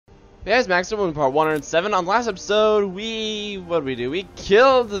Guys, maximum in part 107. On the last episode, what did we do? We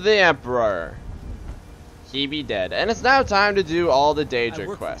killed the Emperor. He be dead. And it's now time to do all the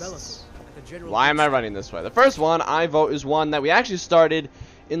Daedric Quests. Why am I running this way? The first one, I vote, is one that we actually started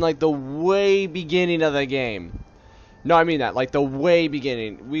in like the way beginning of the game. No, I mean that, like the way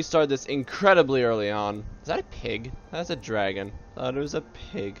beginning. We started this incredibly early on. Is that a pig? That's a dragon. I thought it was a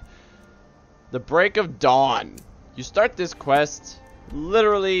pig. The Break of Dawn. You start this quest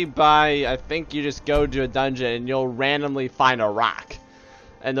literally by, I think you just go to a dungeon and you'll randomly find a rock.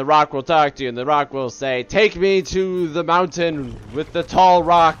 And the rock will talk to you and the rock will say, "Take me to the mountain with the tall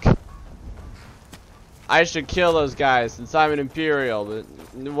rock." I should kill those guys since I'm an Imperial, but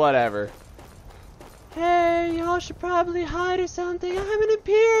whatever. Hey, y'all should probably hide or something. I'm an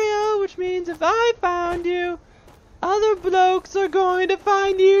Imperial, which means if I found you, other blokes are going to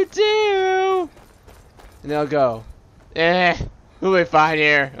find you too. And they'll go, who we find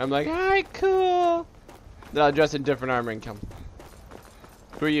here? I'm like, alright, cool. Then I'll dress in different armor and come.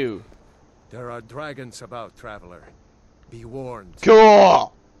 Who are you? There are dragons about, traveler. Be warned.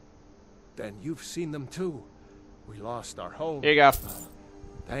 Cool! Then you've seen them too. We lost our home. Here you go.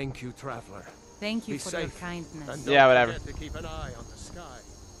 Thank you, traveler. Thank you Be for safe. your kindness. And don't Yeah, whatever. forget to keep an eye on the sky.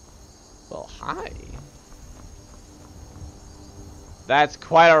 Well, hi. That's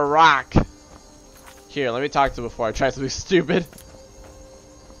quite a rock. Here, let me talk to him before I try something stupid.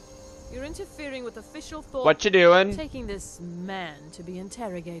 You're interfering with official thought. What you doing? Taking this man to be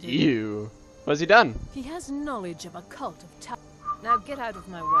interrogated. You. What's he done? He has knowledge of a cult of ta- Now get out of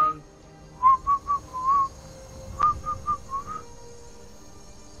my way.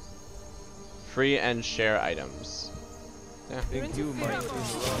 Free and share items. Yeah. You're Think you might interfering be in the with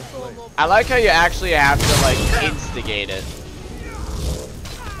wrong official place. thought. I like how you actually have to like instigate it.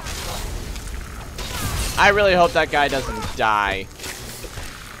 I really hope that guy doesn't die.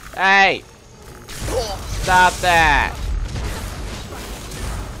 Hey! Stop that!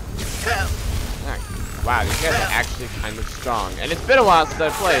 Wow, these guys are actually kind of strong. And it's been a while since I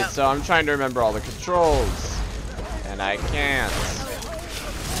played, so I'm trying to remember all the controls. And I can't.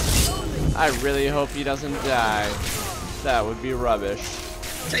 I really hope he doesn't die. That would be rubbish.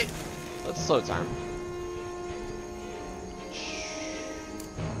 Let's slow time.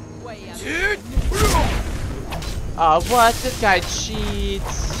 Oh, what? This guy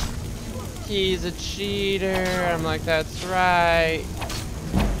cheats. He's a cheater. I'm like, that's right.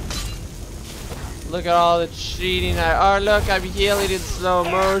 Look at all the cheating. Oh, look, I'm healing in slow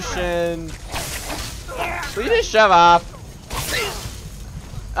motion. Will you just shove off?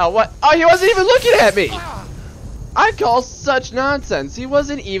 Oh, what? Oh, he wasn't even looking at me. I call such nonsense. He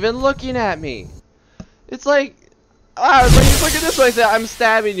wasn't even looking at me. It's like, oh, when he's looking this way, say, I'm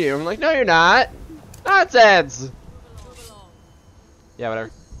stabbing you. I'm like, no, you're not. Nonsense. Yeah,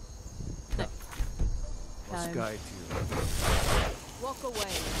 whatever. Let's guide you. Walk away.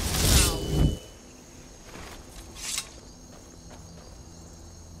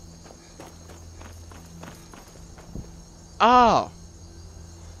 Oh.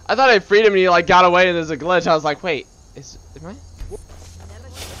 I thought I freed him and he like got away and there's a glitch. I was like, wait, am I?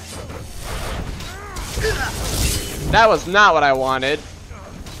 That was not what I wanted.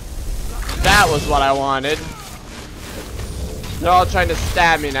 That was what I wanted. They're all trying to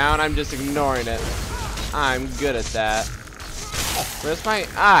stab me now and I'm just ignoring it. I'm good at that. Where's my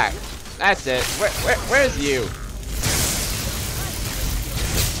eye? That's it. Where's you?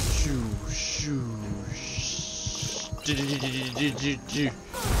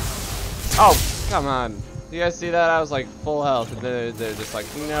 Oh, come on. You guys see that? I was like full health and they're just like,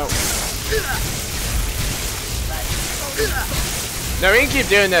 no. No, we can keep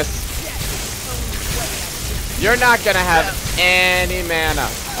doing this. You're not gonna have any mana.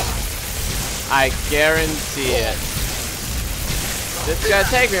 I guarantee it. This is gonna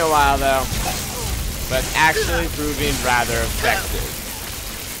take me a while though. But it's actually proving rather effective.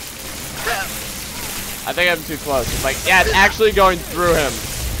 I think I'm too close. It's like, yeah, it's actually going through him.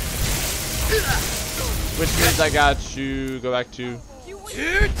 Which means I got to go back to...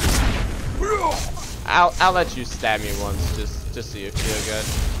 I'll let you stab me once, just so you feel good.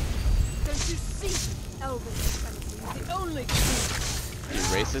 Don't you see, Elven? The only You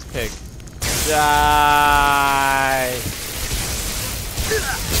racist pig. Die!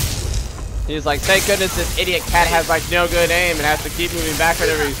 He's like, thank goodness this idiot cat has like no good aim and has to keep moving back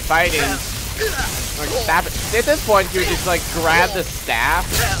whenever he's fighting. Like, stab it. At this point, he would just like grab the staff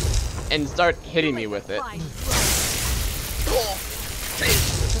and start hitting me with it.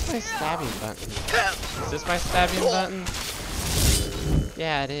 Is this my stabbing button? Is this my stabbing button?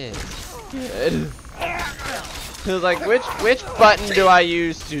 Yeah, it is. Good. He was like, which button do I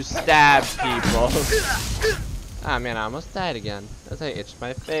use to stab people? Ah, man, I almost died again. As I itched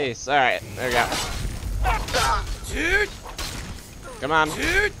my face. Alright, there we go. Come on.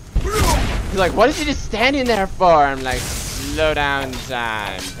 He's like, what is he just standing there for? I'm like, slow down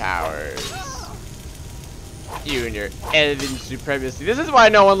time powers. You and your elven supremacy. This is why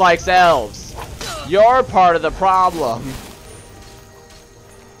no one likes elves. You're part of the problem.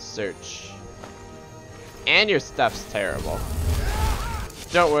 Search. And your stuff's terrible.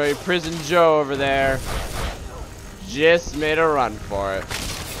 Don't worry, Prison Joe over there just made a run for it.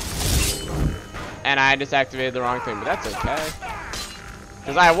 And I just activated the wrong thing, but that's okay.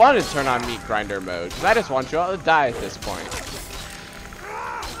 Because I wanted to turn on meat grinder mode. Because I just want you all to die at this point.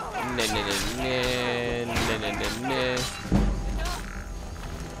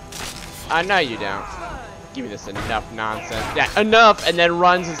 I know you don't. Give me this enough nonsense. Yeah, enough! And then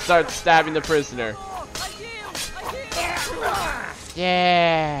runs and starts stabbing the prisoner.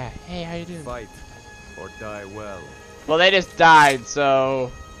 Yeah! Hey, how you doing? Fight or die well. Well, they just died,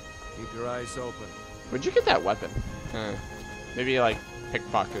 so... Keep your eyes open. Where'd you get that weapon? Maybe you, like,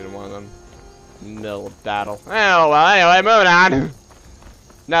 pickpocketed one of them. Middle of battle. Oh, well, anyway, moving on.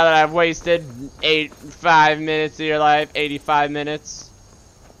 Now that I've wasted 5 minutes of your life, 85 minutes.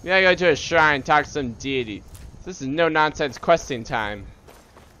 We gotta go to a shrine, talk to some deity. This is no nonsense questing time.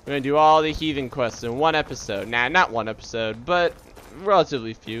 We're gonna do all the heathen quests in one episode. Nah, not one episode, but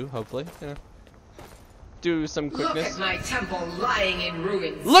relatively few, hopefully. Yeah. Do some quickness. Look at my temple lying in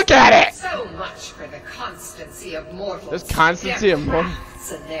ruins. Look at it! So much for the constancy of mortals. There's constancy of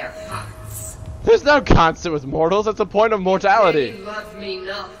mortals. In their hearts. There's no constant with mortals. That's the point of mortality. They love me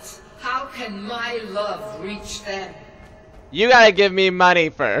not. How can my love reach them? You gotta give me money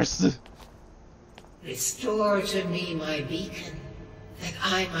first. Restore to me my beacon, that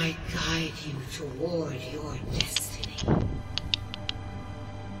I might guide you toward your destiny.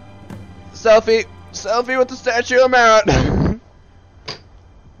 Selfie. Selfie with the statue of Merit.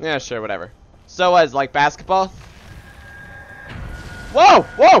 Yeah, sure, whatever. So was like basketball? Whoa!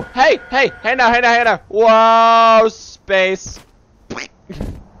 Whoa! Hey! Hey! Hey now! Hey now! Hey now! Whoa! Space. It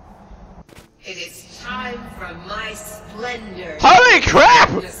is time for my splendor. Holy crap!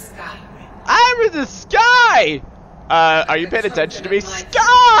 In the Skyrim. I'm in the sky! Are you paying attention to me?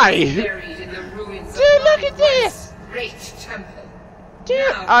 Sky! Buried in the ruins Dude, of look my at this! great temple. Dude,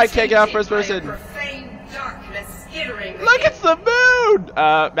 Now I can't get out first tainted by person. profane darkness skittering Look, against it's the moon!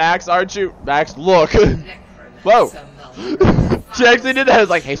 Max, aren't you? Max, look. Necromancer Whoa. Malcolm. She actually did that. I was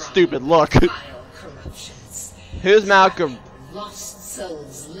like, hey, stupid, look. Vile corruptions. Who's Malcolm? Lost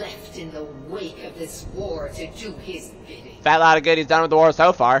souls left in the wake of this war to do his bidding. Fat lot of goodies done with the war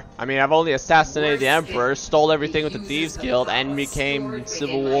so far. I mean, I've only assassinated the Emperor, stole everything with the Thieves Guild, and became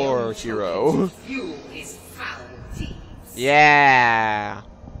Civil War hero. Fuel his foul deeds. Yeah.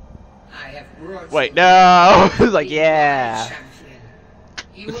 I have brought Wait, you no. It was like, my yeah. champion.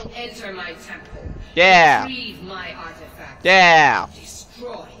 You will enter my temple. Yeah. Retrieve my artifacts. Yeah.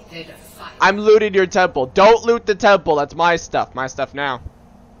 Destroy the defiant. I'm looting your temple. Don't loot the temple. That's my stuff. My stuff now.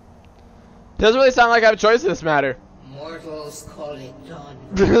 Doesn't really sound like I have a choice in this matter. Mortals call it dawn.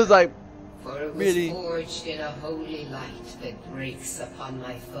 It was like, For it was really? forged in a holy light that breaks upon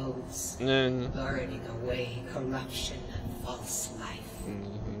my foes, burning away corruption and false life.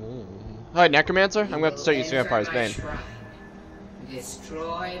 Hi, Necromancer. I'm gonna have to start using Empire's Bane.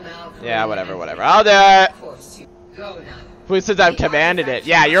 Destroy Malcolm. Yeah, whatever, whatever. I'll do it. Of course you go now. Wait, since I've commanded it.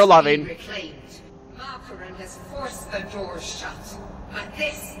 Yeah, you're loving. Malcolm has forced the door shut, but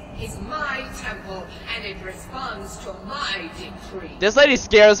this is my temple, and it responds to my decree. This lady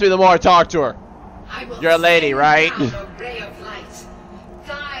scares me the more I talk to her. You're a lady, right? A ray of light.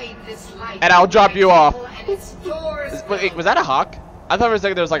 Guide this light And I'll drop you off. and its doors Wait, was that a hawk? I thought for a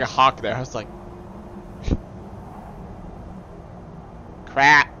second there was like a hawk there. I was like,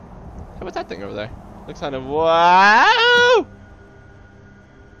 crap. Hey, what's that thing over there? Looks kind of wow.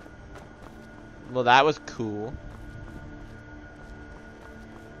 Well, that was cool.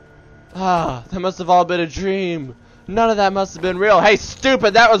 Ah, that must have all been a dream. None of that must have been real. Hey,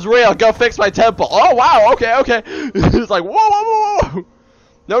 stupid, that was real. Go fix my temple. Oh, wow, okay, okay. It's like, whoa, whoa, whoa, whoa.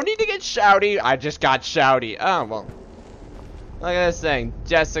 No need to get shouty. I just got shouty. Oh, well. Look at this thing.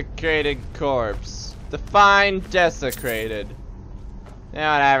 Desecrated corpse. Define desecrated.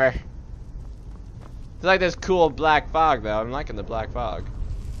 Yeah, whatever. It's like this cool black fog, though. I'm liking the black fog.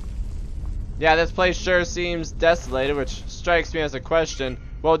 Yeah, this place sure seems desolated, which strikes me as a question.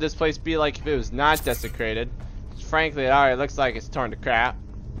 What would this place be like if it was not desecrated? Frankly, it already looks like it's torn to crap.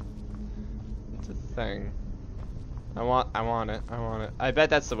 It's a thing. I want it. I bet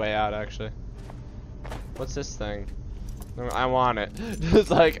that's the way out, actually. What's this thing? I want it.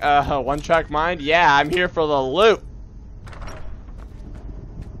 It's like, one-track mind? Yeah, I'm here for the loot.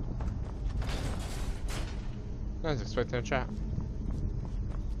 I was expecting a trap.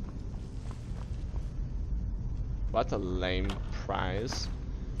 What a lame prize.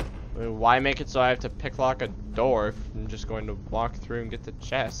 I mean, why make it so I have to picklock a door if I'm just going to walk through and get the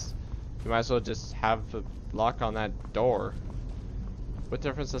chest? You might as well just have a lock on that door. What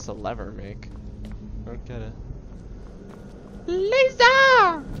difference does a lever make? I don't get it.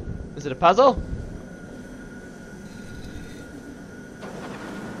 Laser! Is it a puzzle?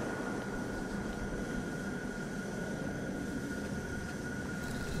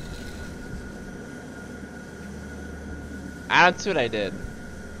 I don't see what I did.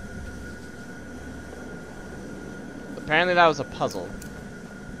 Apparently that was a puzzle.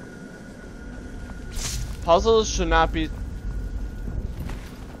 Puzzles should not be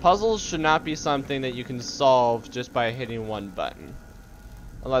something that you can solve just by hitting one button.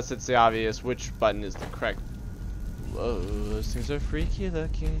 Unless it's the obvious which button is the correct. Whoa, those things are freaky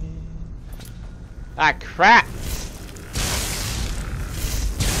looking. Ah, crap!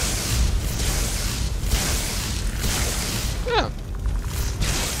 Yeah.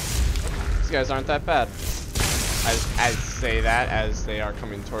 These guys aren't that bad. I say that as they are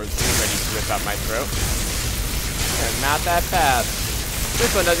coming towards me, ready to rip out my throat. They're not that bad.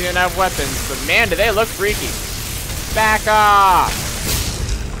 This one doesn't even have weapons, but man, do they look freaky. Back off!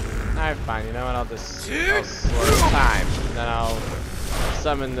 Alright, fine, you know what, I'll slow time. Then I'll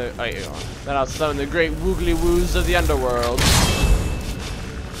summon the, then I'll summon the great woogly woos of the underworld.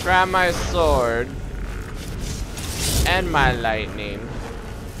 Grab my sword. And my lightning.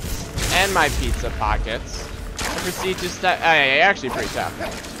 And my pizza pockets. And proceed to step, oh yeah, you're actually pretty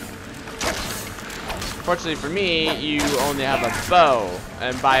tough. Fortunately for me, you only have a bow.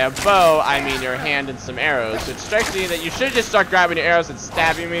 And by a bow, I mean your hand and some arrows. Which strikes me that you should just start grabbing your arrows and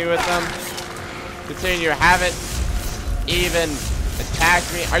stabbing me with them. Considering you haven't even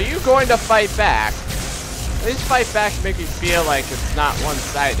attacked me. Are you going to fight back? At least fight back to make me feel like it's not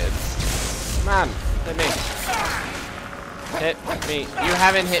one-sided. Come on, hit me. Hit me. You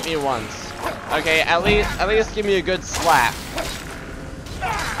haven't hit me once. Okay, at least give me a good slap.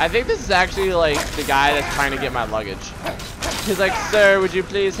 I think this is actually like the guy that's trying to get my luggage. He's like, sir, would you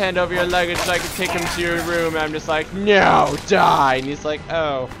please hand over your luggage so I can take him to your room? And I'm just like, no, die. And he's like,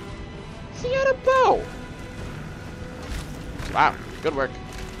 oh. So he had a bow. Wow, good work.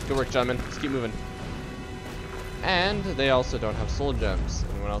 Good work, gentlemen. Let's keep moving. And they also don't have soul gems.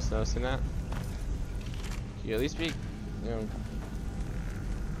 Anyone else noticing that? Can you at least be, you know,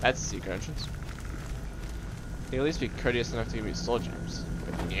 that's a secret entrance. Can you at least be courteous enough to give me soul gems?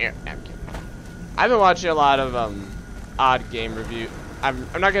 Yeah, I'm kidding. I've been watching a lot of odd game review. I'm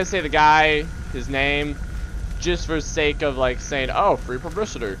not gonna say the guy, his name, just for sake of like saying, oh, free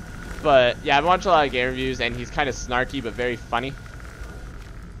publicity. But yeah, I've watched a lot of game reviews, and he's kind of snarky but very funny.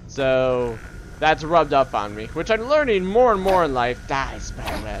 So that's rubbed up on me, which I'm learning more and more in life. Die,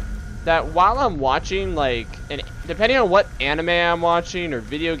 spiderweb. That while I'm watching, like, and depending on what anime I'm watching or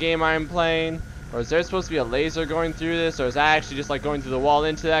video game I'm playing, or is there supposed to be a laser going through this, or is that actually just like going through the wall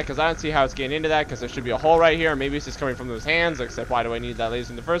into that? Because I don't see how it's getting into that, because there should be a hole right here, or maybe it's just coming from those hands, except why do I need that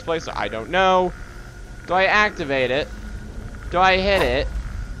laser in the first place? So I don't know. Do I activate it? Do I hit it?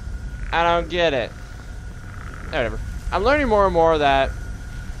 I don't get it. Whatever. I'm learning more and more that,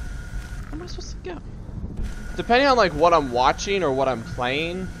 where am I supposed to go? Depending on like what I'm watching or what I'm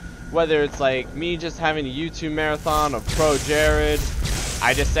playing, whether it's like me just having a YouTube marathon of Pro Jared,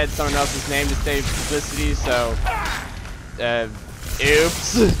 I just said someone else's name to save publicity, so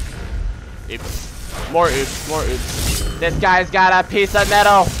oops. Oops. More oops, more oops. This guy's got a piece of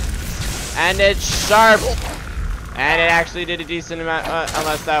metal, and it's sharp, and it actually did a decent amount,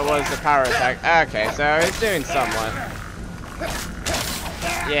 unless that was the power attack. Okay, so it's doing somewhat.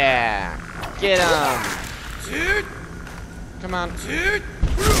 Yeah, get him. Come on.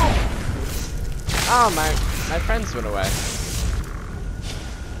 Oh, my friends went away.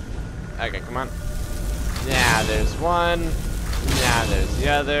 Okay, come on. Yeah, there's one. Yeah, there's the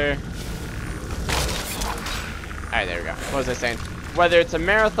other. Alright, there we go. What was I saying? Whether it's a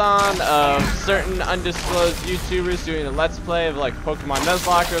marathon of certain undisclosed YouTubers doing a let's play of like Pokemon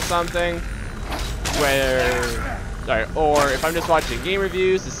Nuzlocke or something, or if I'm just watching game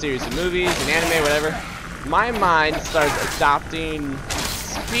reviews, a series of movies, an anime, whatever, my mind starts adopting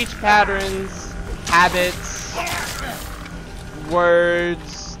speech patterns, habits,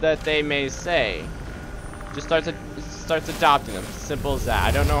 words that they may say. Just starts adopting them. Simple as that.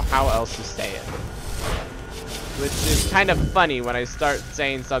 I don't know how else to say it. Which is kind of funny when I start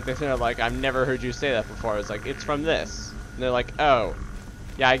saying something, they're like, I've never heard you say that before. It's like, it's from this. And they're like, oh,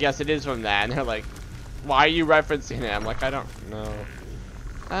 yeah, I guess it is from that. And they're like, why are you referencing it? I'm like, I don't know.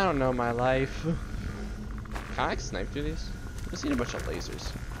 I don't know my life. Can I like snipe through these? I've seen a bunch of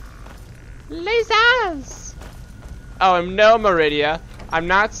lasers. Lasers! Oh, and no, Meridia. I'm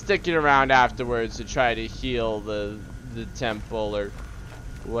not sticking around afterwards to try to heal the temple or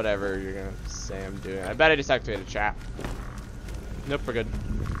whatever you're gonna say I'm doing. I bet I just activated a trap. Nope, we're good.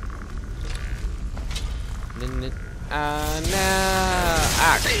 No.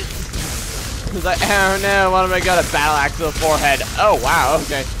 Axe. I was like, oh no, what am I gonna battle axe to the forehead? Oh wow,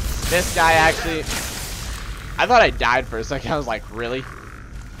 okay. This guy actually, I thought I died for a second. I was like, really?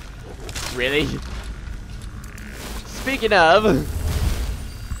 Really? Speaking of,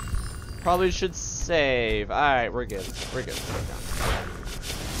 probably should save. Alright, we're good. We're good.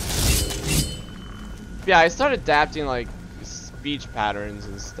 Yeah, I started adapting like speech patterns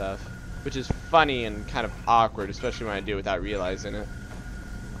and stuff, which is funny and kind of awkward, especially when I do it without realizing it.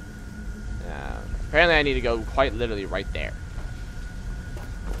 Apparently I need to go quite literally right there.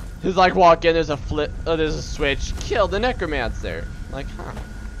 Just like walk in, there's a flip, oh, there's a switch, kill the Necromancer. Like, huh.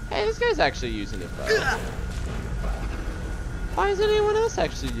 Hey, this guy's actually using it though. Why isn't anyone else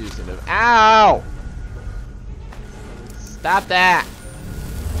actually using it? Ow! Stop that!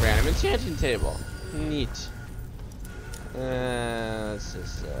 Random enchanting table. Neat. Let's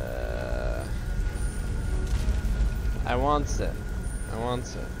just, I want it. I want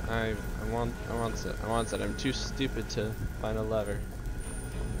it. I want it. I want it. I'm too stupid to find a lever.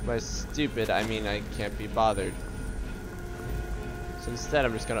 By stupid, I mean I can't be bothered. So instead,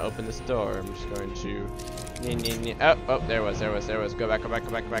 I'm just gonna open this door. I'm just going to. Oh, there was. Go back. Ow.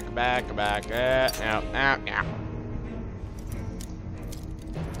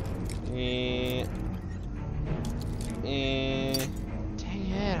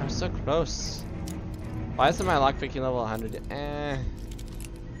 Dang it, I'm so close. Why isn't my lockpicking level 100?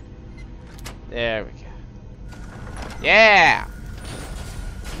 There we go. Yeah!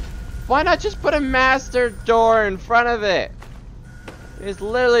 Why not just put a master door in front of it? It's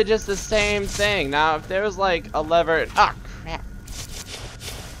literally just the same thing. Now, if there was like a lever, oh crap.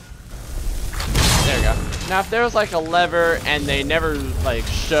 There we go. Now, if there was like a lever and they never like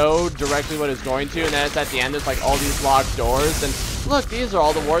showed directly what it's going to, and then it's at the end, there's like all these locked doors, and look, these are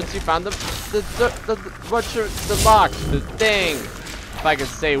all the wards you found. The lock, the thing. If I could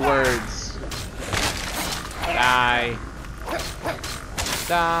say words. Die.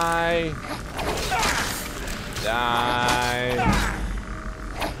 Die. Die.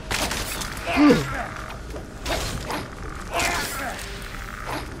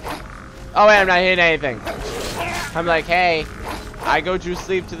 Oh wait, I'm not hitting anything. I'm like, hey, I go to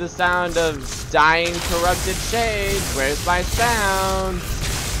sleep to the sound of dying corrupted shades. Where's my sound?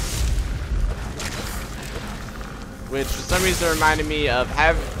 Which for some reason reminded me of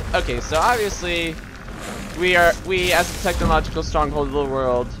okay, so obviously we as a technological stronghold of the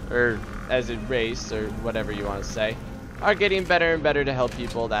world, or as a race, or whatever you want to say, are getting better and better to help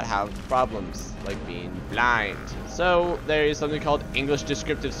people that have problems, like being blind. So there is something called English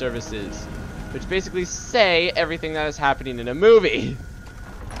Descriptive Services, which basically say everything that is happening in a movie.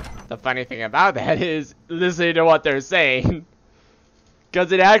 The funny thing about that is listening to what they're saying,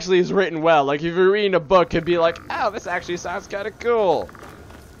 because it actually is written well. Like if you're reading a book, it could be like, oh, this actually sounds kind of cool.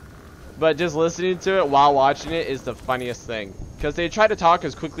 But just listening to it while watching it is the funniest thing, because they try to talk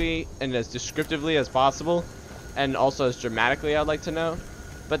as quickly and as descriptively as possible, and also as dramatically, I'd like to know.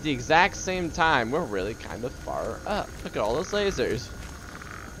 But at the exact same time, we're really kind of far up. Look at all those lasers.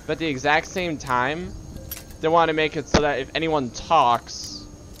 But at the exact same time, they want to make it so that if anyone talks,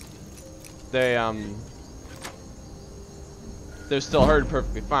 they're still heard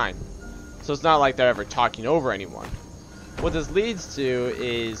perfectly fine. So it's not like they're ever talking over anyone. What this leads to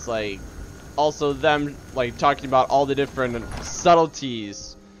is like also them like talking about all the different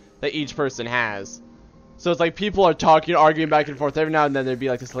subtleties that each person has. So it's like people are talking, arguing back and forth. Every now and then there'd be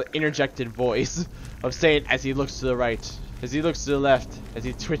like this little interjected voice of saying, as he looks to the right, as he looks to the left, as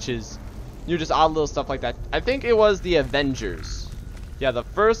he twitches. You know, just odd little stuff like that. I think it was the Avengers. Yeah, the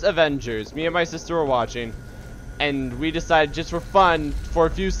first Avengers. Me and my sister were watching, and we decided just for fun, for a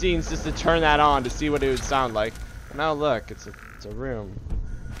few scenes, just to turn that on to see what it would sound like. And now look, it's a room.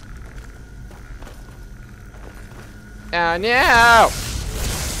 And now,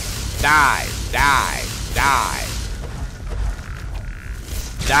 die.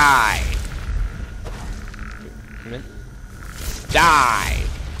 Come in. Die.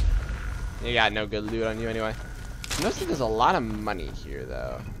 You got no good loot on you anyway. Notice that there's a lot of money here,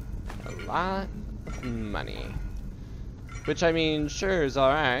 though. A lot money. Which, I mean, sure is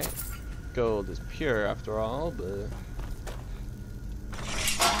alright. Gold is pure after all, but...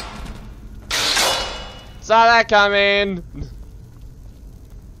 Saw that coming!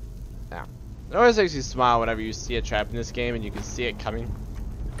 Now, it always makes you smile whenever you see a trap in this game and you can see it coming.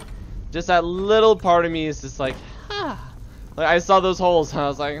 Just that little part of me is just like, ah. Like, I saw those holes and I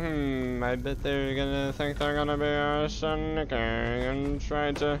was like, I bet they're gonna think they're gonna be sneaking and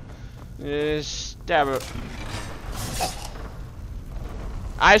try to stab it.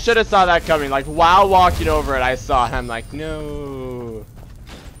 I should have saw that coming. Like, while walking over it, I saw it and I'm like, no.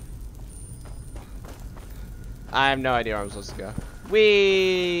 I have no idea where I'm supposed to go.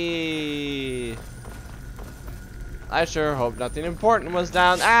 Whee! I sure hope nothing important was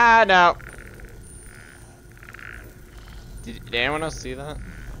down. Ah, no. Did anyone else see that?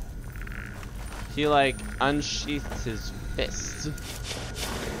 He, like, unsheathed his fist.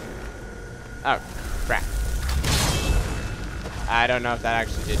 Oh, crap. I don't know if that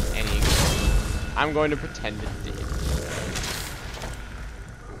actually did any good. I'm going to pretend it did.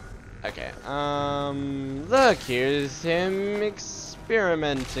 Okay, look, here's him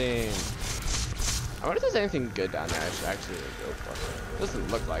experimenting. I wonder if there's anything good down there I should actually go for. Doesn't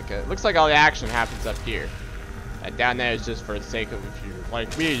look like it. Looks like all the action happens up here. And down there is just for the sake of if you're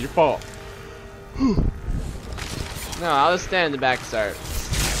like me, you fall. No, I'll just stand in the back and start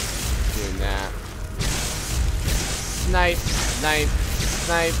doing that. Snipe, snipe,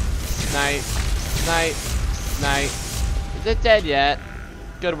 snipe, snipe, snipe, snipe. Is it dead yet?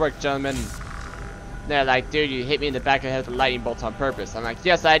 Good work, gentlemen. They're like, dude, you hit me in the back of the head with a lightning bolt on purpose. I'm like,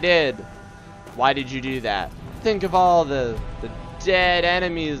 yes, I did. Why did you do that? Think of all the dead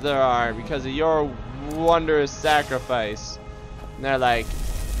enemies there are because of your wondrous sacrifice. And they're like,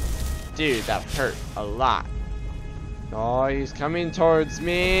 dude, that hurt a lot. Oh, he's coming towards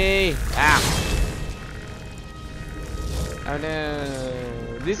me. Ah. Oh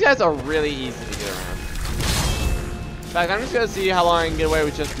no. These guys are really easy to get around. In fact, I'm just gonna see how long I can get away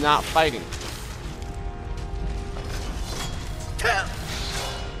with just not fighting.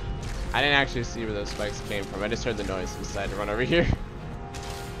 I didn't actually see where those spikes came from. I just heard the noise and decided to run over here.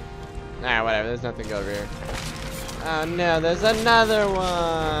 Nah, whatever. There's nothing over here. Oh no, there's another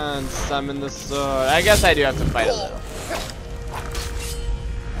one. Summon the sword. I guess I do have to fight a little.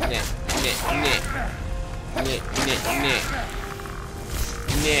 Nyeh, nyeh, nyeh. Nyeh, nyeh, nyeh.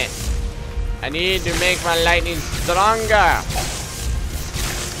 Nyeh. I need to make my lightning stronger.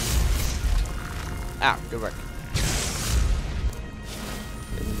 Ah, good work.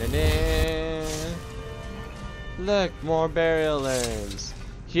 Look, more burial urns.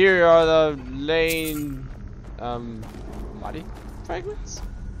 Here are the lane, body fragments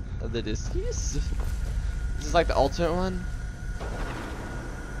of the deceased. This is like the ultimate one.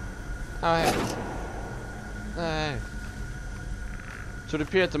 Oh, hey. Oh, hey. So it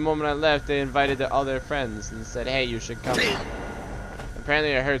appeared at the moment I left, they invited all their friends and said, hey, you should come.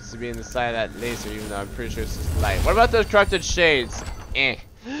 Apparently it hurts to be in the side of that laser, even though I'm pretty sure it's just light. What about those corrupted shades? Eh.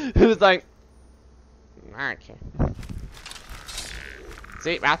 It was like, I don't care.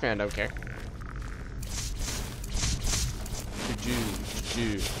 See, Mathman don't care.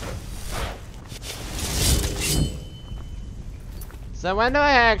 So when do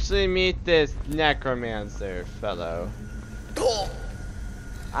I actually meet this Necromancer fellow?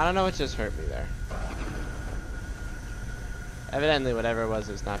 I don't know what just hurt me there. Evidently whatever it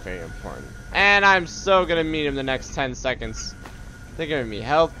was not very important. And I'm so gonna meet him the next 10 seconds. They're giving me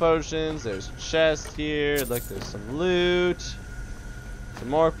health potions. There's a chest here. Look, there's some loot. Some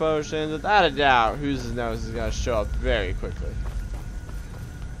more potions. Without a doubt, whose nose is gonna show up very quickly.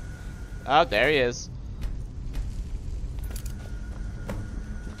 Oh, there he is.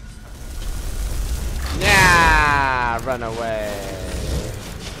 Yeah, run away.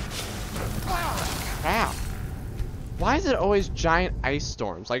 Wow. Why is it always giant ice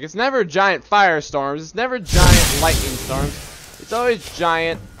storms? Like, it's never giant firestorms. It's never giant lightning storms. It's always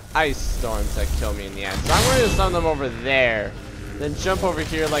giant ice storms that kill me in the end. So I'm going to summon them over there. Then jump over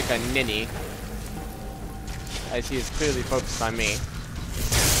here like a ninny. I see he's clearly focused on me.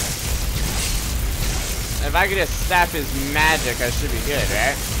 If I could just stap his magic, I should be good,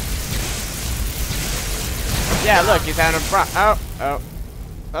 right? Yeah, look, he's having a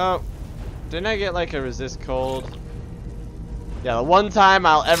oh. Didn't I get like a resist cold? Yeah, the one time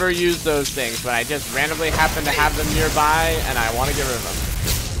I'll ever use those things, but I just randomly happen to have them nearby, and I want to get rid of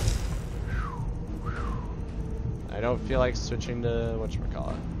them. I don't feel like switching to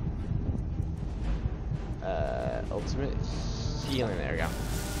whatchamacallit. Ultimate healing. There we go.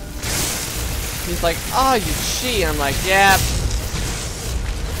 He's like, oh, you cheat. I'm like, yeah.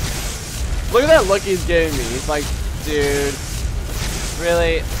 Look at that look he's giving me. He's like, dude,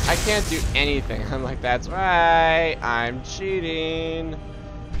 really? I can't do anything. I'm like, that's right. I'm cheating.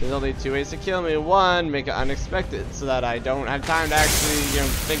 There's only 2 ways to kill me. 1, make it unexpected so that I don't have time to actually, you know,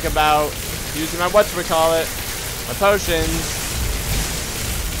 think about using my whatchamacallit, my potions.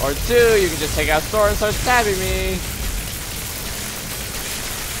 Or 2, you can just take out a sword and start stabbing me.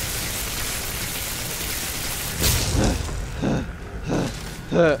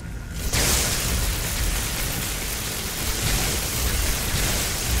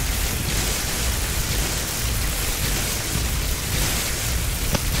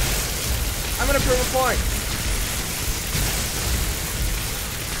 I'm gonna prove a point.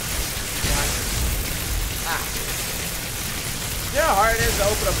 Ah. You know how hard it is to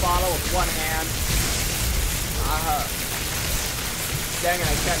open a bottle with one hand? Dang it,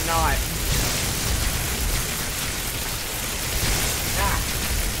 I cannot. Ah.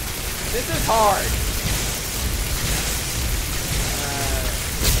 This is hard.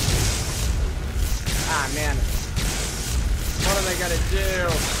 Man. What am I gonna do?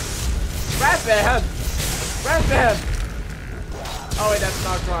 Wrap him! Wrap him! Oh wait, that's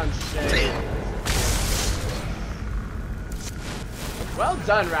not on shit. Well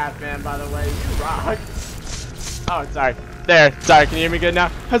done, Ratman, by the way. You rock. Oh, sorry. There. Sorry, can you hear me good now?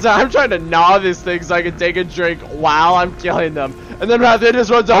 I'm trying to gnaw this thing so I can take a drink while I'm killing them. And then Ratman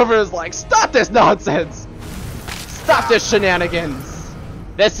just runs over and is like, stop this nonsense! Stop this shenanigans!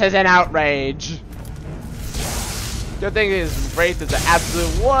 This is an outrage! Good thing is, Wraith is an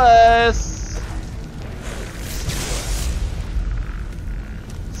absolute wuss!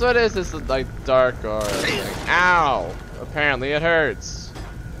 So what is this, like, dark or like, ow! Apparently it hurts.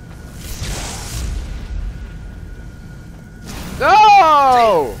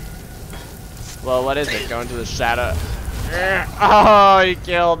 No! Well, what is it? Going to the shadow. Oh, he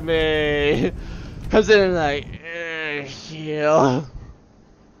killed me. I'm sitting like, heal.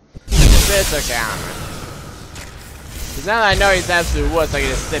 This account. Because now that I know he's absolute wuss, I can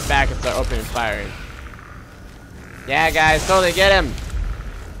just sit back and start opening firing. Yeah, guys, totally get him.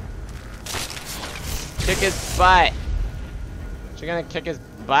 Kick his butt. You're gonna kick his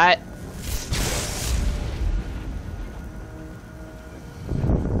butt?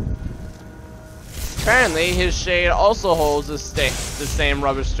 Apparently, his shade also holds the same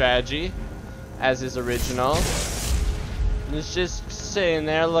rubber strategy as his original. And it's just sitting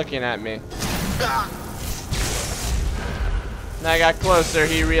there looking at me. When I got closer,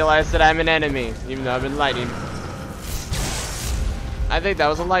 he realized that I'm an enemy, even though I've been lightning. I think that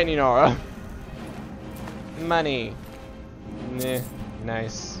was a lightning aura. Money. Nah,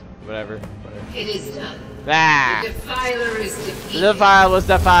 nice. Whatever. It is done. Ah! The Defiler is defeated. The Defile was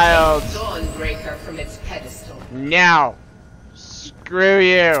defiled. Dawnbreaker from its pedestal. No. Screw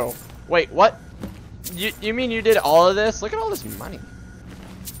you. Wait, what? You mean you did all of this? Look at all this money.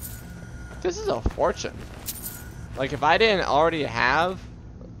 This is a fortune. Like, if I didn't already have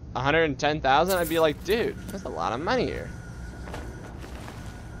 110,000, I'd be like, dude, that's a lot of money here.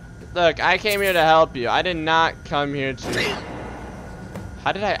 Look, I came here to help you. I did not come here to...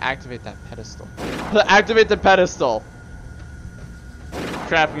 How did I activate that pedestal? Activate the pedestal. What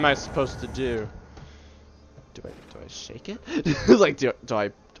crap am I supposed to do? Do I shake it? Like, do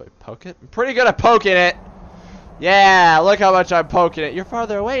I poke it? I'm pretty good at poking it. Yeah, look how much I'm poking it. You're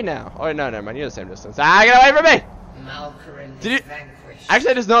farther away now. Oh no, never mind. You're the same distance. Ah, get away from me! Did you?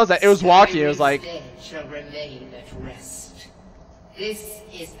 Actually, I just noticed that it was walking. It was like. Shall remain at rest. This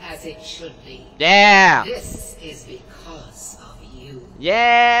is as it should be. Yeah. This is because of you.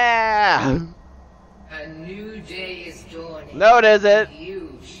 Yeah. A new day is dawning. No, it isn't.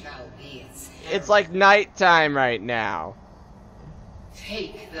 You shall be its herald. It's like nighttime right now.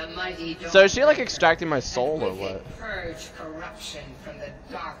 Take the mighty so is she like extracting my soul or what? Purge corruption from the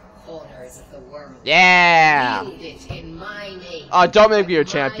dark corners of the world. Yeah. Wield it in my name. Oh, don't make me your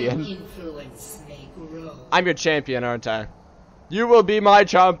champion. My influence may grow. I'm your champion, aren't I? You will be my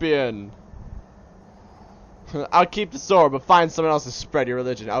champion. I'll keep the sword, but find someone else to spread your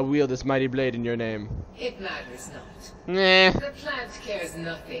religion. I'll wield this mighty blade in your name. It matters not. Nah. The plant cares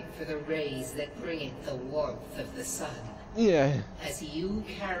nothing for the rays that bring it the warmth of the sun. Yeah. As you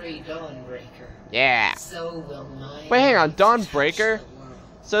carry Dawnbreaker, yeah. so will my. Wait, hang on, Dawnbreaker?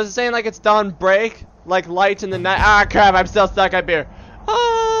 So is it saying like it's Dawnbreak? Like light in the night? Ah, crap, I'm still stuck up here. Oh,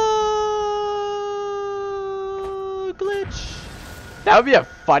 glitch. That would be a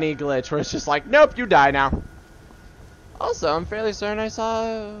funny glitch where it's just like, nope, you die now. Also, I'm fairly certain I saw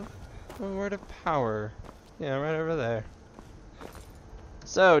a word of power. Yeah, right over there.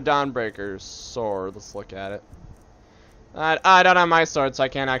 So, Dawnbreaker's sword. Let's look at it. I don't have my sword, so I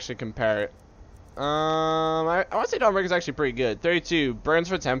can't actually compare it. I want to say Dawnbreaker is actually pretty good. 32 burns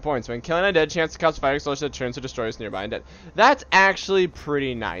for 10 points. When killing a dead, chance to cause fire explosion that turns to destroys nearby undead. That's actually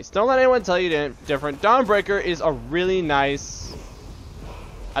pretty nice. Don't let anyone tell you different. Dawnbreaker is a really nice.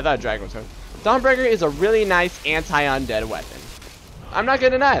 I thought a dragon was coming. Dawnbreaker is a really nice anti-undead weapon. I'm not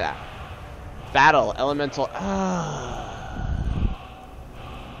gonna deny that. Battle elemental.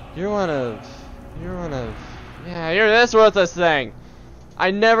 You're one of. Yeah, you're this worthless thing. I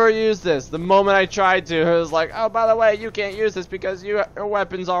never used this. The moment I tried to, it was like, oh, by the way, you can't use this because your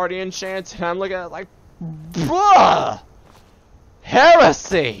weapon's already enchanted. I'm looking at it like, bruh!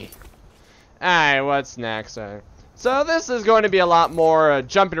 Heresy! Alright, what's next? So this is going to be a lot more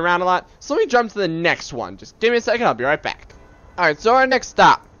jumping around a lot. So let me jump to the next one. Just give me a second, I'll be right back. Alright, so our next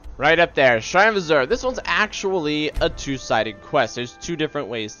stop, right up there, Shrine of Azura. This one's actually a two-sided quest. There's two different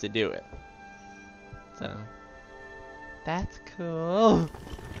ways to do it. So, that's cool.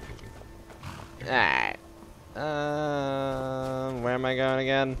 Alright. Where am I going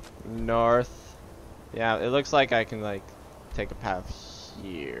again? North. Yeah, it looks like I can, like, take a path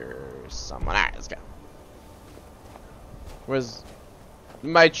here somewhere. Alright, let's go. Where's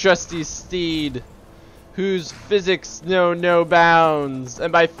my trusty steed, whose physics know no bounds?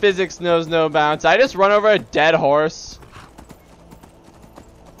 And by physics knows no bounds, I just run over a dead horse.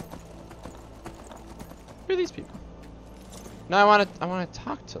 Who are these people? No, I want to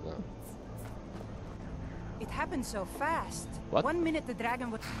talk to them. It happened so fast. What? 1 minute the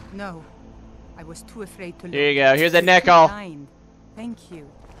dragon would. No, I was too afraid to look. Here you go. Here's a nickel. Thank you.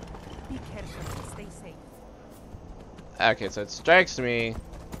 Be careful. Stay safe. Okay, so it strikes me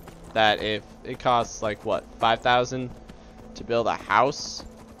that if it costs like what, 5,000 to build a house.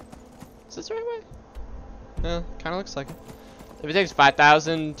 Is this the right way? Yeah, kind of looks like it. If it takes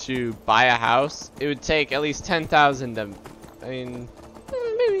 5,000 to buy a house, it would take at least 10,000 to. I mean,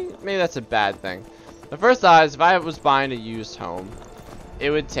 maybe that's a bad thing. The first thought is if I was buying a used home, it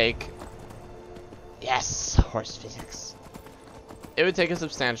would take. Yes, horse physics. It would take a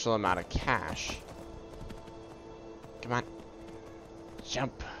substantial amount of cash. Come on,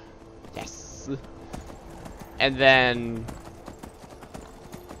 jump. Yes. And then,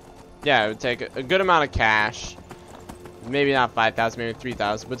 yeah, it would take a good amount of cash. Maybe not 5,000, maybe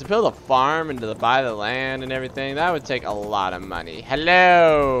 3,000. But to build a farm and to buy the land and everything, that would take a lot of money.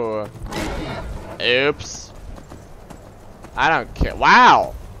 Hello. Oops. I don't care.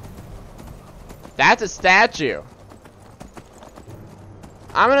 Wow. That's a statue.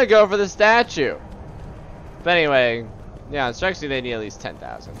 I'm gonna go for the statue. But anyway, yeah, it strikes me they need at least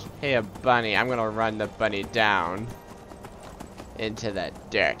 10,000. Hey, a bunny. I'm gonna run the bunny down into the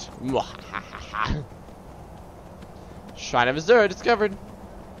dirt. Shrine of Azura discovered.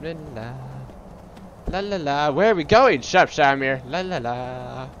 La la. La la la. Where are we going? Shut up, Shamir. La la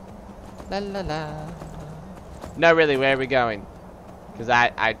la. La la la. No, really, where are we going? Because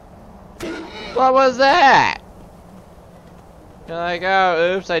I. What was that? You're like,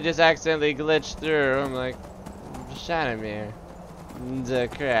 oh, oops, I just accidentally glitched through. I'm like, Shamir. The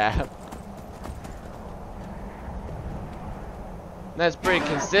crap. That's pretty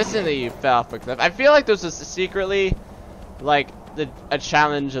consistent that you fell off a cliff. I feel like this is secretly like a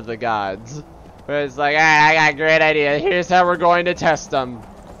challenge of the gods, where it's like, I got a great idea. Here's how we're going to test them.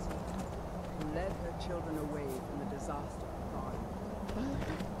 Led her children away from the disaster of God.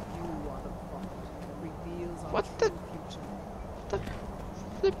 You are the prophet that reveals our true future.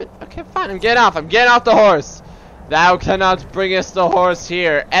 Flip it. Okay, fine. I'm getting off. I'm getting off the horse. Thou cannot bring us the horse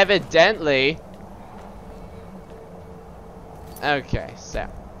here. Evidently. Okay, so.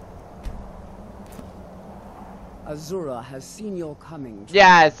 Azura has seen your coming.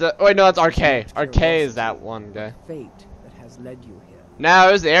 Yeah, it's wait, no, it's Arcade. Arcade is that one guy. Fate that has led you here. No,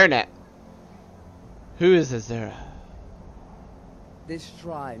 it was the internet. Who is Azura? This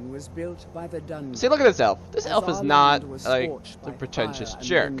shrine was built by the Dungeon. See, look at this elf. This elf is not like the pretentious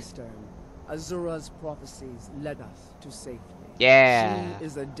jerk. Azura's prophecies led us to safety. Yeah. She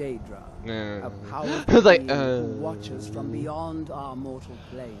is a Daedra, a I powerful was like, being who watches from beyond our mortal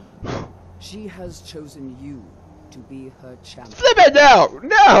plane. She has chosen you to be her champion. Flip it now!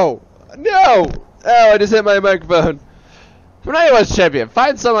 No! No! Oh, I just hit my microphone. I'm not anyone's champion.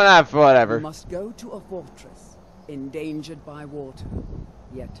 Find someone out for whatever. You must go to a fortress, endangered by water,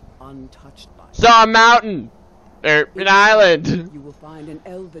 yet untouched by it. Saw a mountain! Or an island! You will find an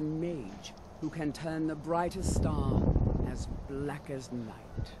elven mage who can turn the brightest star as black as night.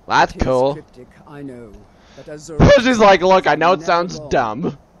 Well, that's cool. Cryptic, I know, but Azura She's like, look, I know it sounds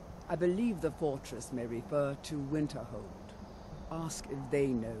dumb. I believe the fortress may refer to Winterhold. Ask if they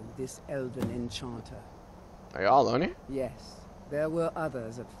know this elven enchanter. Are you all alone here? Yes, there were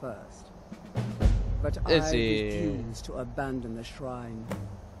others at first. But I Is he- refuse to abandon the shrine.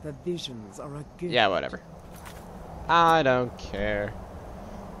 The visions are a gift. Yeah, whatever. I don't care.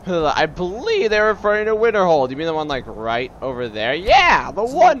 I believe they're referring to Winterhold. You mean the one like right over there? Yeah, the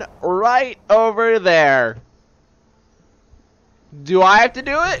one right over there. Do I have to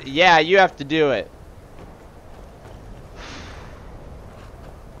do it? Yeah, you have to do it.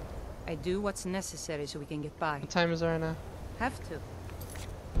 I do what's necessary so we can get by. What time is it right now? Have to.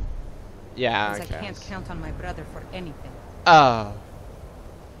 Yeah, Because okay. I can't count on my brother for anything. Oh.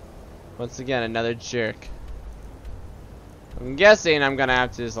 Once again, another jerk. I'm guessing I'm gonna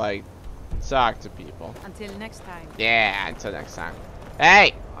have to just like talk to people. Until next time. Yeah, until next time.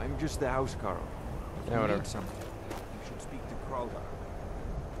 Hey! I'm just the house Carl. If Yeah, you whatever. need something, you should speak to Crowler.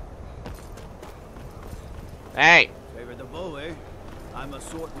 Hey! Favor the bow, eh? I'm a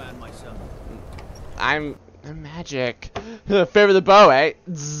sword man myself. I'm magic. Favor the bow, eh?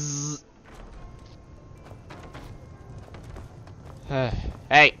 Zzz.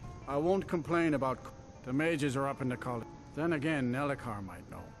 Hey! I won't complain about the mages are up in the college. Then again, Nelikar might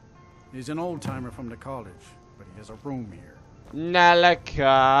know. He's an old-timer from the college, but he has a room here.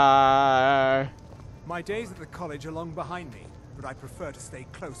 Nelikar. My days at the college are long behind me, but I prefer to stay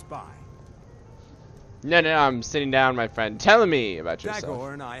close by. No, I'm sitting down, my friend. Tell me about yourself.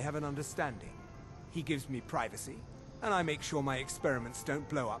 Dagor and I have an understanding. He gives me privacy, and I make sure my experiments don't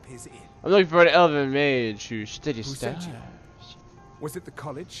blow up his inn. I'm looking for an elven mage who studies Who stars. sent you? Was it the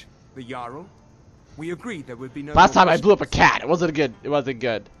college? The Jarl? We agreed there would be no Last more time I blew up a questions. cat. It wasn't good. It wasn't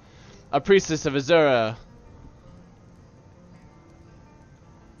good. A priestess of Azura.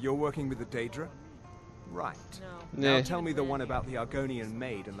 You're working with the Daedra? Right. Nah. Now tell me the one about the Argonian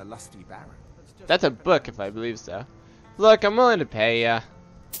maid and the lusty baron. That's a book, if I believe so. Look, I'm willing to pay ya.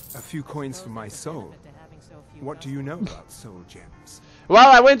 A few coins for my soul. What do you know about soul gems? Well,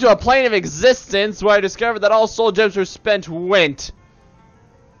 I went to a plane of existence where I discovered that all soul gems were spent went.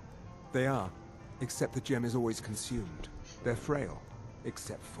 They are, except the gem is always consumed. They're frail,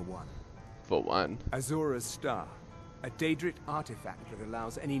 except for one. For one. Azura's star, a Daedric artifact that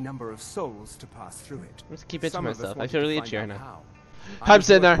allows any number of souls to pass through it. Let's keep it to Some of us myself. I wanted feel to really find itchy right out now. how. I'm I was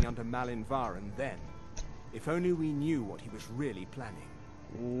sitting there. working under Malin Varen then. If only we knew what he was really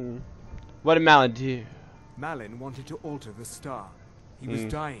planning. What did Malin do? Malin wanted to alter the star. He was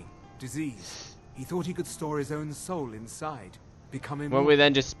dying, diseased. He thought he could store his own soul inside, become Won't immortal. we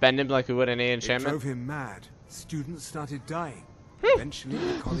then just spend him like we would any It enchantment? drove him mad. Students started dying. Eventually,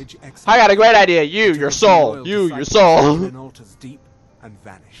 the college exiled. I got a great idea. You, your soul. You, your soul. In altars deep and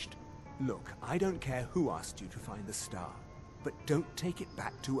vanished. Look, I don't care who asked you to find the star, but don't take it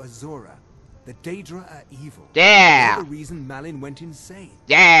back to Azura. The Daedra are evil. Yeah. They're the reason Malin went insane.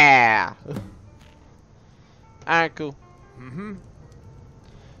 Yeah. Alright, cool.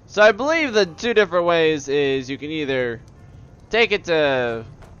 So I believe the two different ways is you can either take it to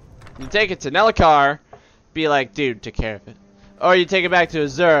Nelikar, be like, dude, take care of it. Or you take it back to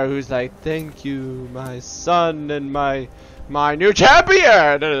Azura, who's like, thank you, my son and my new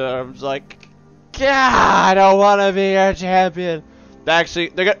champion. And I'm just like, God, I don't want to be your champion.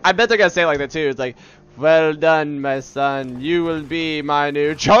 Actually, I bet they're gonna say it like that too. It's like, well done, my son. You will be my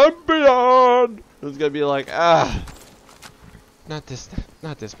new champion. It's gonna be like, not this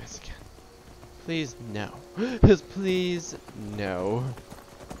mess again. Please no. Just please no.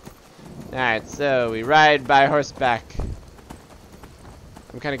 Alright, so we ride by horseback.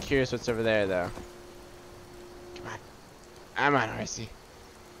 I'm kind of curious what's over there, though. Come on. Come on, horsey.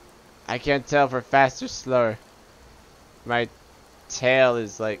 I can't tell if we're fast or slower. My tail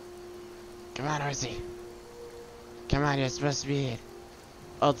is like... Come on, horsey. Come on, you're supposed to be it.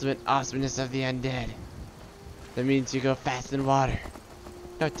 Ultimate awesomeness of the undead. That means you go fast in water.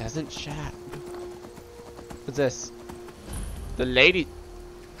 No, it doesn't. Shut up. What's this? The lady...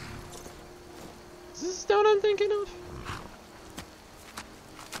 Is this stone I'm thinking of?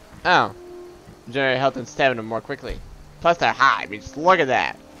 Oh. Generate health and stamina more quickly. Plus they're high. I mean, just look at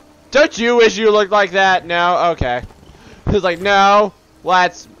that. Don't you wish you looked like that? No? Okay. It's like, no. Well,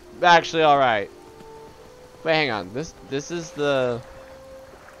 that's actually alright. Wait, hang on. This is the...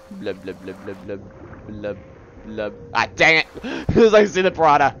 Blub, blub, blub, blub, blub, blub, blub. Ah, dang it. It's like, see the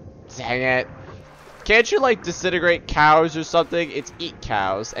Prada. Dang it. Can't you, like, disintegrate cows or something? It's eat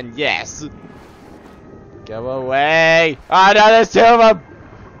cows. And yes. Go away. Oh, no, there's two of them.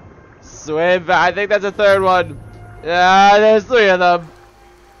 Swim back. I think that's a third one. Ah, there's three of them.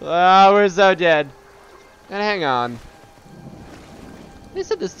 Oh, we're so dead. And hang on. They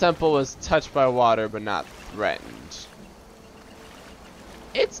said this temple was touched by water, but not threatened.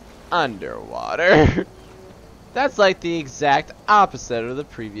 It's underwater. That's like the exact opposite of the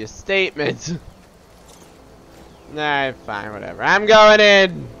previous statement. Nah, fine, whatever. I'm going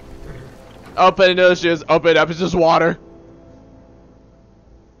in. Open those shoes. Open it up. It's just water.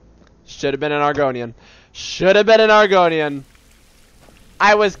 Should have been an Argonian. Should have been an Argonian.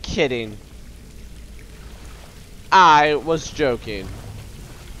 I was kidding. I was joking.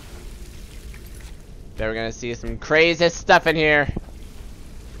 Bet we're gonna see some crazy stuff in here.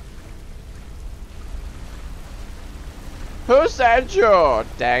 Who sent you?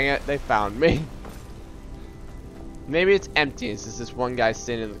 Dang it, they found me. Maybe it's empty. It's just this one guy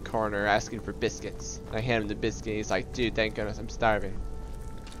sitting in the corner asking for biscuits. I hand him the biscuit. He's like, dude, thank goodness I'm starving.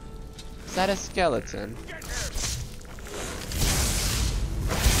 Is that a skeleton?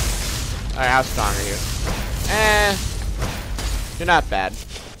 Alright, how strong are you? You're not bad.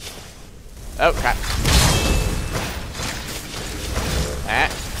 Oh, crap.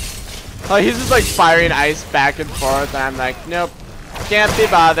 Oh, he's just like firing ice back and forth, and I'm like, nope, can't be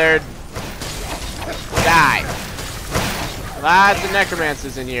bothered. Die. Lots of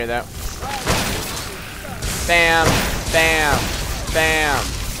necromancers in here, though. Bam, bam, bam,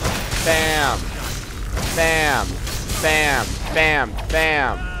 bam, bam, bam, bam,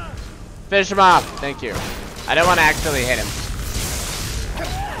 bam. Finish him off. Thank you. I don't want to actually hit him.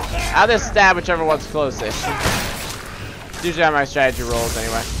 I'll just stab whichever one's closest. It's usually how my strategy rolls,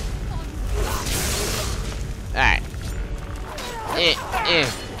 anyway. Alright.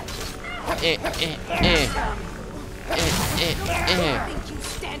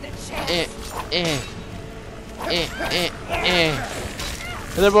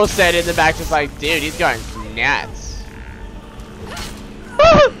 And they're both standing in the back just like, dude, he's going nuts.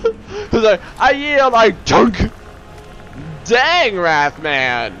 He's like, I yield like junk. Dang,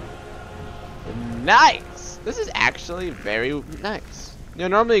 Wrathman. Nice. This is actually very nice. You know,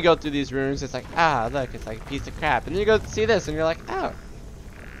 normally you go through these rooms, it's like, ah, look, it's like a piece of crap. And then you go see this and you're like, oh,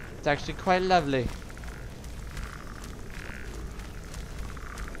 it's actually quite lovely.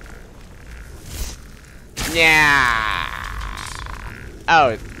 Yeah.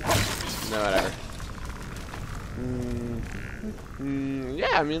 Oh, no, whatever.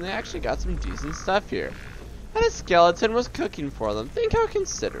 Yeah, I mean, they actually got some decent stuff here. And a skeleton was cooking for them. Think how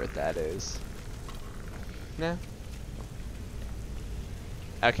considerate that is. No?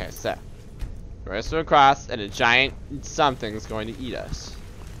 Okay, so. We're going to swim across, and a giant something's going to eat us.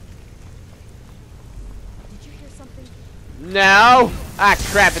 Did you hear something? No! Ah,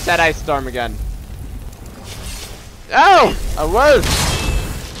 crap, it's that ice storm again. Oh! I was!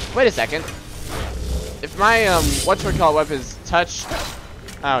 Wait a second. If my, whatchamacallit weapon is touched...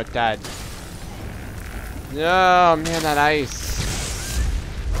 Oh, it died. No, man, that ice.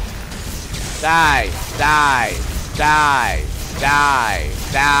 Die, die, die, die,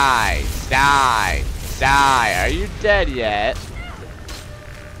 die, die, die. Are you dead yet?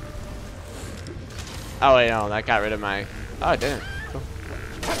 Oh, wait, no, that got rid of my... Oh, it didn't. Cool.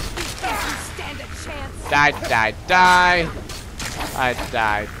 Die, die, die. I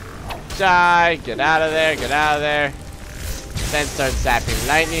died. Die. Get out of there, get out of there. Then start zapping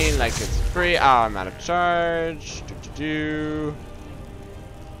lightning like it's free. Oh, I'm out of charge.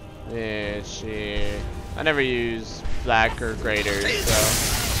 Yeah, shit. I never use black or graders, so.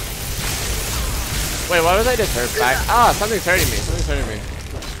 Wait, what was I just hurt by? Oh, something's hurting me. Something's hurting me.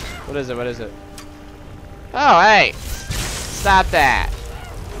 What is it? What is it? Oh, hey! Stop that!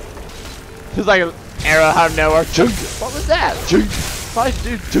 It's like an arrow out of nowhere. Chunk. What was that? Chunk. Probably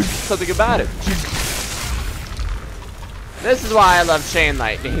do something about it. Chunk. This is why I love chain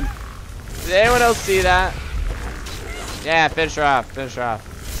lightning. Did anyone else see that? Yeah, finish her off. Finish her off.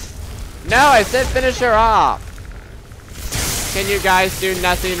 No, I said finish her off. Can you guys do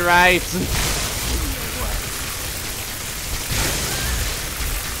nothing right?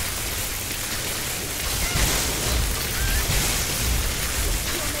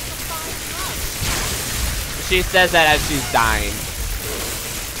 She says that as she's dying.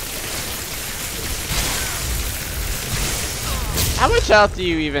 How much health do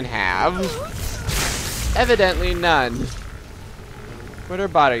you even have? Evidently none. Where'd her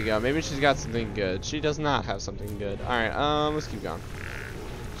body go? Maybe she's got something good. She does not have something good. Alright, let's keep going.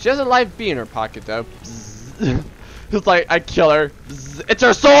 She has a live bee in her pocket though. It's like, I kill her. It's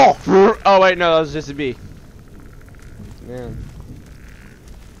her soul! Oh wait, no, that was just a bee. Man.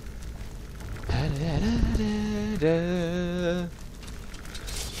 Nah.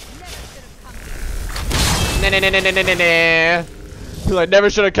 I never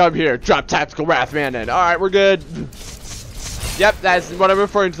should have come here. Drop tactical Wrathman in. Alright, we're good. Yep, that's what I'm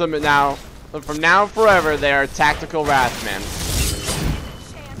referring to them now. From now forever, they are tactical Wrathmen.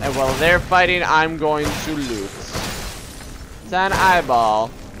 And while they're fighting, I'm going to loot. It's an eyeball.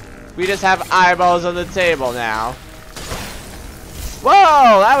 We just have eyeballs on the table now.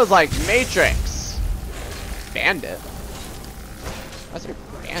 Whoa, that was like Matrix. Bandit. What's your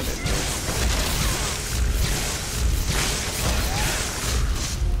bandit?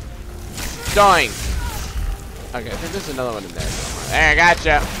 Doink. Okay, I think there's another one in there somewhere. There,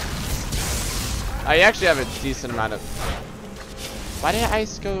 gotcha. Oh, you actually have a decent amount of... Why did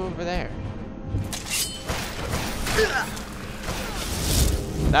ice go over there?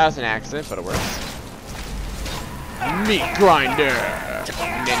 That was an accident, but it works. Meat grinder.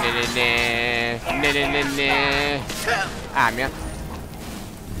 Ah, man.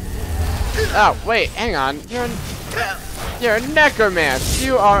 Oh, wait, hang on. You're a necromancer.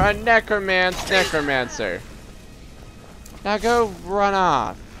 You are a necromancer. Now go run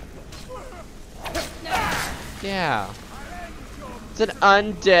off. Yeah. It's an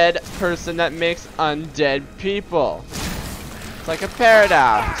undead person that makes undead people. It's like a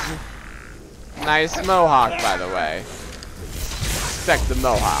paradox. Nice mohawk, by the way. Respect the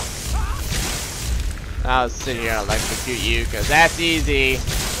mohawk. I'll sit here and electrocute you, because that's easy.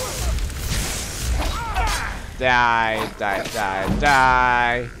 Die, die, die,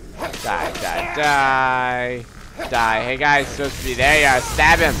 die. Die, die, die. Die. Hey guys, supposed to be there. You are.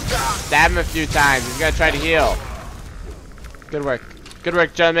 Stab him. Stab him a few times. He's gonna try to heal. Good work. Good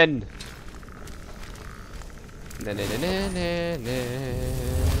work, gentlemen. Na, na, na, na, na, na.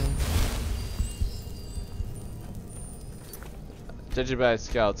 Judging by a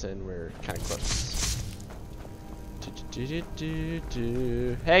skeleton, we're kind of close.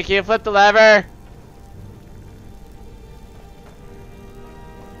 Hey, can you flip the lever?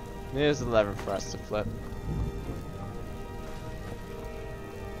 There's the lever for us to flip.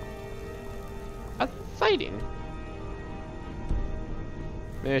 I'm fighting.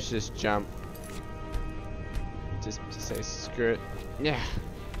 Maybe I should just jump. Just to say screw it. Yeah.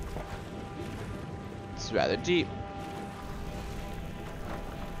 It's rather deep.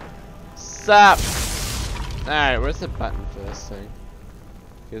 Sup? Alright, where's the button for this thing?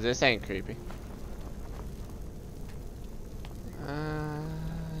 Because this ain't creepy.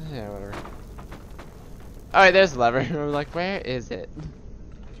 Yeah, whatever. Alright, there's the lever. I'm like, where is it?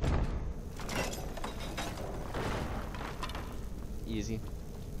 Easy.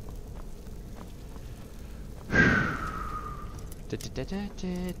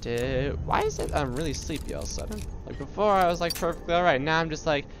 Why is it I'm really sleepy all of a sudden? Like before I was like perfectly alright. Now I'm just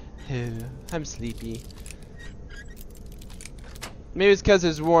like, I'm sleepy. Maybe it's because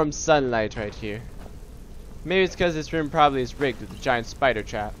there's warm sunlight right here. Maybe it's because this room probably is rigged with a giant spider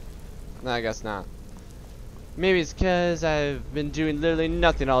trap. No, I guess not. Maybe it's because I've been doing literally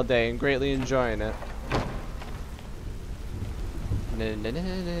nothing all day and greatly enjoying it.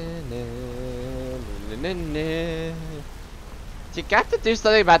 You got to do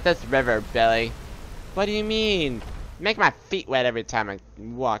something about this river, Billy. What do you mean? Make my feet wet every time I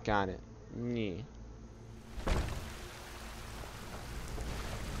walk on it. Yeah.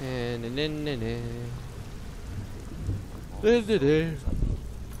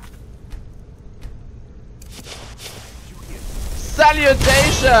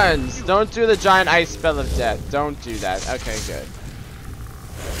 Salutations! Don't do the giant ice spell of death. Don't do that. Okay, good.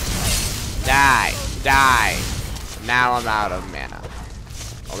 Die. Die. Now I'm out of mana.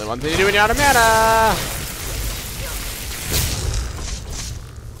 Only one thing to do when you're out of mana.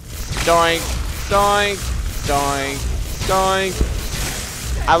 Doink. Doink. Doink. Doink.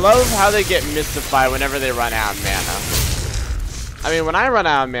 I love how they get mystified whenever they run out of mana. I mean, when I run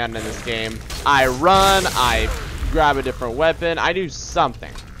out of mana in this game, I run, I grab a different weapon, I do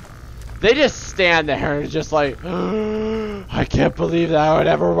something. They just stand there and just like, I can't believe that I would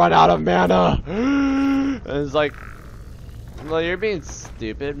ever run out of mana. And it's like, well, you're being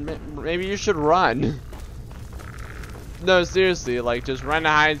stupid. Maybe you should run. No, seriously, like just run to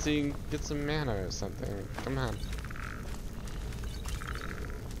hide so you can get some mana or something. Come on.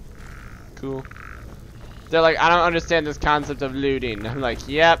 Cool. They're like, I don't understand this concept of looting. I'm like,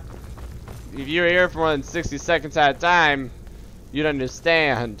 yep. If you're here for more than 60 seconds at a time, you'd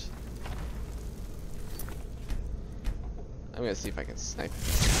understand. I'm gonna see if I can snipe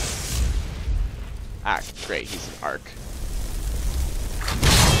him. Ah, great, he's an arc.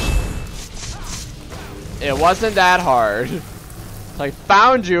 It wasn't that hard. Like,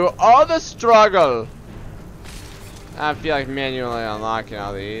 found you, all the struggle. I feel like manually unlocking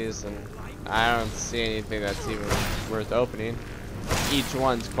all these, and I don't see anything that's even worth opening. Each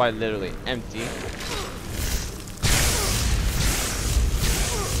one's quite literally empty.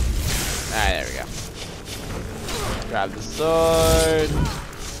 Alright, there we go. Grab the sword.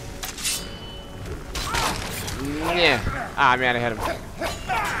 Yeah. Ah, man, I hit him.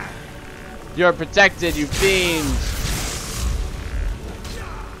 You're protected, you fiend.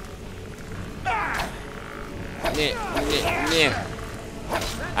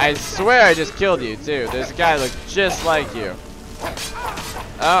 I swear I just killed you too. There's a guy that looks just like you.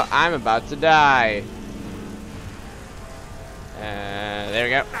 Oh, I'm about to die. There we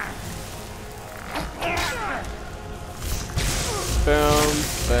go. Boom,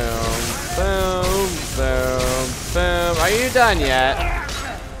 boom, boom, boom, boom. Are you done yet?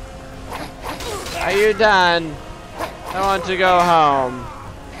 Are you done? I want to go home.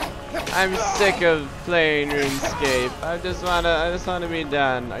 I'm sick of playing RuneScape. I just wanna be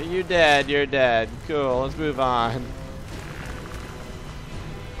done. Are you dead? You're dead. Cool, let's move on.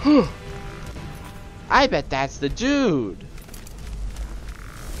 I bet that's the dude.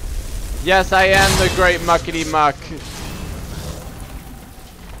 Yes, I am the great muckety muck.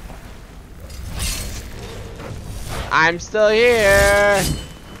 I'm still here.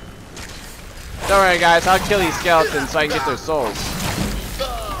 Don't worry, guys. I'll kill these skeletons so I can get their souls.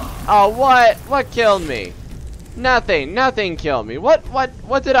 Oh, what? What killed me? Nothing. Nothing killed me. What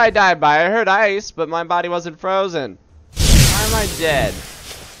did I die by? I heard ice, but my body wasn't frozen. Why am I dead?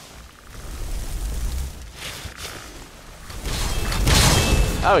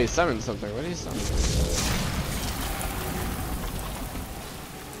 Oh, he summoned something. What did he summon?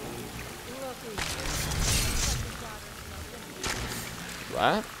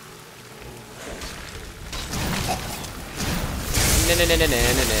 What?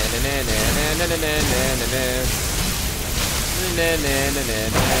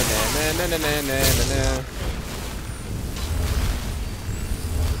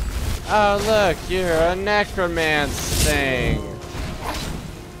 Oh, look, you're a necromancer thing.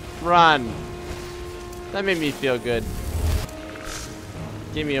 Run. That made me feel good.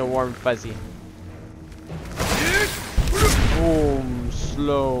 Give me a warm fuzzy. Boom,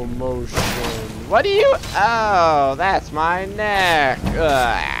 slow motion. What do you? Oh, that's my neck.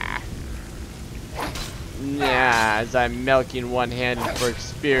 Ugh. Yeah, as I'm milking one-handed for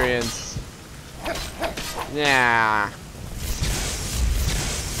experience. Yeah.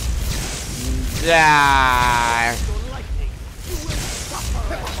 Die.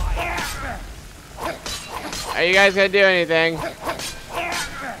 Are you guys gonna do anything?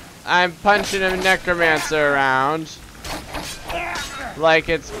 I'm punching a necromancer around like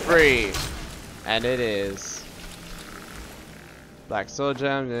it's free, and it is. Black soul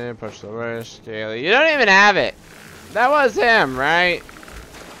gem, then push the rush, scaly. You don't even have it. That was him, right?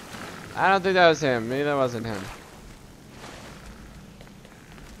 I don't think that was him. Maybe that wasn't him.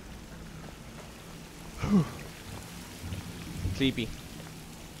 Sleepy.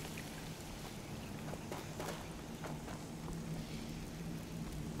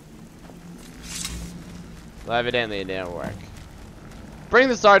 Well, evidently it didn't work. Bring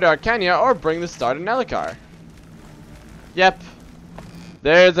the star to Arcania or bring the star to Nelikar. Yep.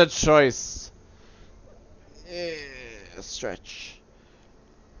 There's a choice. Stretch.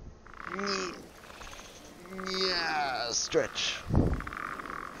 Yeah, stretch.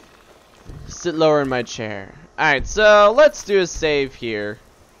 Sit lower in my chair. Alright, so let's do a save here.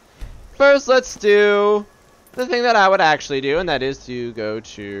 First, let's do the thing that I would actually do, and that is to go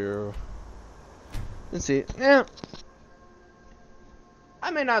to... Let's see. Yeah.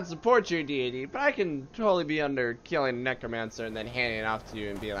 I may not support your deity, but I can totally be under killing a necromancer and then handing it off to you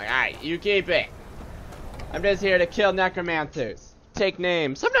and be like, alright, you keep it. I'm just here to kill necromancers. Take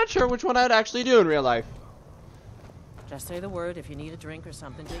names. I'm not sure which one I'd actually do in real life. Just say the word if you need a drink or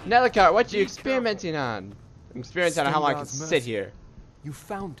something to eat. Nelikar, what you experimenting on? I'm experimenting on how long I can sit here. You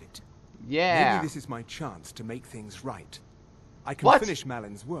found it. Yeah. Maybe this is my chance to make things right. I can finish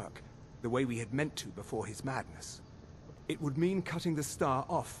Malin's work the way we had meant to before his madness. It would mean cutting the star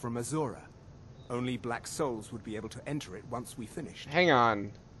off from Azura. Only black souls would be able to enter it once we finished. Hang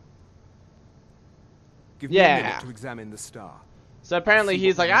on. Give me a minute to examine the star. So apparently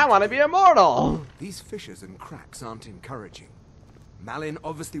he's like, I want to be immortal. These fissures and cracks aren't encouraging. Malin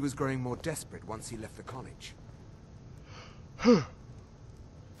obviously was growing more desperate once he left the college.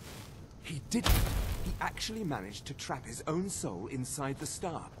 He didn't. He actually managed to trap his own soul inside the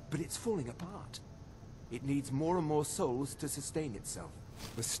star, but it's falling apart. It needs more and more souls to sustain itself.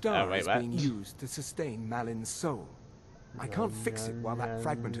 The star is being used to sustain Malin's soul. I can't fix it while that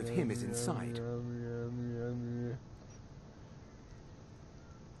fragment of him is inside.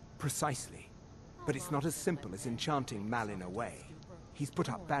 Precisely. But it's not as simple as enchanting Malin away. He's put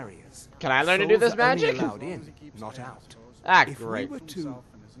up barriers. Can I learn to do this magic? Souls are only allowed in, not out. Ah, if great. we were to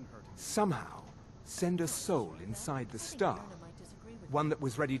somehow send a soul inside the star, one that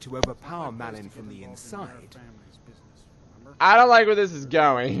was ready to overpower Malin from the inside, I don't like where this is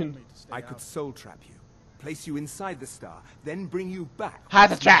going. I could soul trap you, place you inside the star, then bring you back.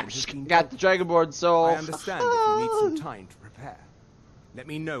 Had the trap. Got the Dragonborn soul. I understand if you need some time to prepare. Let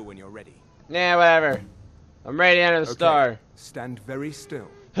me know when you're ready. Nah, whatever. I'm ready to enter the star. Stand very still.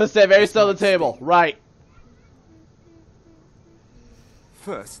 Stay very still at the table. Right.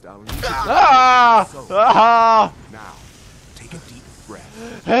 First, I'll need to Now, take a deep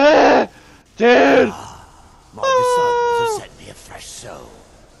breath. Dude! My disciples have sent me a fresh soul.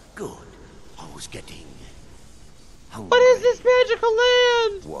 Good. I was getting hungry. What is this magical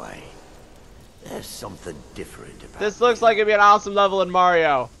land? Why? There's something different about this. Looks like it'd be an awesome level in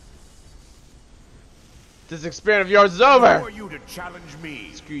Mario. This experience of yours is over. Who are you to challenge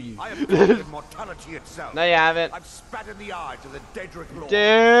me? Screw you. I have conquered mortality itself. No, you haven't. I've spat in the eyes of the Daedric Lord.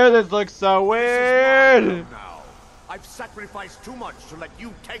 Dude, this looks so weird. This is my home now. I've sacrificed too much to let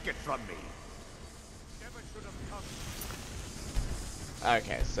you take it from me.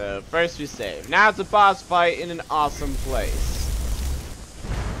 Okay, so first we save. Now it's a boss fight in an awesome place.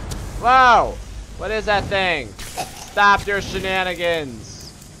 Whoa! What is that thing? Stop your shenanigans.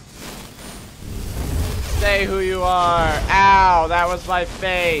 Say who you are. Ow, that was my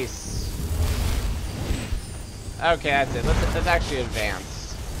face. Okay, that's it. Let's actually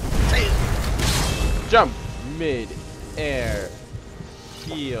advance. Jump. Mid. Air.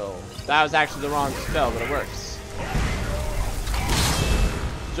 Heal. That was actually the wrong spell, but it works.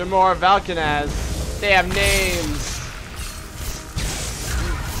 Jamor Valkanaz. They have names.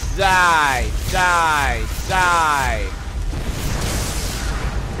 Die. Die. Die.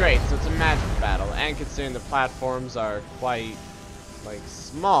 Great, so it's a magic battle, and considering the platforms are quite, like,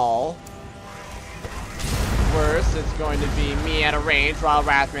 small, worse, it's going to be me at a range while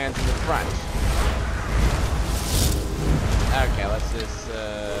Wrathman's in the front. Okay, let's just,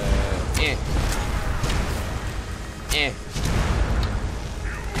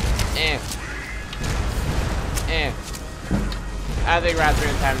 I think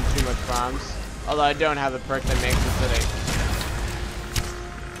Wrathman's having too much problems, although I don't have the perk that makes it so they...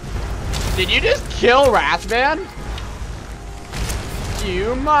 Did you just kill Wrathman?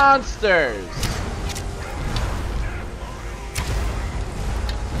 You monsters!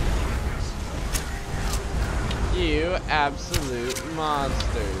 You absolute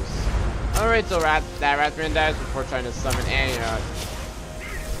monsters. I'm gonna wait till that Wrathman dies before trying to summon Anti-Undead.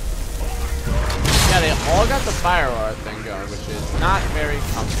 Yeah, they all got the fire aura thing going, which is not very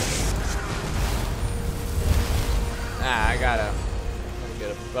comfortable. Ah, I gotta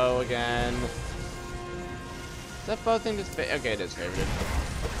get a bow again. Is that bow thing just okay, it is favorited.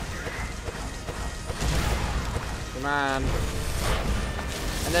 Come on.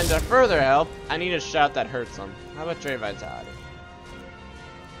 And then to further help, I need a shot that hurts them. How about Trade Vitality?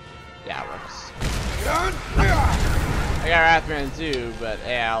 Yeah, it works. I got Wrathman too, but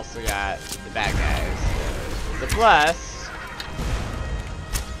yeah, I also got the bad guys. The plus,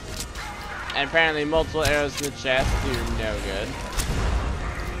 and apparently multiple arrows in the chest do no good.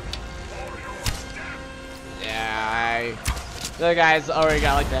 Yeah, the guy's already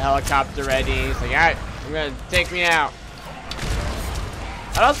got like the helicopter ready. He's like, alright, I'm gonna take me out.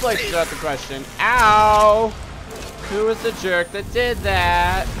 I'd also like to throw out the question, ow! Who was the jerk that did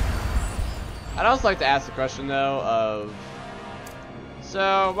that? I'd also like to ask the question though of,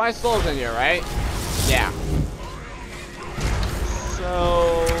 so my soul's in here, right? Yeah.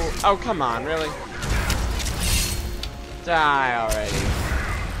 So, oh come on, really? Die already.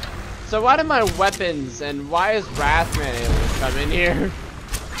 So what are my weapons and why is Wrathman able to come in here?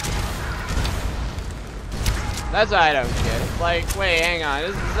 That's what I don't get. Like, wait, hang on.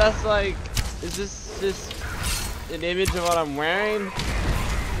 Is this just an image of what I'm wearing?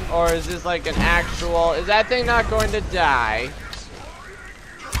 Or is this like an actual, is that thing not going to die?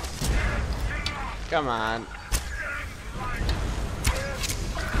 Come on.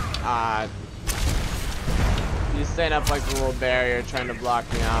 You stand up like a little barrier trying to block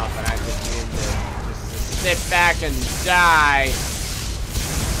me off, and I just need to sit back and die.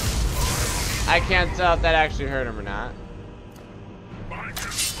 I can't tell if that actually hurt him or not.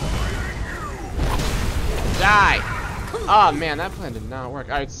 Die! Oh man, that plan did not work.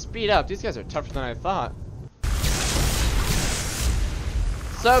 Alright, speed up. These guys are tougher than I thought.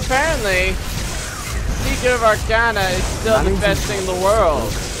 So apparently, Secret of Arcana is still the best thing in the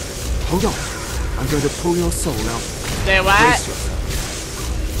world. Hold on. I'm going to pull your soul out. Say what?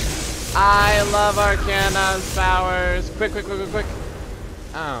 I love Arcana's powers. Quick, quick, quick, quick, quick.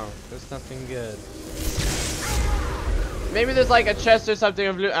 Oh, there's nothing good. Maybe there's like a chest or something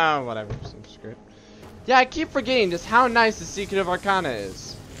of blue. Oh, whatever. Some script. Yeah, I keep forgetting just how nice the Secret of Arcana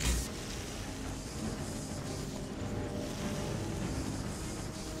is.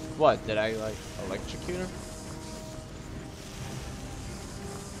 What, did I like electrocute him?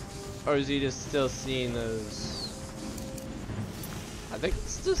 Or is he just still seeing those? I think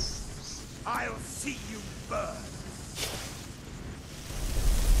it's just... I'll see you burn.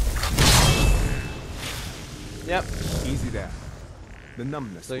 Yep. Easy there. The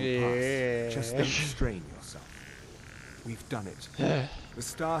numbness will pass. Just don't strain yourself. We've done it. The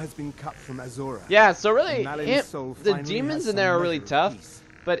star has been cut from Azura. Yeah, so really, the the demons in there are really tough,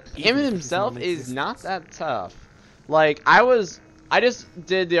 but him himself is not that tough. Like, I just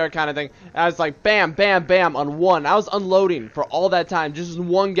did the Arcana thing, and I was like, bam, bam, bam, on one. I was unloading for all that time, just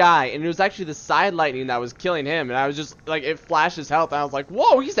one guy, and it was actually the side lightning that was killing him, and I was just, like, it flashed his health, and I was like,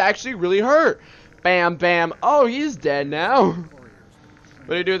 whoa, he's actually really hurt. Bam, bam, oh, he's dead now.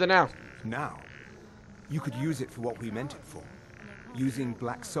 What do you do with it now? Now, you could use it for what we meant it for. Using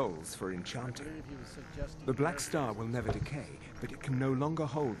black souls for enchanting. The black star will never decay, but it can no longer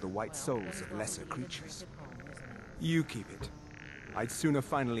hold the white souls of lesser creatures. You keep it. I'd sooner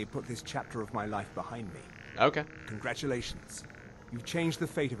finally put this chapter of my life behind me. Okay. Congratulations. You've changed the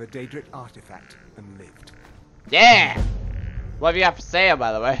fate of a Daedric artifact and lived. Yeah! What have you got for sale,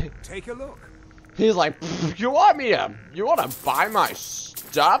 by the way? Take a look. He's like, you want to buy my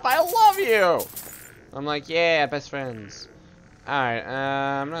stuff? I love you! I'm like, yeah, best friends. Alright,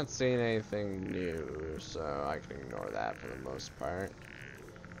 I'm not seeing anything new, so I can ignore that for the most part.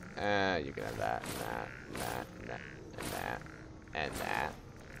 You can have that, and that, and that, and that, and that, and that.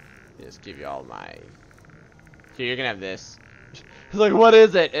 Just give you all my... Here, you can have this. He's like, what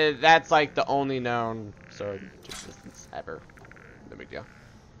is it? That's like the only known sword existence ever. No big deal.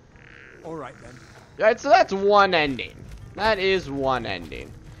 Alright then. Alright, so that's one ending. That is one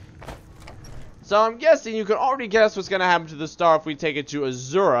ending. So I'm guessing you can already guess what's gonna happen to the star if we take it to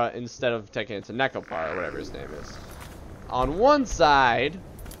Azura instead of taking it to Necromancer or whatever his name is. On one side,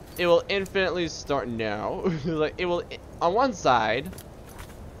 it will infinitely start. No, like it will. On one side,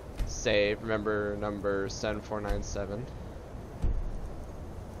 save. Remember number 7497.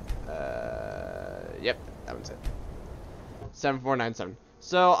 Yep, that one's it. 7497.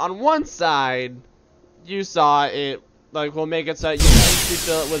 So on one side, you saw it. Like, we'll make it so you can actually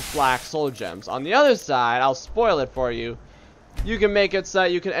fill it with black soul gems. On the other side, I'll spoil it for you. You can make it so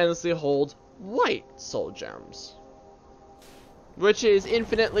you can endlessly hold white soul gems. Which is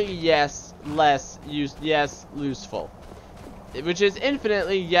infinitely, yes, less useful. Which is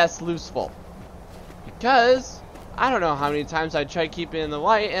infinitely, yes, useful. Because, I don't know how many times I tried keeping it in the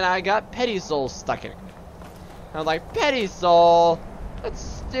white, and I got petty souls stuck in it. I was like, petty soul?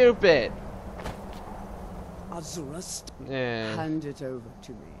 That's stupid. Azura, yeah. Hand it over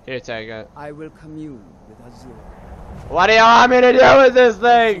to me. Here, take it. I will commune with Azura. What do you want me to do with this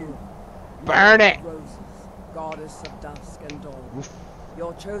thing? Azura, burn it! Roses, goddess of dusk and dawn. Oof.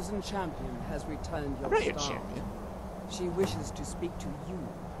 Your chosen champion has returned your star. Your champion. She wishes to speak to you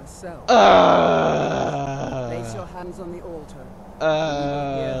herself. Place your hands on the altar.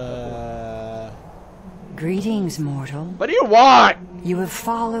 Greetings, mortal. What do you want? You have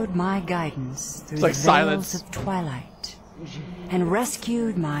followed my guidance through like the silence veils of twilight and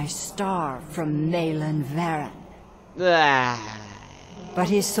rescued my star from Malin Varen. But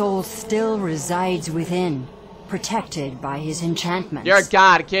his soul still resides within, protected by his enchantments. You're a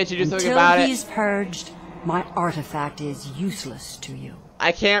god, can't you do something about it? Until he's purged, my artifact is useless to you.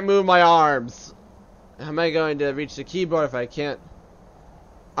 I can't move my arms. How am I going to reach the keyboard if I can't?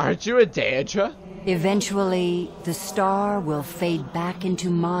 Aren't you a Daedra? Eventually, the star will fade back into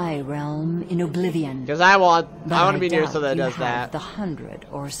my realm in oblivion. Because I want to be near so that it does that. The 100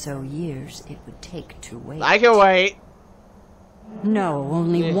 or so years it would take to wait. I can wait. No,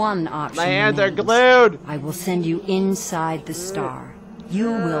 only one option. My hands are glued. I will send you inside the star.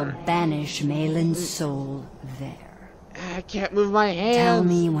 You will banish Malin's soul there. I can't move my hands. Tell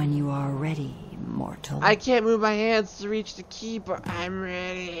me when you are ready, mortal. I can't move my hands to reach the keyboard. I'm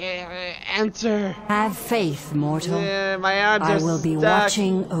ready. Enter. Have faith, mortal. My arms are I will be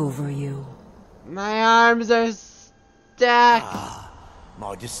watching over you. My arms are stuck.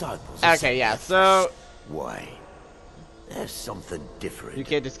 My disciples. Okay, yeah. So. Why? There's something different. You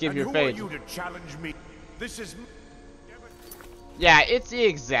can't just give your face. Who are you to challenge me? This is. Yeah, it's the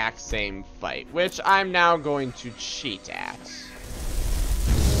exact same fight, which I'm now going to cheat at.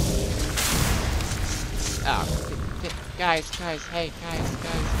 Oh, guys, hey, guys.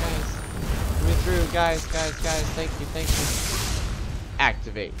 Let me through, guys, thank you.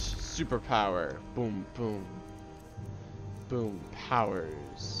 Activate, superpower, boom,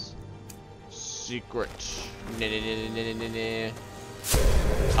 powers, secret,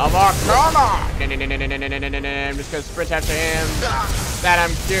 of Arcana! I'm just gonna sprint after him. That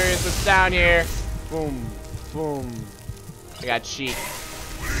I'm curious what's down here. Boom, boom. I got cheat.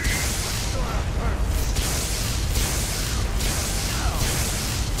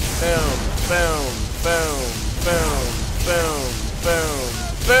 Boom, boom, boom, boom, boom, boom,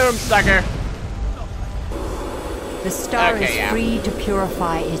 boom, sucker. The star Okay, is yeah. free to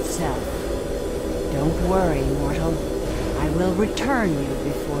purify itself. Don't worry, mortal. I will return you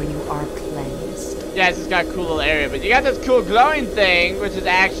before you are cleansed. Yeah, it's just got a cool little area, but you got this cool glowing thing, which is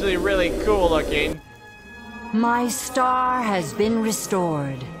actually really cool looking. My star has been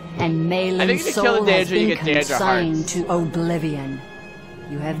restored, and I think Malin's if you kill soul the has Daedra, you been get Daedra consigned hearts. to oblivion.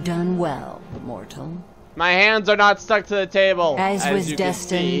 You have done well, mortal. My hands are not stuck to the table, As was you can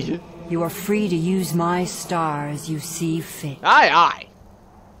see. destined, you are free to use my star as you see fit. Aye, aye.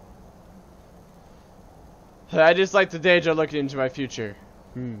 I just like the Daedra looking into my future.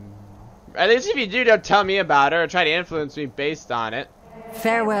 At least if you do, don't tell me about her or try to influence me based on it.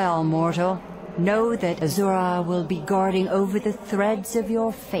 Farewell, mortal. Know that Azura will be guarding over the threads of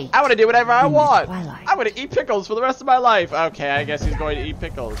your fate. I want to do whatever I want. Twilight. I want to eat pickles for the rest of my life. Okay, I guess he's going to eat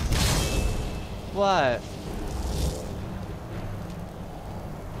pickles. What?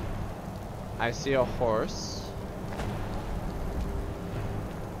 I see a horse.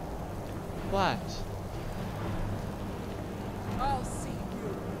 What? I'll see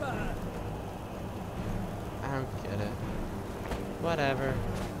you burn. I don't get it. Whatever.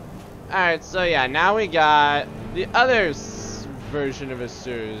 Alright, so yeah, now we got the other version of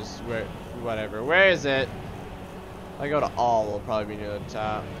Azura's. Where, whatever. Where is it? If I go to all, it'll probably be near the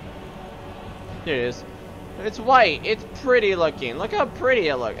top. Here it is. It's white. It's pretty looking. Look how pretty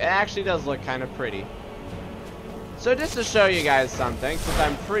it looks. It actually does look kind of pretty. So just to show you guys something, since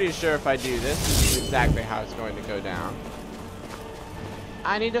I'm pretty sure if I do this, this is exactly how it's going to go down.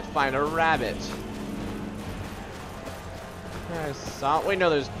 I need to find a rabbit. Wait, no,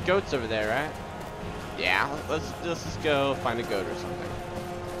 there's goats over there, right? Yeah, let's just go find a goat or something.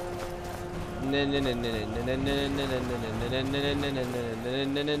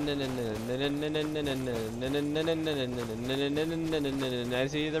 I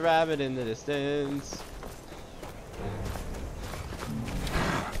see the rabbit in the distance.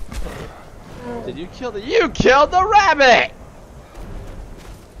 Did you kill the— You killed the rabbit!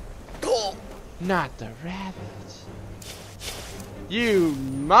 Not the rabbit. You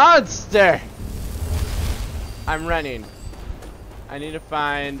monster! I'm running. I need to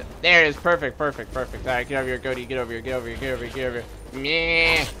find— There it is. Perfect, perfect, perfect. Alright, get over here, goatie. Get over here, get over here, get over here, get over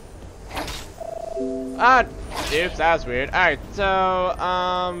here. Meh. Ah, oops, that was weird. Alright,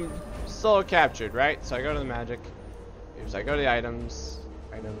 so, soul captured, right? So I go to the magic. Oops, I go to the items.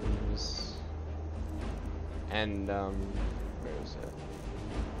 Items. And, where is it?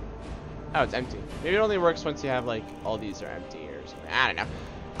 Oh, it's empty. Maybe it only works once you have, like, all these are empty or something. I don't know.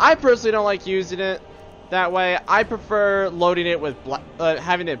 I personally don't like using it that way. I prefer loading it with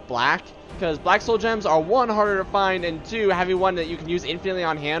having it black, because black soul gems are 1, harder to find, and 2, having one that you can use infinitely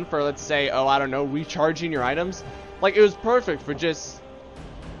on hand for, let's say, oh, I don't know, recharging your items. Like, it was perfect for just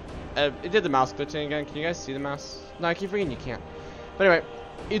it did the mouse glitching again. Can you guys see the mouse? No, I keep forgetting you can't. But anyway,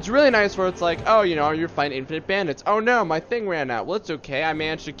 it's really nice where it's like, oh, you know, you're fighting infinite bandits. Oh no, my thing ran out. Well, it's okay. I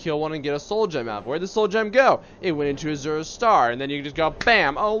managed to kill one and get a soul gem out. Where'd the soul gem go? It went into Azura's star, and then you can just go,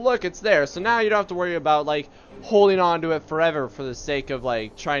 bam. Oh, look, it's there. So now you don't have to worry about, like, holding on to it forever for the sake of,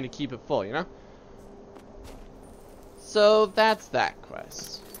 like, trying to keep it full, you know? So that's that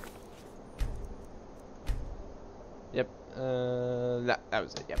quest. Yep. That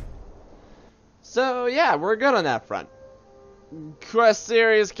was it. Yep. So yeah, we're good on that front. Quest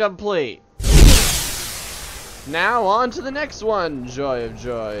series complete. Now on to the next one, joy of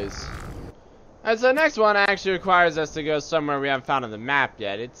joys. Alright, so the next one actually requires us to go somewhere we haven't found on the map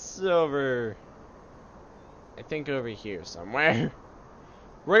yet. It's over, I think over here somewhere.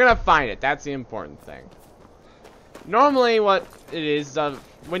 We're gonna find it, that's the important thing. Normally what it is,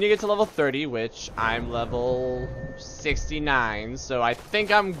 when you get to level 30, which I'm level 69, so I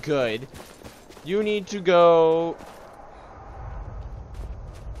think I'm good, you need to go...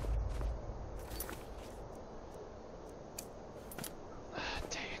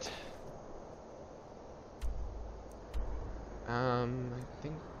 I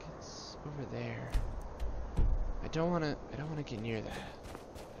think it's over there. I don't wanna get near that.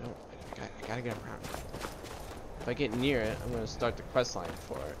 I gotta get around. If I get near it, I'm gonna start the quest line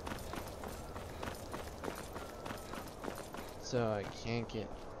for it. So I can't get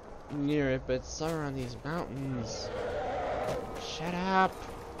near it, but it's somewhere on these mountains. Shut up!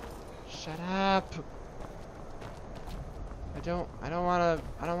 Shut up! I don't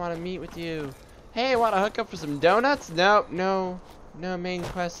wanna meet with you. Hey, wanna hook up for some donuts? No, main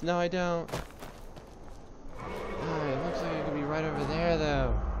quest, no I don't. Oh, it looks like it could be right over there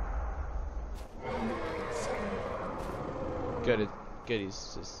though. Good,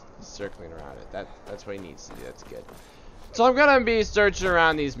 he's just circling around it. That's what he needs to do, that's good. So I'm gonna be searching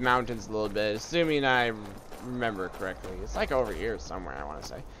around these mountains a little bit, assuming I remember correctly. It's like over here somewhere, I wanna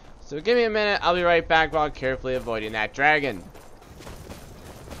say. So give me a minute, I'll be right back while carefully avoiding that dragon.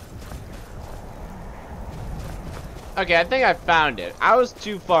 Okay, I think I found it. I was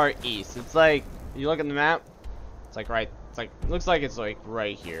too far east. It's like, you look at the map, it's like right, looks like it's like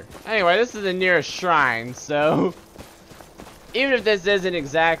right here. Anyway, this is the nearest shrine, so even if this isn't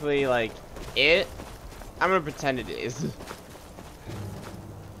exactly like it, I'm gonna pretend it is.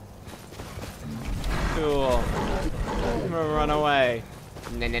 Cool. I'm gonna run away.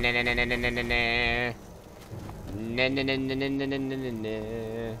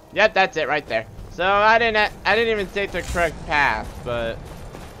 Yep, that's it right there. So I didn't even take the correct path, but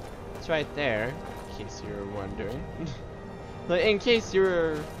it's right there. In case you were wondering. But in case you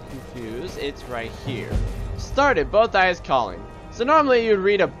were confused, it's right here. Started, Boethiah is calling. So normally you'd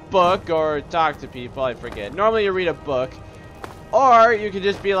read a book or talk to people, I forget. Normally you read a book, or you could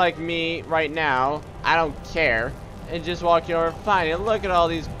just be like me right now. I don't care. And just walk over, fine, and look at all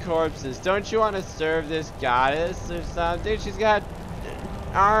these corpses. Don't you want to serve this goddess or something? She's got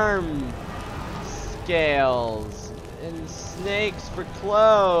arm scales and snakes for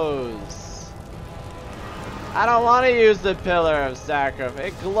clothes. I don't want to use the pillar of sacrifice.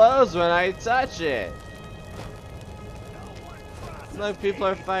 It glows when I touch it. Look, people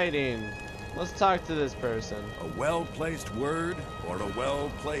are fighting. Let's talk to this person. A well-placed word or a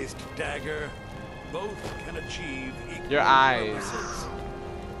well-placed dagger, both can achieve equal your eyes. purposes.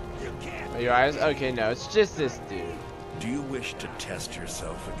 Are your eyes? Okay, no, it's just this dude. Do you wish to test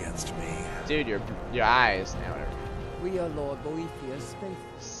yourself against me? Dude, your eyes. Now, whatever. We are Lord Boethiah's faithful.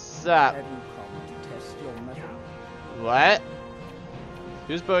 Sup? Have you come to test your mettle? What?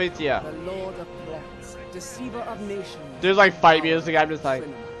 Who's Boethiah? The Lord of Plots, deceiver of nations. There's like fight music. I'm just like.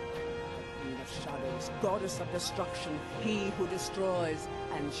 Queen of shadows, goddess of destruction, he who destroys,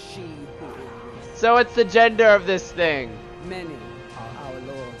 and she who is. So what's the gender of this thing? Many are our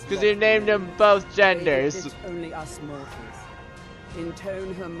lords. Because you named them both genders. It's only us mortals.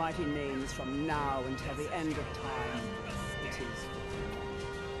 Intone her mighty names from now until the end of time. It is.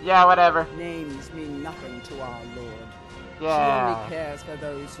 Yeah, whatever. Names mean nothing to our Lord. Yeah. She only cares for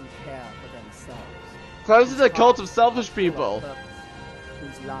those who care for themselves. So this is a cult of selfish people.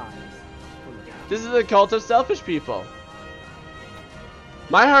 Whose lives this is a cult of selfish people.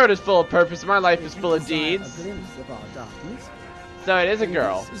 My heart is full of purpose. My life is full of deeds. So it is a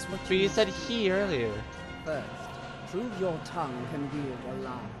girl. But you said he earlier. First, prove your tongue can wield a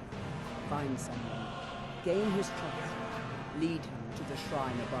lie. Find someone, gain his trust, lead him to the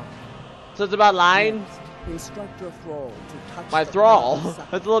shrine above. So it's about lying? Next, instruct your thrall to touch my thrall?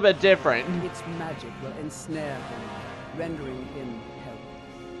 That's a little bit different. Its magic will ensnare him, rendering him helpless.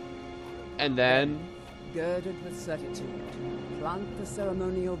 And then? Girded with certitude, plant the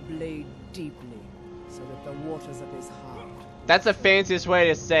ceremonial blade deeply, so that the waters of his heart. That's the fanciest way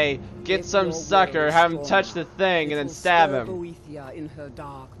to say, get some sucker, have him touch the thing, and then stab him. Boethiah in her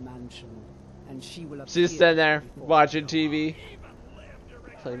dark mansion, and she will She's sitting there, watching TV,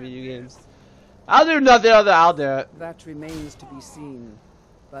 playing video games. I'll do nothing other, I'll do it. That remains to be seen.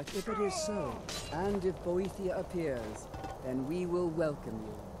 But if it is so, and if Boethiah appears, then we will welcome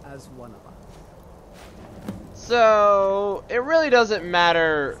you as one of us. So, it really doesn't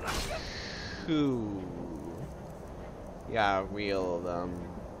matter who wield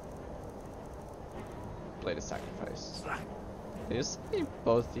Blade of Sacrifice. Is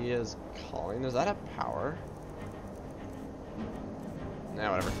Boethiah's calling? Is that a power?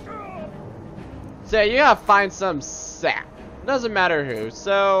 Nah, whatever. So you gotta find some sap. Doesn't matter who.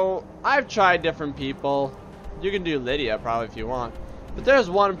 So I've tried different people. You can do Lydia probably if you want. But there's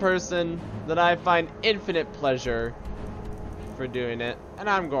one person that I find infinite pleasure for doing it, and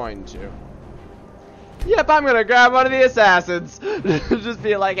I'm going to. Yep, I'm gonna grab one of the assassins. Just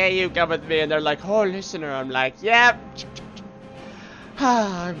be like, hey, you come with me, and they're like, oh, listener. I'm like, yep.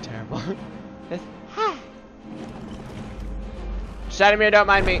 I'm terrible. Shout at me or don't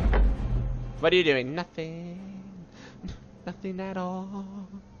mind me. What are you doing? Nothing. Nothing at all.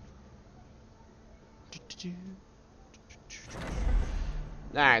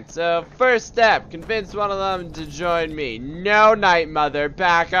 Alright, so first step, convince one of them to join me. No, Night Mother,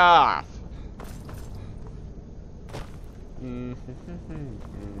 back off.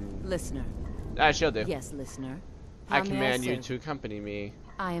 Listener. She'll do. Yes, listener. I command you to accompany me.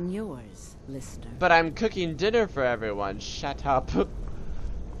 I am yours, listener. But I'm cooking dinner for everyone. Shut up.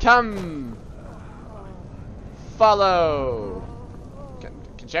 Come. Follow.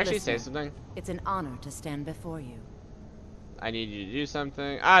 Can she actually say something? It's an honor to stand before you. I need you to do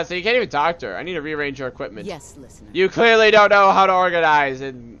something. Ah, so you can't even talk to her. I need to rearrange your equipment. Yes, listener. You clearly don't know how to organize,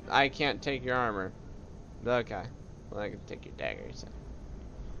 and I can't take your armor. Okay. Well, I can take your dagger, so.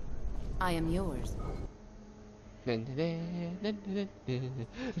 I am yours. I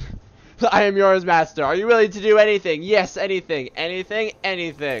am yours, master. Are you willing to do anything? Yes, anything. Anything,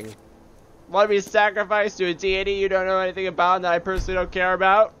 anything. Want me to sacrifice to a deity you don't know anything about and that I personally don't care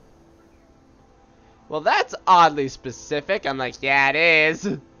about? Well, that's oddly specific. I'm like, yeah, it is.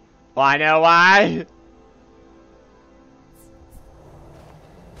 Well, I know why.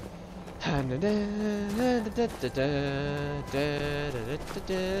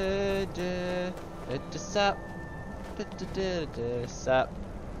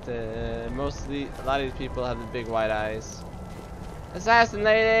 Mostly, a lot of these people have the big white eyes. Assassin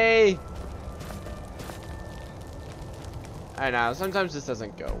lady! I know, sometimes this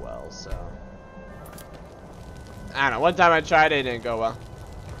doesn't go well, so. I don't know, one time I tried it, it didn't go well.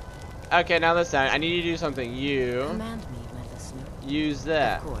 Okay, now listen, I need you to do something. You Command me, my listener. Use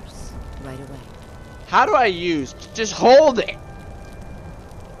that. Of course, right away. How do I use? Just hold it!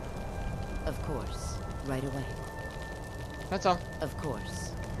 Of course, right away. That's all. Of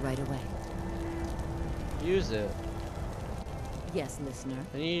course, right away. Use it. Yes, listener.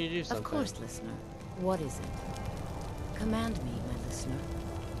 I need you to do something. Of course, listener. What is it? Command me, my listener.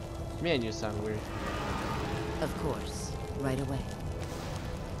 Man, you sound weird. Of course, right away.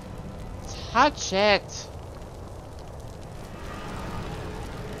 Touch it!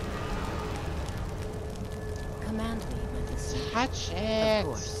 Command me, my listener. Touch it! Of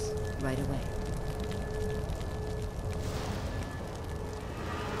course, right away.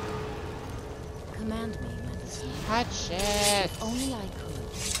 Command me, my listener. Touch it! If only I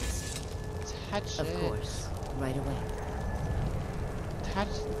could. Touch of it. Of course, right away.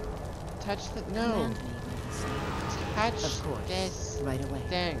 Touch the no. Command me, my listener. Touch of course, this right away.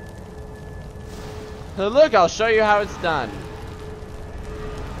 thing. So look, I'll show you how it's done.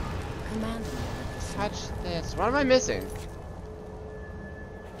 Command me, my listener. Touch this. What am I missing?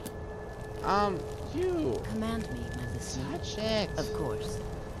 You. Command me, my listener. Touch it. Of course.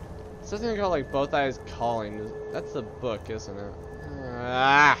 Something called like Boethiah's Calling. That's the book, isn't it?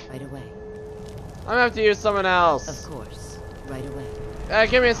 Ah. Right away. I'm gonna have to use someone else. Of course. Right away.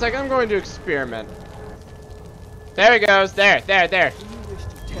 Give me a second. I'm going to experiment. There he goes. There. Do you wish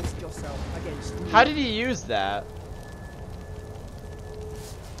to test yourself against me? How did he use that?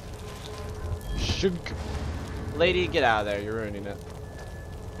 Shunk. Lady, get out of there. You're ruining it.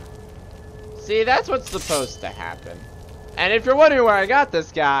 See, that's what's supposed to happen. And if you're wondering where I got this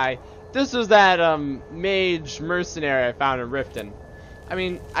guy, this was that mage mercenary I found in Riften. I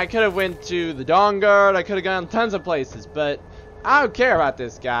mean, I could have went to the Dawn Guard, I could have gone tons of places, but I don't care about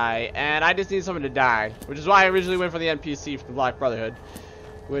this guy, and I just need someone to die, which is why I originally went for the NPC from the Black Brotherhood,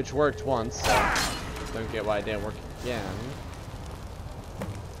 which worked once. Don't get why it didn't work again.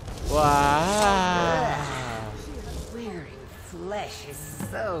 Wow. Wearing flesh is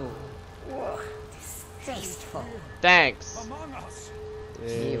so distasteful. Thanks.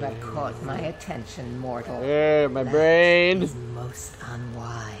 You have caught my attention, mortal. My brain. That is most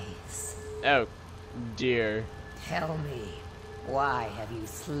unwise. Oh, dear. Tell me, why have you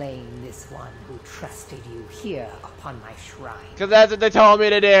slain this one who trusted you here upon my shrine? Because that's what they told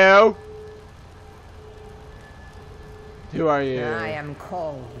me to do. Who are you? I am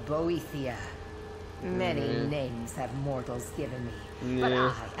called Boethiah. Many names have mortals given me, but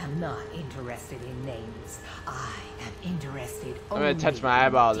I am not interested in names. I am interested only I'm gonna touch my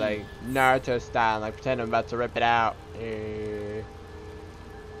eyeball like Naruto style, like pretend I'm about to rip it out.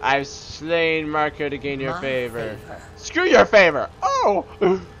 I've slain Marco to gain your favor. Screw your favor! Oh!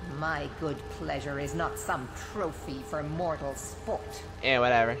 My good pleasure is not some trophy for mortal sport. Yeah,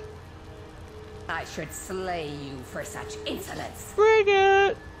 whatever. I should slay you for such insolence. Bring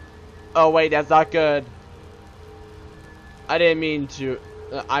it! Oh wait, that's not good. I didn't mean to.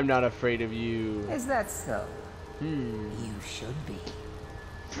 I'm not afraid of you. Is that so? You should be.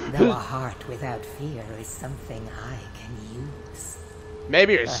 Though a heart without fear is something I can use.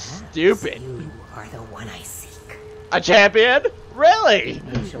 Maybe you're Perhaps stupid. You are the one I seek. A champion? Really?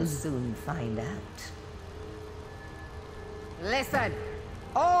 We shall soon find out. Listen,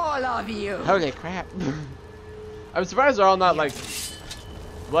 all of you. Holy crap. I'm surprised they're all not like...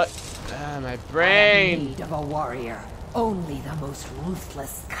 What? My brain. I am in need of a warrior. Only the most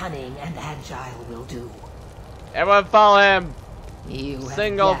ruthless, cunning, and agile will do. Everyone follow him. You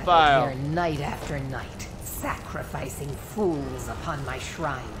Single have file. here night after night, sacrificing fools upon my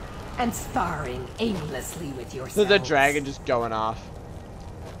shrine, and sparring aimlessly with yourselves. The dragon just going off.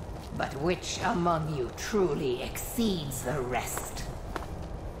 But which among you truly exceeds the rest?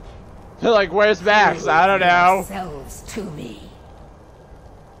 They're like, where's Max? I don't know. Yourselves to me.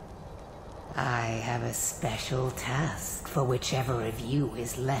 I have a special task for whichever of you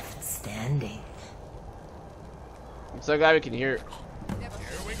is left standing. I'm so glad we can hear it. Here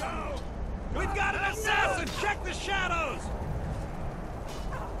we go! We've got an assassin! Check the shadows!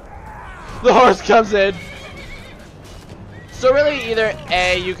 The horse comes in. So really, either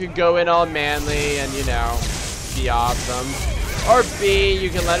A, you could go in all manly and, you know, be awesome. Or B, you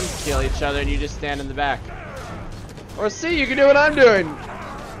can let them kill each other and you just stand in the back. Or C, you can do what I'm doing.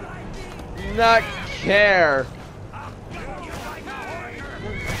 Not care.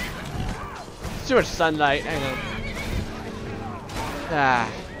 It's too much sunlight. I know.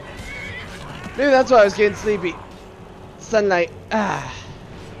 Ah. Maybe that's why I was getting sleepy. Sunlight. Ah.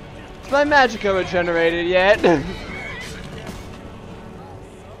 Is my magicka regenerated yet?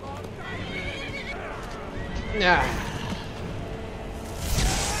 Ah.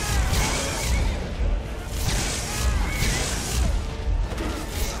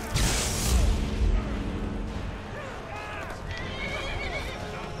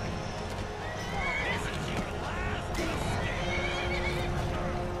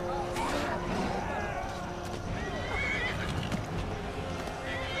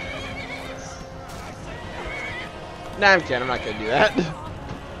 Nah, I'm kidding. I'm not gonna do that.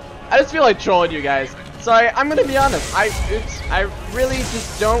 I just feel like trolling you guys. Sorry, I'm gonna be honest. I really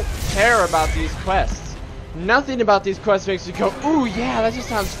just don't care about these quests. Nothing about these quests makes me go, ooh yeah, that just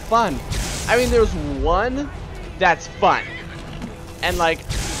sounds fun. I mean, there's one that's fun, and like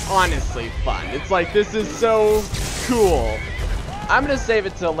honestly fun. It's like, this is so cool. I'm gonna save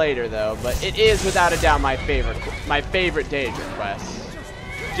it till later though, but it is without a doubt my favorite Daedric quest,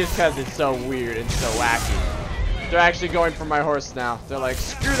 just because it's so weird and so wacky. They're actually going for my horse now. They're like,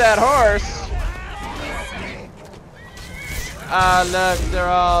 screw that horse! Ah, look, they're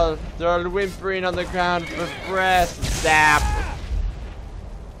all whimpering on the ground for breath. Zap!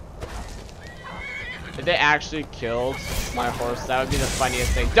 If they actually killed my horse, that would be the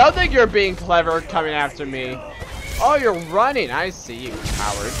funniest thing. Don't think you're being clever coming after me. Oh, you're running. I see you,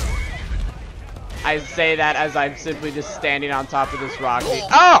 coward. I say that as I'm simply just standing on top of this rock.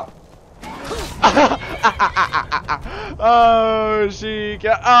 Oh! Oh,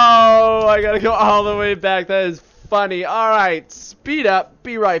 oh, I gotta go all the way back. That is funny. Alright, speed up.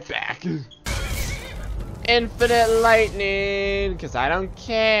 Be right back. Infinite lightning, because I don't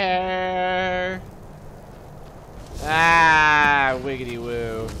care. Ah, wiggity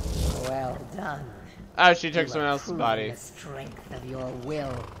woo. Well done. Oh, she took someone else's body. The strength of your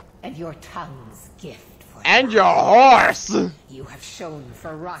will and your tongue's gift. And your horse! You have shown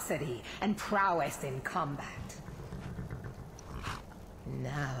ferocity and prowess in combat.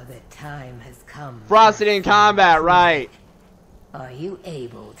 Now the time has come. Ferocity in combat, right. Are you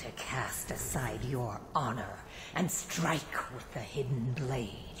able to cast aside your honor and strike with the hidden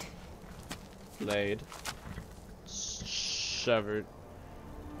blade? Blade. Severed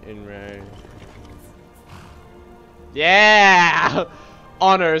in range. Yeah!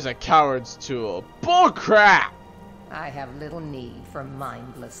 Honor is a coward's tool. Bullcrap! I have little need for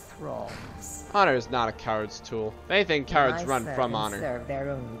mindless thralls. Honor is not a coward's tool. If anything, cowards run from honor. Serve their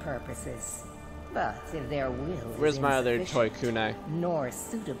own purposes, but if their will Where's is my other toy kunai? Nor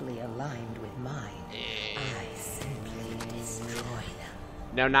suitably aligned with mine, I simply destroy them.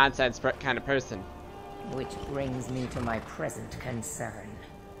 No nonsense kind of person. Which brings me to my present concern.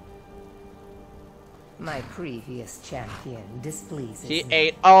 My previous champion displeases He me.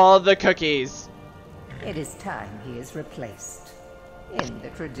 ate all the cookies. It is time he is replaced in the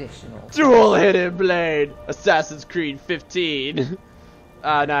traditional Dual hidden blade. Assassin's Creed 15.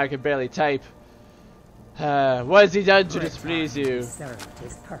 Now I can barely type. What has he done to displease you? He served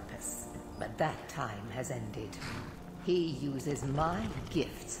his purpose, but that time has ended. He uses my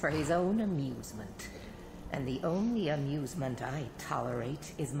gifts for his own amusement, and the only amusement I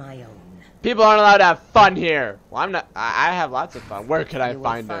tolerate is my own. People aren't allowed to have fun here. Well, I'm not. I have lots of fun. Where could I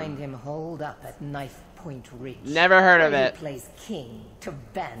find him? You will find him holed up at Knife Point Ridge. Never heard of it. He plays king to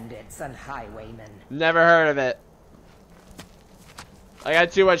bandits and highwaymen. Never heard of it. I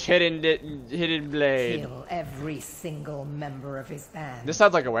got too much hidden blade. Kill every single member of his band. This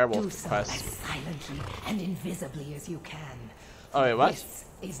sounds like a werewolf Do so quest. as silently and invisibly as you can. Oh wait, what? This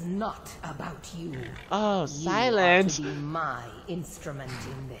is not about you. Oh, silent. You are to be my instrument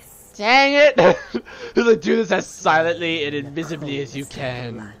in this. Dang it! He's like, do this as silently and invisibly as you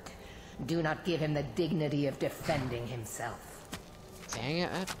can. Blood. Do not give him the dignity of defending himself. Dang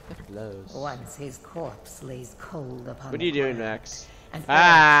it, that blows. Once his corpse lays cold upon What are you doing, Max? And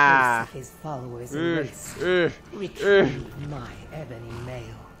all trace of his followers erased. Retrieve my ebony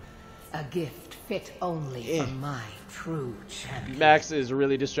mail. A gift fit only for my true champion. Max is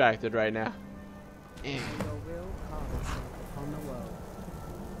really distracted right now.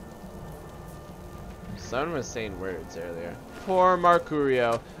 Someone was saying words earlier. Poor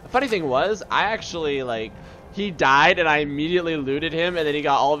Mercurio. The funny thing was, I actually, like, he died and I immediately looted him and then he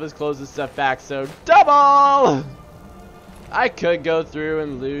got all of his clothes and stuff back, so double! I could go through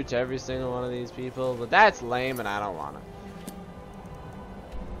and loot every single one of these people, but that's lame and I don't want to.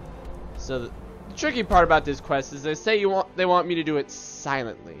 So the tricky part about this quest is they say they want me to do it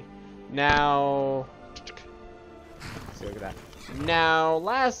silently. Now, see, look at that. Now,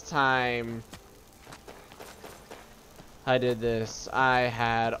 last time I did this, I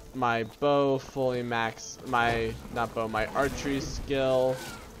had my bow fully maxed, my archery skill.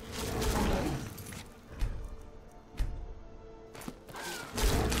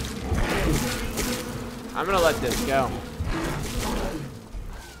 I'm gonna let this go.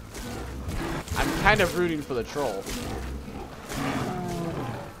 I'm kind of rooting for the troll.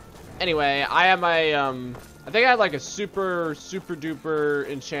 Anyway, I have my, I think I had like a super duper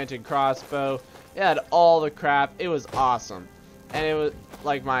enchanted crossbow. It had all the crap. It was awesome. And it was,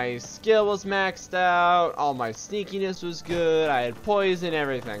 like, my skill was maxed out. All my sneakiness was good. I had poison,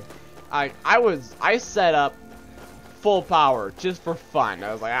 everything. I set up full power just for fun.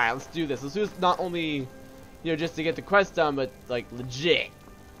 I was like, alright, let's do this. Let's do this not only, you know, just to get the quest done, but, like, legit.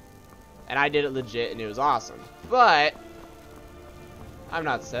 And I did it legit, and it was awesome. But I'm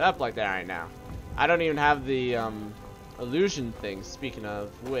not set up like that right now. I don't even have the illusion thing, speaking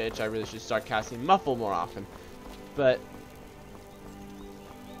of which I really should start casting Muffle more often. But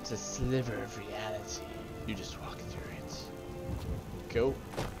it's a sliver of reality. You just walk through it. Go.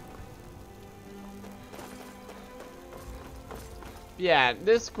 Yeah,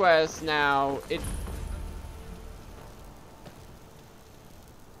 this quest now,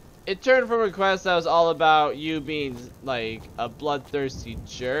 it turned from a quest that was all about you being like a bloodthirsty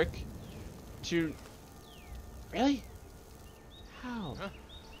jerk to really? How? Huh?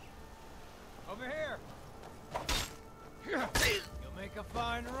 Over here. You'll make a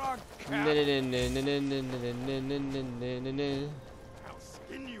fine rock cat. I'll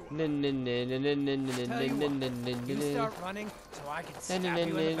skin you. Tell you what, you start running so I can stab you in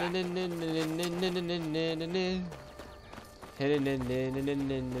the back. This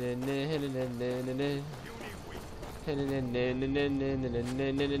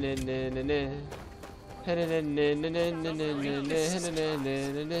is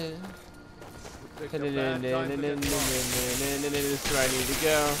where I need to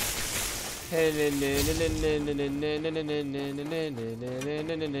go.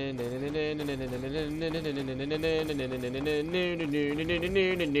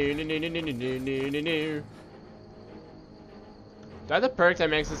 Do I have the perk that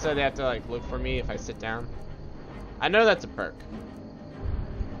makes it so they have to like look for me if I sit down? I know that's a perk.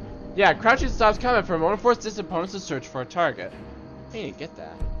 Yeah, crouching stops combat for a moment, force its opponents to search for a target. I need to get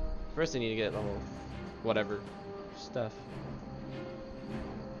that. First I need to get level whatever stuff.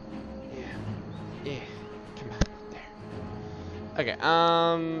 Yeah, come on, there. Okay,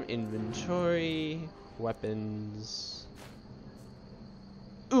 inventory, weapons.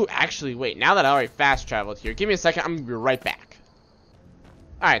 Ooh, actually, wait, now that I already fast traveled here, give me a second, I'm gonna be right back.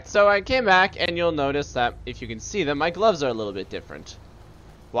 Alright, so I came back, and you'll notice that, if you can see them, my gloves are a little bit different.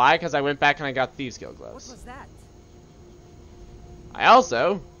 Why? Because I went back and I got Thieves Guild gloves. What was that? I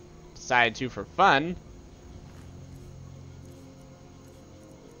also decided to, for fun.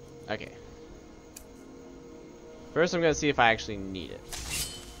 Okay. First, I'm going to see if I actually need it.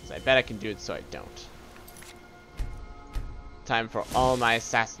 Because I bet I can do it so I don't. Time for all my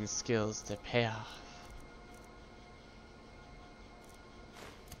assassin skills to pay off.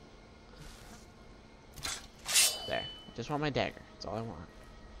 There. I just want my dagger. That's all I want.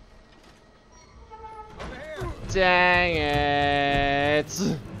 Dang it!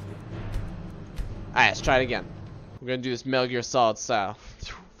 Alright, let's try it again. We're gonna do this Metal Gear Solid style.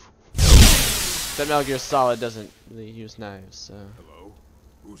 That Metal Gear Solid doesn't really use knives, so. Hello?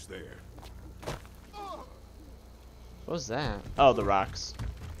 Who's there? What was that? Oh, the rocks.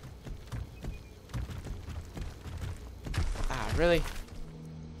 Ah, really?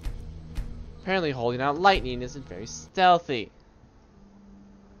 Apparently holding out lightning isn't very stealthy.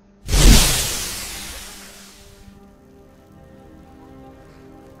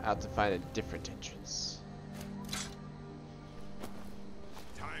 I'll have to find a different entrance.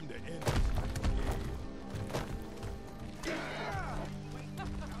 Time to end.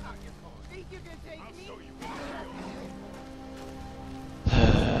 Think you can take me?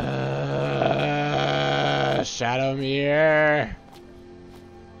 Shadowmere.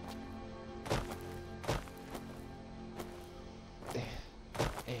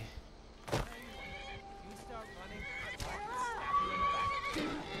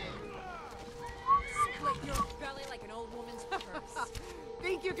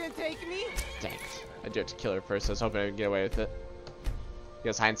 Think you can take me? Dang it. I do have to kill her first. I was hoping I would get away with it.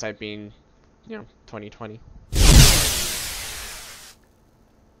 Because hindsight being, you know, 2020.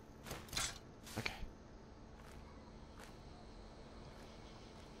 Okay.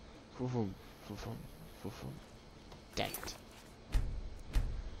 Dang it.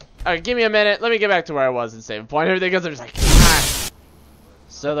 Alright, give me a minute. Let me get back to where I was and save a point. Everything goes, I'm just like, ah.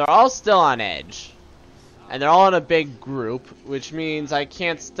 So they're all still on edge. And they're all in a big group, which means I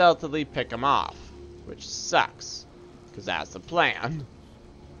can't stealthily pick them off. Which sucks. Because that's the plan.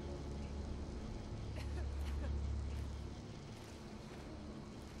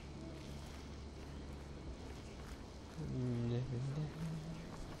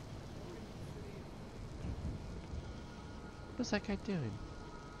 What's that guy doing?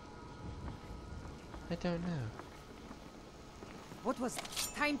 I don't know. What was it?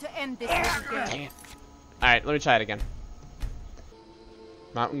 Time to end this. Dang it. Alright, let me try it again.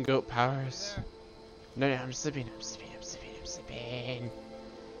 Mountain goat powers. No, I'm slipping.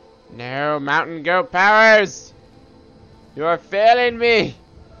 No, mountain goat powers! You are failing me!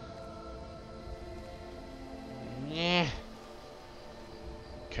 Yeah.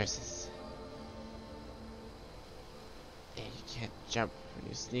 Curses. Yeah, you can't jump when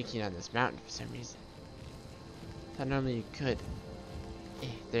you're sneaking on this mountain for some reason. I thought normally you could.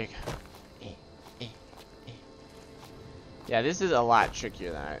 There you go. Yeah, this is a lot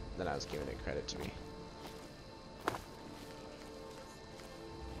trickier than I was giving it credit to be.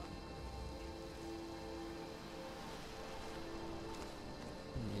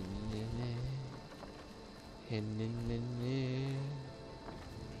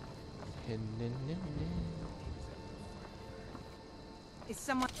 Is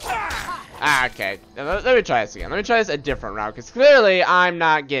someone? Ah, okay. Let me try this again. Let me try this a different route, because clearly I'm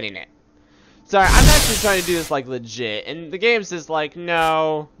not getting it. Sorry, I'm actually trying to do this like legit, and the game says like,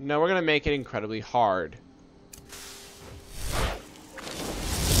 no, we're gonna make it incredibly hard.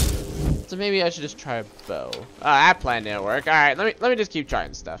 So maybe I should just try a bow. That plan didn't work. All right, let me just keep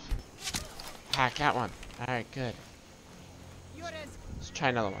trying stuff. Ah, got one. All right, good. Let's try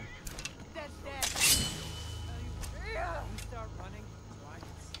another one.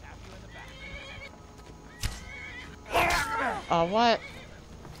 Oh, what?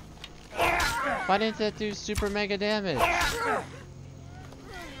 Why didn't that do super mega damage?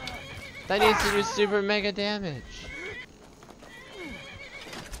 That needs to do super mega damage.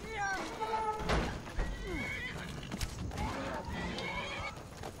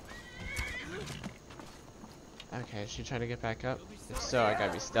 Okay, is she trying to get back up? If so, I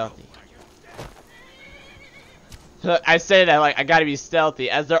gotta be stealthy. I say that like I gotta be stealthy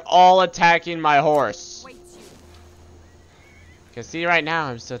as they're all attacking my horse. Cause see, right now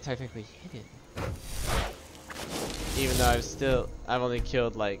I'm still technically hidden. Even though I've only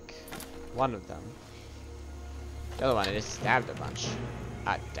killed like one of them. The other one I just stabbed a bunch.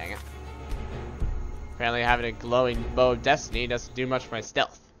 Ah, dang it. Apparently having a glowing bow of destiny doesn't do much for my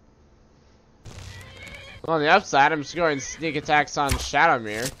stealth. Well, on the upside, I'm scoring sneak attacks on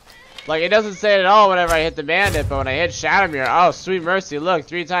Shadowmere. Like, it doesn't say it at all whenever I hit the bandit, but when I hit Shadowmere, oh, sweet mercy, look,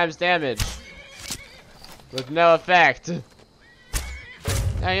 3 times damage. With no effect.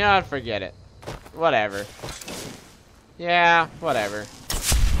 Now, you know what, forget it. Whatever. Yeah, whatever.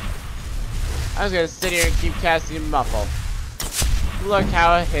 I was gonna sit here and keep casting Muffle. Look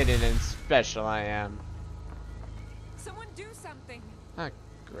how hidden and special I am. Someone do something. Ah,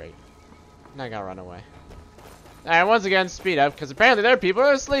 great. Now I gotta run away. Alright, once again, speed up, because apparently there are people who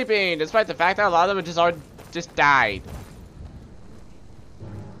are sleeping, despite the fact that a lot of them just died.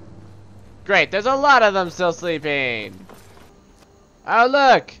 Great, there's a lot of them still sleeping. Oh,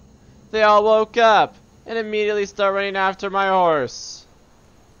 look! They all woke up and immediately start running after my horse.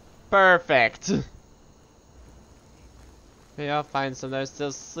 Perfect. Maybe I'll find some that are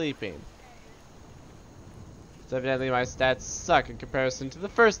still sleeping. So evidently my stats suck in comparison to the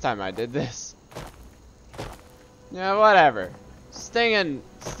first time I did this. Yeah, whatever. Stinging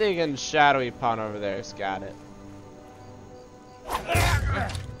shadowy pawn over there's got it.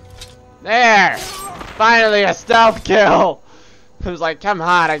 There! Finally a stealth kill! I was like, come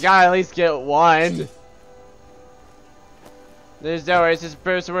on, I gotta at least get one. There's no way it's this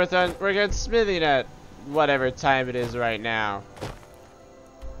person worth on working on smithing at whatever time it is right now.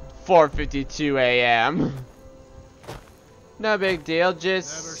 4:52 a.m. No big deal,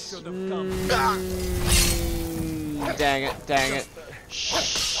 just dang it.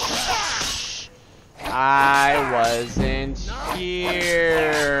 Shh. I wasn't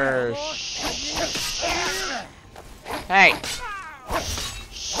here. Hey.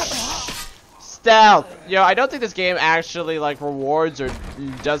 Stealth. Yo, I don't think this game actually like rewards or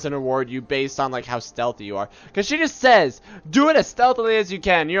doesn't reward you based on like how stealthy you are. Cause she just says, do it as stealthily as you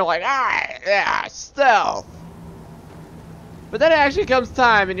can. And you're like, yeah, stealth. But then it actually comes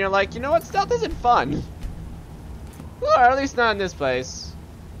time and you're like, you know what, stealth isn't fun. Or at least not in this place.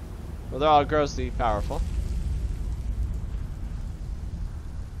 Well, they're all grossly powerful.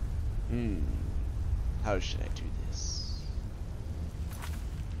 How should I do this?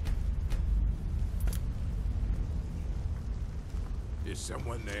 Is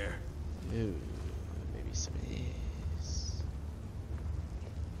someone there? Ooh, maybe somebody is.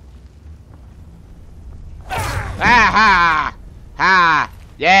 Ah ha! Ha!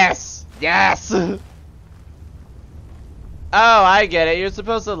 Yes! Yes! Oh, I get it. You're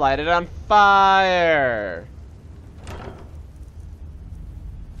supposed to light it on fire.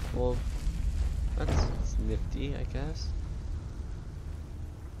 Well, that's nifty, I guess.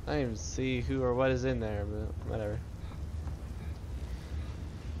 I don't even see who or what is in there, but whatever.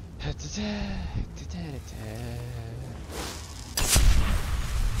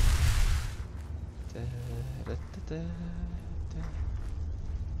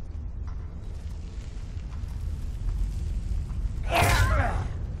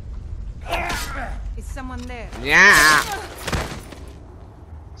 Is someone there? Yeah.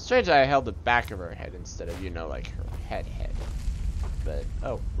 Strange that I held the back of her head instead of, you know, like her head. But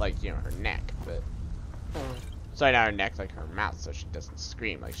like, you know, her neck. But sorry, not her neck, like her mouth, so she doesn't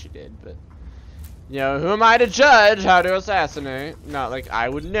scream like she did. But you know, who am I to judge how to assassinate? Not like I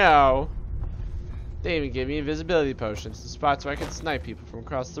would know. They even give me invisibility potions, the spots where I can snipe people from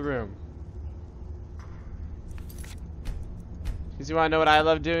across the room. Because you want to know what I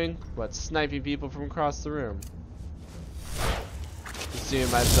love doing? What? Sniping people from across the room.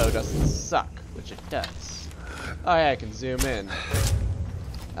 Assume my bow doesn't suck, which it does. Oh yeah, I can zoom in.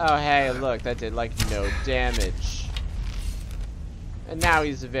 Oh hey, look, that did like no damage. And now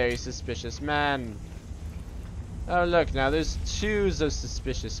he's a very suspicious man. Oh look, now there's two of those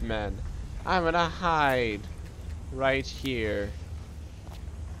suspicious men. I'm gonna hide right here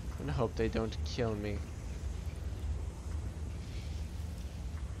and hope they don't kill me.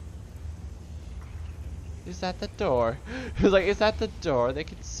 Is that the door? He was like, is that the door? They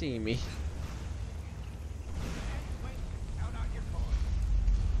can see me.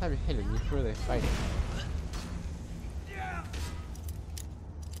 I'm hitting you. Who are they fighting?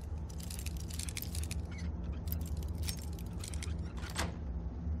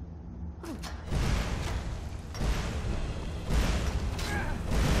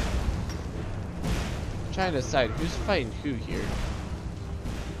 I'm trying to decide who's fighting who here.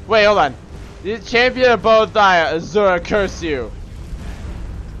 Wait, hold on. The champion of Boethiah, Azura, curse you.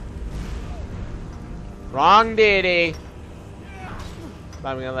 Wrong deity. But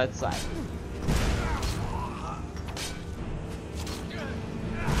I'm gonna let slide.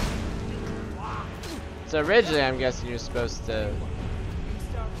 So originally, I'm guessing you're supposed to,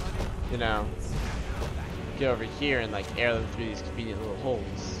 you know, get over here and like air them through these convenient little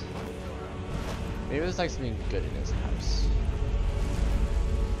holes. Maybe there's like something good in his house.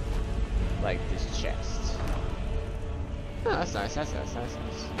 Like this chest. Oh, that's nice, that's nice.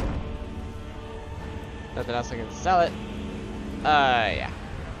 Nothing else I can sell it. Yeah.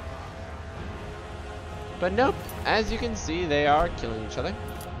 But nope, as you can see, they are killing each other.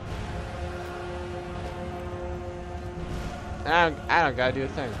 I don't gotta do a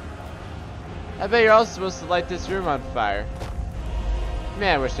thing. I bet you're also supposed to light this room on fire.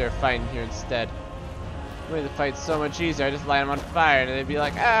 Man, I wish they were fighting here instead. Made the fight so much easier. I just light them on fire and they'd be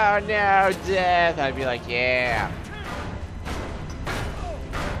like, oh no, death. I'd be like, yeah.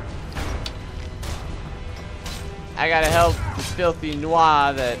 I gotta help the filthy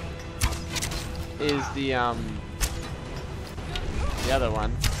noir that is the other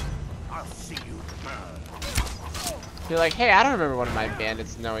one. I'll see you burn. You're like, hey, I don't remember one of my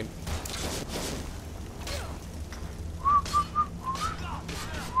bandits knowing.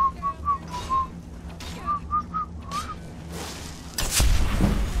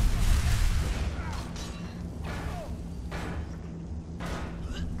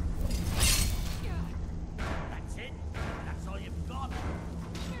 That's it? That's all you've got?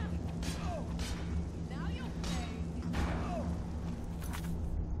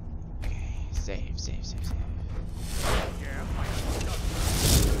 Save, save, save, save.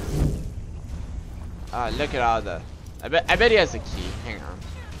 Look at all the... I bet he has a key. Hang on.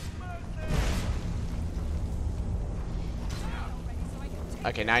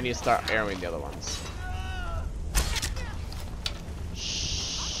 Okay, now I need to start arrowing the other ones.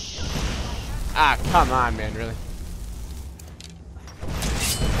 Shh. Ah, come on, man, really?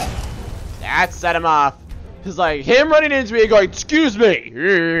 That set him off. He's like, him running into me and going, excuse me,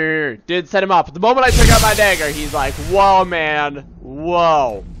 did set him off. But the moment I took out my dagger, he's like, whoa, man,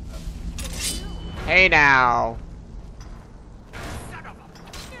 whoa. Hey, now.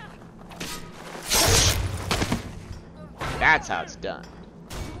 That's how it's done.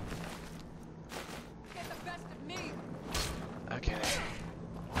 Okay.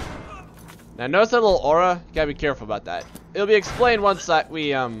 Now notice that little aura? You gotta be careful about that. It'll be explained once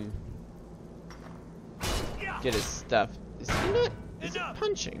we get his stuff. Is he not? Is he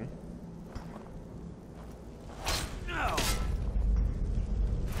punching? No.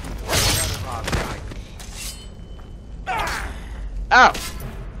 Ow!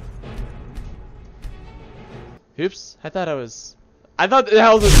 Oops, I thought the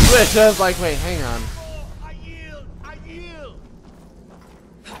hell was a switch. I was like, wait, hang on. I yield. I yield.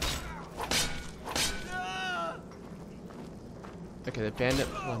 Okay, the bandit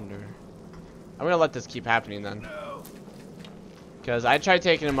plunder. I'm gonna let this keep happening then. Because I tried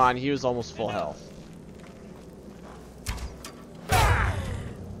taking him on, he was almost full health.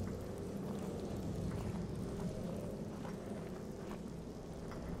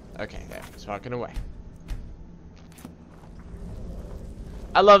 Okay, there, he's walking away.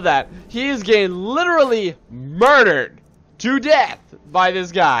 I love that. He is getting literally murdered to death by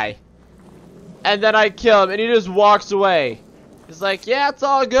this guy. And then I kill him and he just walks away. He's like, yeah, it's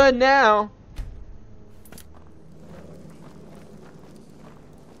all good now.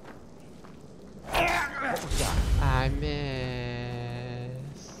 I miss.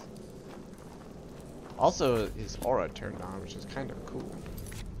 Also, his aura turned on, which is kind of cool.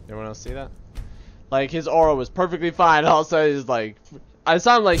 Anyone else see that? Like, his aura was perfectly fine. All of a sudden, he's like, I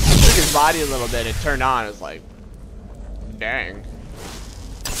saw him like he took his body a little bit. It turned on. It's like, dang. All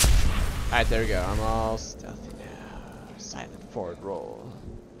right, there we go. I'm all stealthy now. Silent forward roll.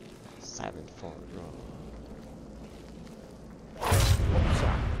 Silent forward roll.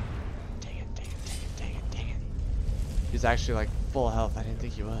 Dang it! Dang it! Dang it! Dang it! Dang it! He's actually like full health. I didn't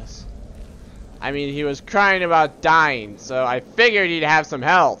think he was. I mean, he was crying about dying, so I figured he'd have some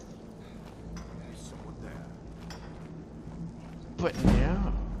health. But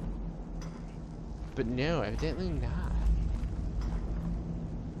no. But no, evidently not.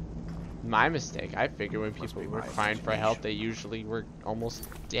 My mistake. I figured when people were crying for help, they usually were almost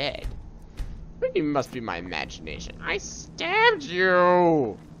dead. But it must be my imagination. I stabbed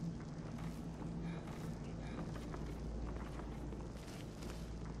you!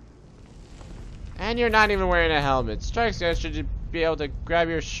 And you're not even wearing a helmet. Strikes you, I should be able to grab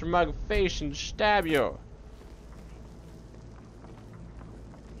your smug face and stab you.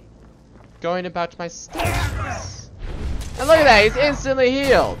 Going about my stats. And look at that, he's instantly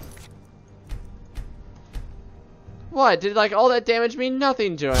healed. What? Did like all that damage mean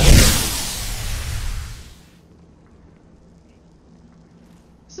nothing to him?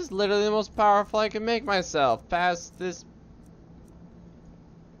 This is literally the most powerful I can make myself. Past this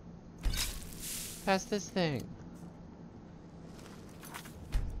thing.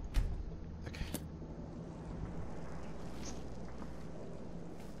 Okay.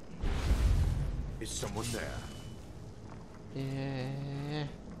 Is someone there? Yeah.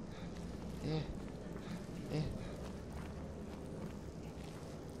 Yeah. Yeah.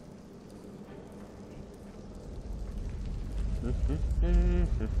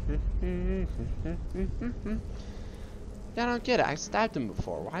 I don't get it. I stabbed him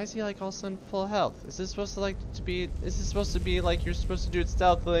before. Why is he like all of a sudden full health? Is this supposed to like be like you're supposed to do it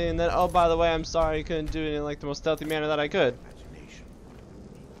stealthily and then, oh, by the way, I'm sorry I couldn't do it in like the most stealthy manner that I could?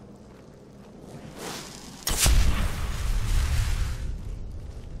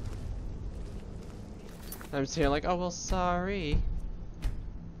 I'm sitting here like, oh well, sorry.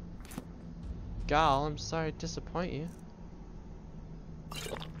 Gal, I'm sorry to disappoint you.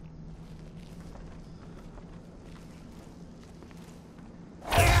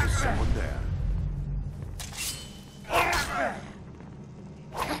 Is someone there?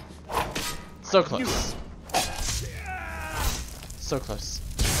 So close. So close.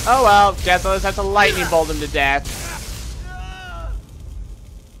 Oh well, guess I'll just have to lightning bolt him to death.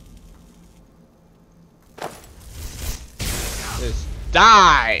 Just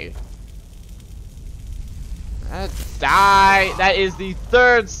die! Die! That is the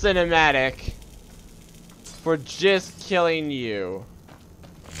third cinematic. for just killing you.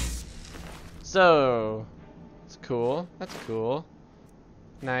 So, it's cool. That's cool.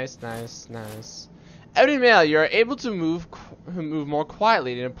 Nice, nice, nice. Every mail, you are able to move more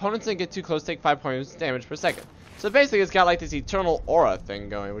quietly, and opponents that get too close take 5 points damage per second. So basically, it's got like this eternal aura thing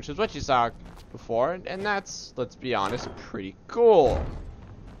going, which is what you saw before, and that's, let's be honest, pretty cool.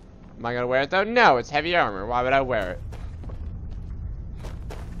 Am I gonna wear it though? No, it's heavy armor. Why would I wear it?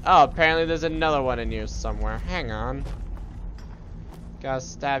 Oh, apparently there's another one in here somewhere. Hang on. Gotta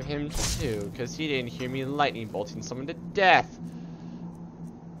stab him too, because he didn't hear me lightning bolting someone to death.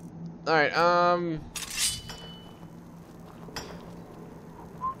 Alright,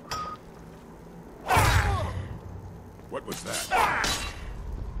 What was that?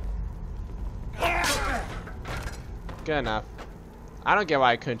 Good enough. I don't get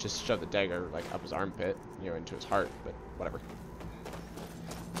why I couldn't just shove the dagger like up his armpit, you know, into his heart, but whatever.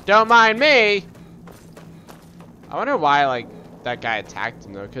 Don't mind me! I wonder why, like, that guy attacked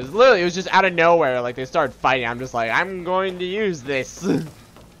him though, because literally it was just out of nowhere, like they started fighting. I'm just like, I'm going to use this. And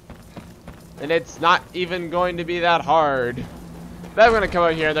it's not even going to be that hard. They're gonna come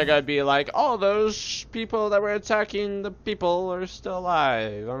out here and they're gonna be like, all those people that were attacking the people are still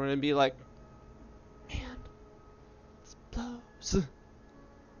alive. I'm gonna be like, man, this blows.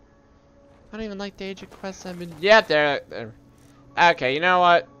 I don't even like Daedric Quests. I've been, yeah, there. Okay, you know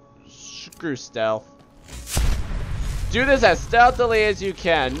what? Screw stealth. Do this as stealthily as you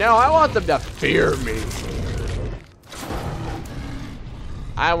can. No, I want them to fear me.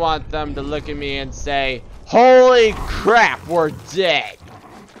 I want them to look at me and say, holy crap, we're dead.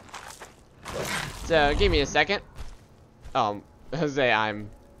 So, give me a second. Say I'm...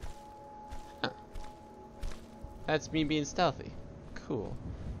 That's me being stealthy. Cool.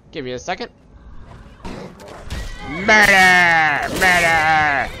 Give me a second. Murder!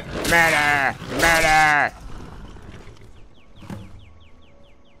 Murder! Murder! Murder!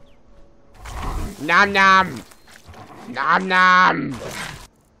 Nom nom! Nom nom!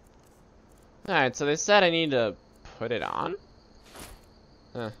 Alright, so they said I need to put it on?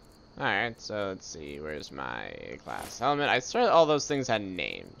 Alright, so let's see, where's my class element? I swear all those things had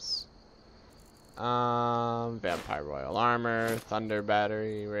names. Vampire Royal Armor, Thunder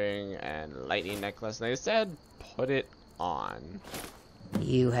Battery Ring, and Lightning Necklace. And they said put it on.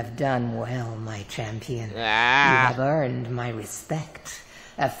 You have done well, my champion. Ah. You have earned my respect.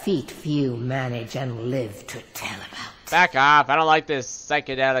 A feat few manage and live to tell about. Back off, I don't like this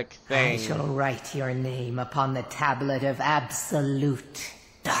psychedelic thing. I shall write your name upon the tablet of absolute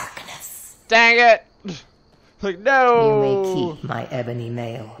darkness. Dang it! Like, no! You may keep my ebony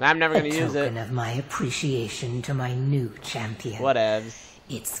mail. I'm never gonna use it. A token of my appreciation to my new champion. Whatevs.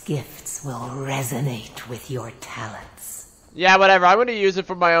 Its gifts will resonate with your talents. Yeah, whatever. I'm gonna use it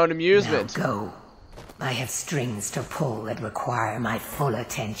for my own amusement. Now go. I have strings to pull that require my full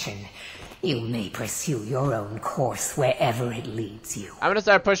attention. You may pursue your own course wherever it leads you. I'm gonna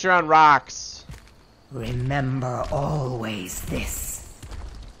start pushing around rocks. Remember always this.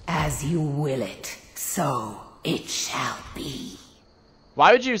 As you will it, so it shall be.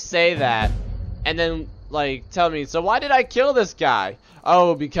 Why would you say that? And then, like, tell me, so why did I kill this guy?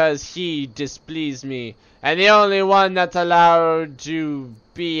 Oh, because he displeased me. And the only one that's allowed to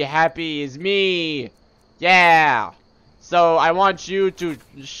be happy is me. Yeah. So I want you to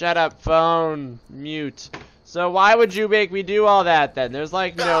shut up, phone, mute. So why would you make me do all that then? There's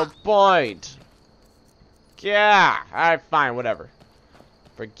like no point. Yeah. Alright, fine, whatever.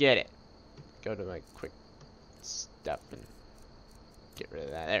 Forget it. Go to my quick stuff and get rid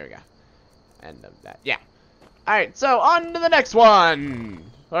of that. There we go. End of that. Yeah. Alright, so on to the next one.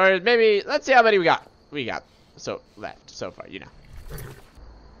 Or maybe, let's see how many we got. So left so far, you know.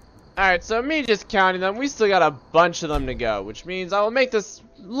 Alright, so me just counting them, we still got a bunch of them to go, which means I will make this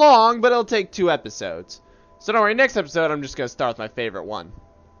long, but it'll take 2 episodes. So don't worry, next episode I'm just going to start with my favorite one.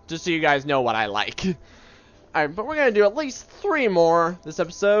 Just so you guys know what I like. Alright, but we're going to do at least 3 more this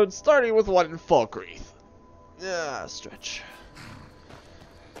episode, starting with one in Falkreath. Stretch.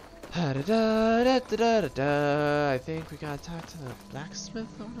 I think we got to talk to the blacksmith,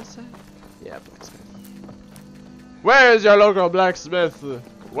 I want to say. Yeah, blacksmith. Where is your local blacksmith?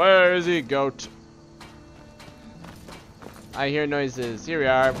 Where is he, goat? I hear noises. Here we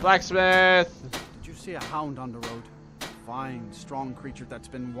are. Blacksmith! Did you see a hound on the road? A fine, strong creature that's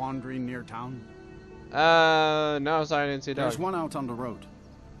been wandering near town? No, sorry, I didn't see a dog. There's one out on the road.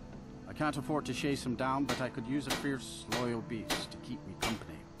 I can't afford to chase him down, but I could use a fierce, loyal beast to keep me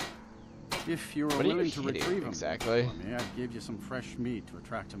company. If you were willing to retrieve him, exactly. For me, I'd give you some fresh meat to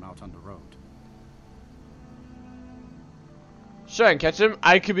attract him out on the road. Sure, I can catch him.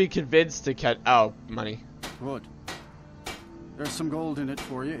 I could be convinced to catch. Oh, money. Good. There's some gold in it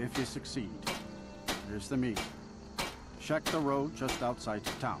for you if you succeed. Here's the meat. Check the road just outside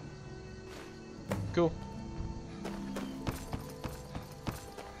of town. Cool.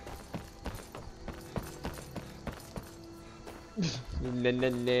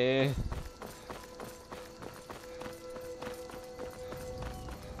 Nah.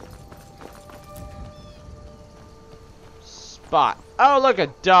 Spot. Oh, look, a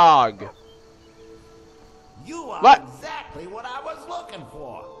dog. You are what? Exactly what I was looking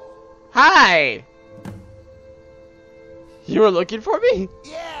for. Hi. You were looking for me?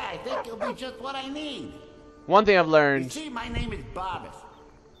 Yeah, I think you'll be just what I need. One thing I've learned. You see, my name is Barbas,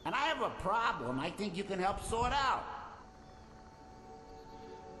 and I have a problem I think you can help sort out.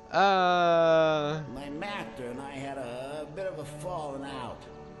 My master and I had a bit of a falling out.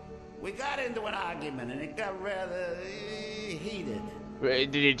 We got into an argument and it got rather heated.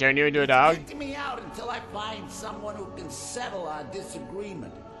 Wait, did he turn you into a dog? Kicked me out until I find someone who can settle our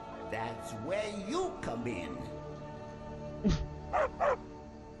disagreement. That's where you come in.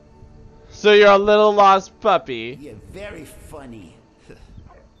 So you're a little lost puppy. You're very funny.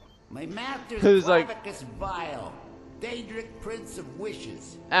 My master's like Vile, Daedric Prince of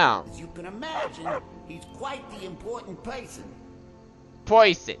Wishes. Ow. As you can imagine, he's quite the important person.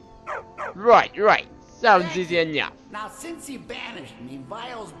 Poison. Right. Sounds easy enough. Now, since he banished me,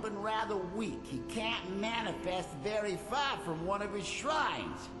 Vile's been rather weak. He can't manifest very far from one of his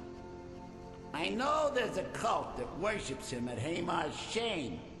shrines. I know there's a cult that worships him at Hamar's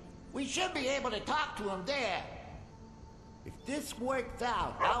Shame. We should be able to talk to him there. If this works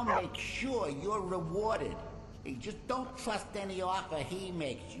out, I'll make sure you're rewarded. You just don't trust any offer he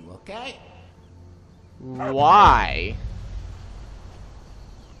makes you, okay? Why?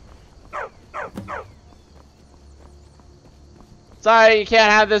 Sorry, you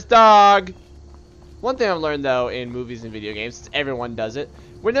can't have this dog. One thing I've learned though in movies and video games, everyone does it.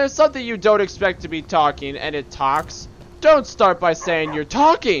 When there's something you don't expect to be talking and it talks, don't start by saying you're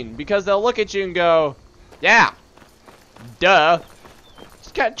talking, because they'll look at you and go, yeah, duh.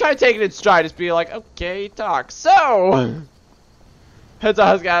 Just try taking it in stride. Just be like, okay, talk. So, it's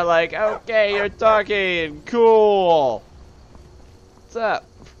always kind of like, okay, you're talking, cool. What's up?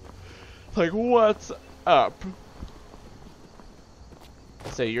 Like, what's up?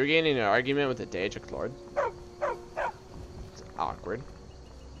 So you're getting in an argument with the Daedric Lord? It's awkward.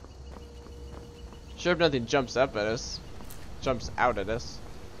 Sure if nothing jumps up at us. Jumps out at us.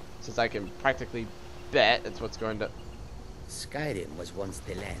 Since I can practically bet it's what's going to... Skyrim was once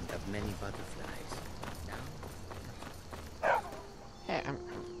the land of many butterflies. Now... Hey,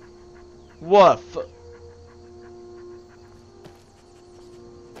 woof!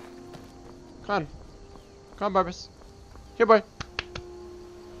 Come on, Barbas. Here, boy.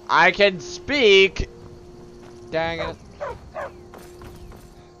 I can speak! Dang it.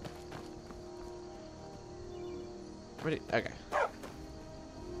 Okay.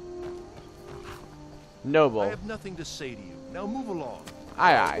 Noble. I have nothing to say to you. Now move along.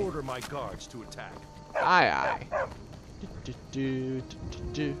 Aye. I'll order my guards to attack. Aye.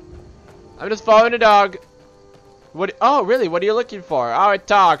 I'm just following a dog. What? Oh, really? What are you looking for? Oh, it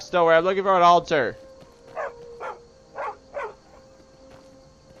talks. Don't worry. I'm looking for an altar.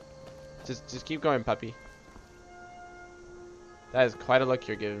 Just keep going, puppy. That is quite a look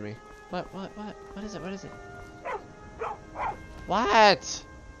you're giving me. What is it? What is it? What?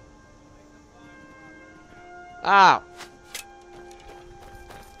 Ow.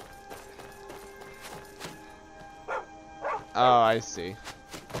 Oh, I see.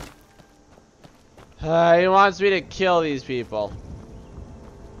 He wants me to kill these people.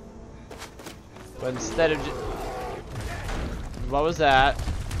 But instead of just... What was that?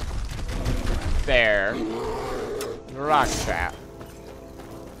 Bear. Rock trap.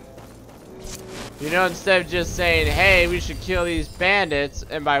 You know, instead of just saying, hey, we should kill these bandits,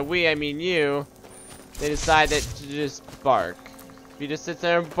 and by we, I mean you, they decided to just bark. If he just sits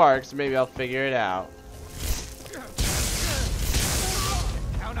there and barks, maybe I'll figure it out.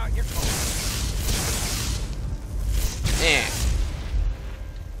 Count out your coat.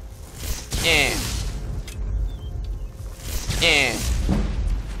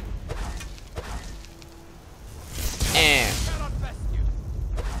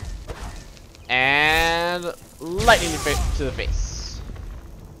 And lightning to the face.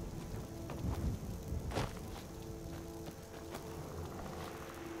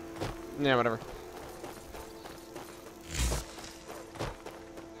 Yeah, whatever.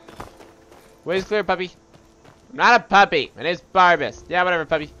 Way's clear, puppy. I'm not a puppy. My name's Barbas. Yeah, whatever,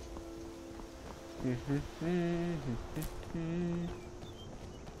 puppy.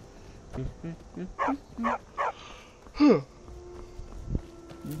 I'm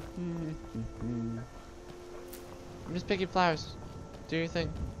just picking flowers. Do your thing.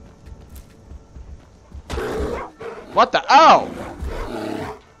 What the? Oh!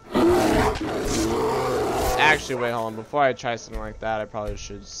 Actually, wait, hold on. Before I try something like that, I probably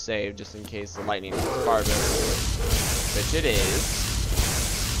should save just in case the lightning is Barbus. Which it is.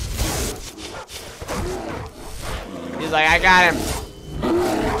 He's like, I got him.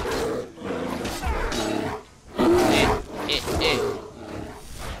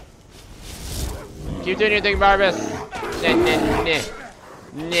 Keep doing your thing, Barbus. Nah, nah, nah.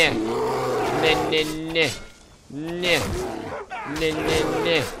 Nah. Nah, nah, nah. Nah. Nah, nah,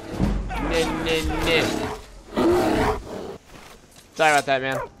 nah. Nah, nah, nah. Sorry about that,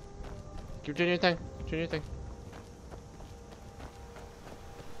 man. Keep doing your thing. Keep doing your thing.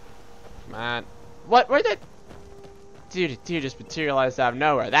 Come on. What? Where did... Dude, deer just materialized out of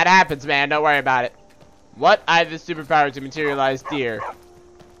nowhere. That happens, man. Don't worry about it. What? I have the superpower to materialize deer.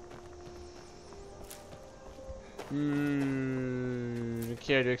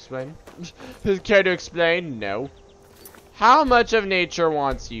 Care to explain? Care to explain? No. How much of nature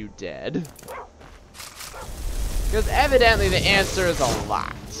wants you dead? Because evidently the answer is a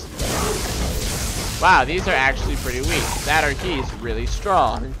lot. Wow, these are actually pretty weak. That or he's really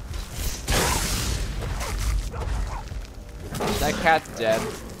strong. That cat's dead.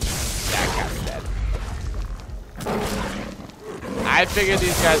 That cat's dead. I figured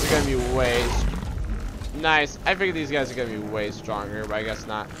these guys are gonna be way nice. I figured these guys are gonna be way stronger, but I guess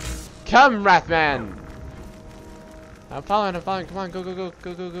not. Come, Wrathman! I'm following, I'm following. Come on, go, go, go,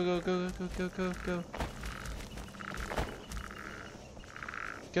 go, go, go, go, go, go, go, go, go.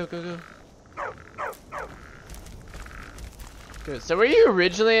 Go, go, go. Good. So were you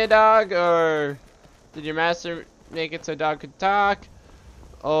originally a dog, or did your master make it so a dog could talk?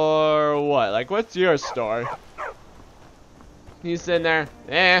 Or what? Like, what's your story? He's sitting there,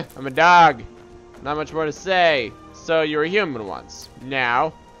 I'm a dog. Not much more to say. So you were human once.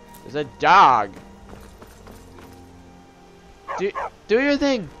 Now, there's a dog. Do your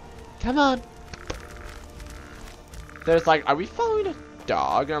thing. Come on. There's like, are we following a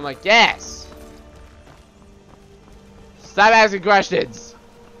dog? And I'm like, yes. Stop asking questions.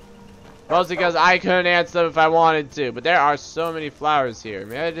 Mostly because I couldn't answer them if I wanted to. But there are so many flowers here.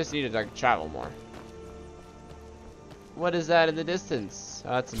 Maybe I just need to like travel more. What is that in the distance?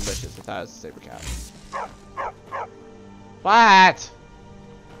 Oh, that's some bushes. I thought it was a saber cat. What?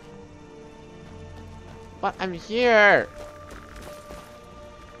 What? I'm here.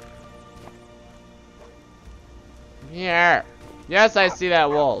 I'm here. Yes, I see that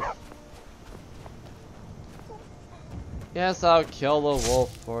wolf. Yes, I'll kill the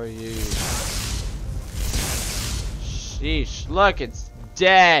wolf for you. Sheesh. Look, it's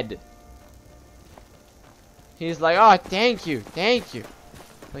dead. He's like, oh, thank you, thank you.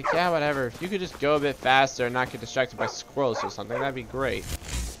 Like, yeah, whatever. If you could just go a bit faster and not get distracted by squirrels or something, that'd be great.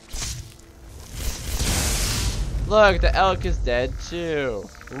 Look, the elk is dead too.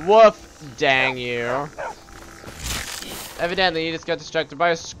 Woof, dang you. Evidently, you just got distracted by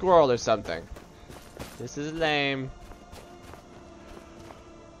a squirrel or something. This is lame.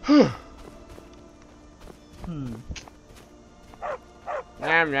 Nam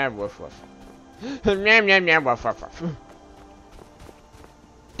nam woof woof. Nam nam nam woof woof woof.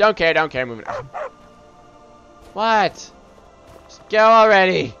 Don't care, moving on. What? Just go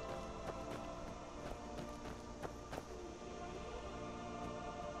already.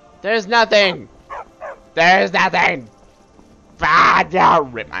 There's nothing. There's nothing. Ah, no,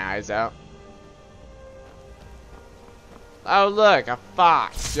 rip my eyes out. Oh, look, a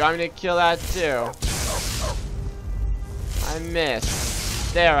fox. Do you want me to kill that too? I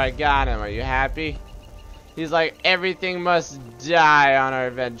missed. There, I got him. Are you happy? He's like, everything must die on our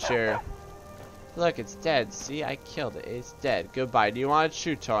adventure. Look, it's dead. See, I killed it. It's dead. Goodbye. Do you want a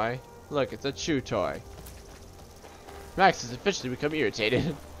chew toy? Look, it's a chew toy. Max has officially become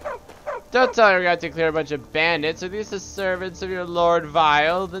irritated. Don't tell her we got to clear a bunch of bandits. Are these the servants of your Lord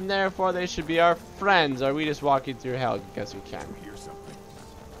Vile? Then therefore they should be our friends. Are we just walking through hell because we can?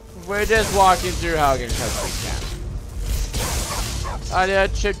 We're just walking through hell because we can. Oh, they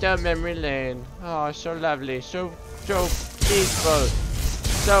trip down memory lane. Oh, so lovely. So peaceful.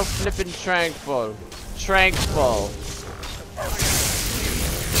 So flippin' tranquil. Tranquil.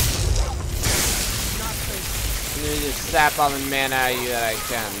 Let me just sap all the mana out of you that I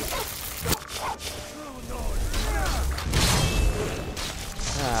can.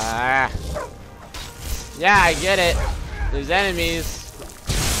 Ah. Yeah, I get it. There's enemies.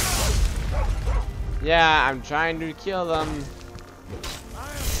 Yeah, I'm trying to kill them.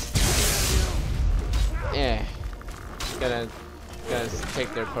 Yeah. gonna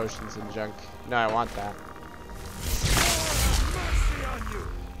take their potions and junk. No, I want that.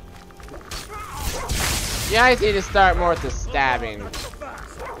 You guys need to start more with the stabbing.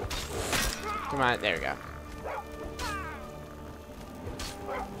 Come on, there we go.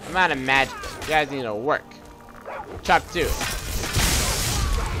 I'm out of magic. You guys need to work. Chop 2.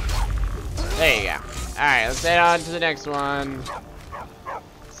 There you go. Alright, let's head on to the next one.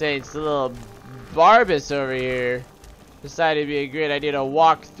 Say it's the little Barbus over here. Decided it'd be a great idea to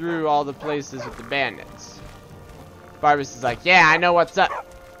walk through all the places with the bandits. Barbus is like, yeah, I know what's up.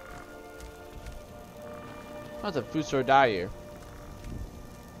 What's a Fusor die here?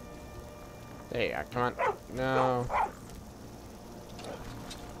 There you go, come on. No.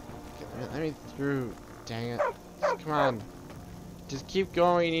 Let me through. Dang it. Come on. Just keep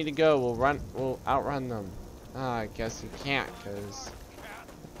going where you need to go. We'll outrun them. I guess you can't, because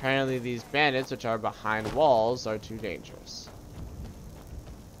apparently these bandits, which are behind walls, are too dangerous.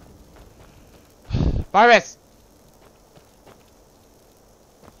 Barbus!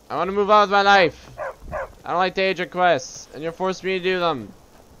 I want to move on with my life. I don't like Daedric Quests, and you're forcing me to do them.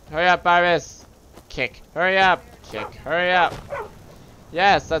 Hurry up, Barbus. Kick. Hurry up. Kick. Hurry up.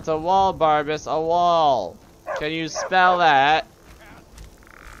 Yes, that's a wall, Barbus. A wall. Can you spell that?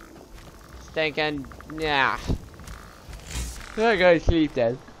 Thinking, yeah. I'm going to sleep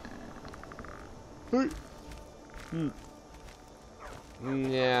then.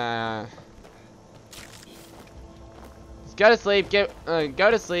 Yeah. Just go to sleep. Go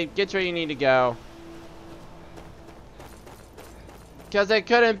to sleep. Get where you need to go. Because it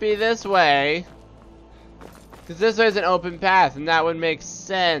couldn't be this way. Because this way is an open path, and that would make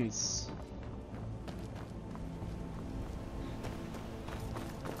sense.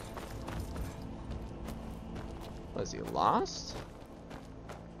 Was he lost?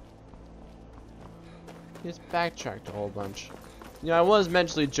 He just backtracked a whole bunch. You know, I was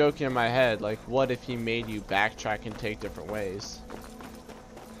mentally joking in my head, like, what if he made you backtrack and take different ways?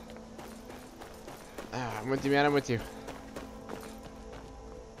 I'm with you, man. I'm with you.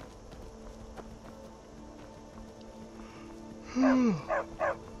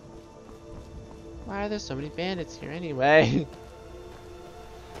 Why are there so many bandits here anyway?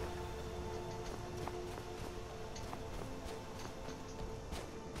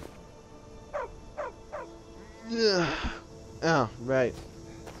 Oh, right.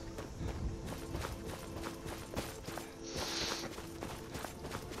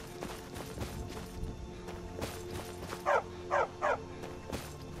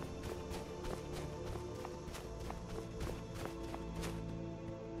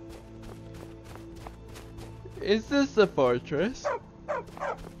 Is this the fortress?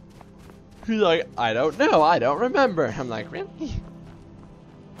 He's like, I don't know, I don't remember. I'm like, really?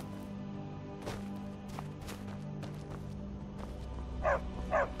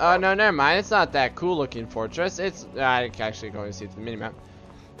 Oh, no, never mind. It's not that cool looking fortress. It's, I actually going to see it the minimap.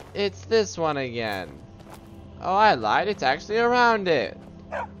 It's this one again. Oh, I lied. It's actually around it.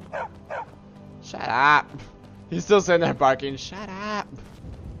 Shut up. He's still sitting there barking. Shut up.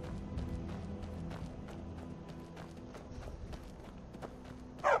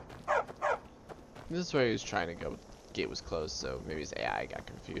 This is where he was trying to go. The gate was closed, so maybe his AI got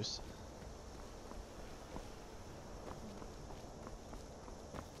confused.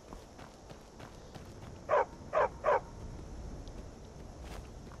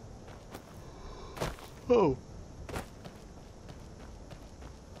 Oh.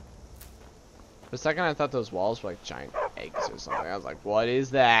 For a second, I thought those walls were like giant eggs or something. I was like, what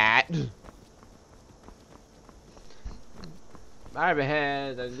is that? My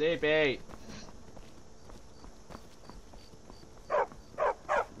head, I'm sleepy.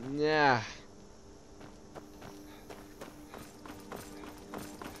 Yeah.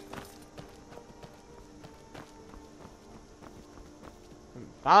 I'm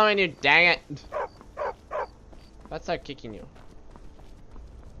following you, dang it. Let's start kicking you.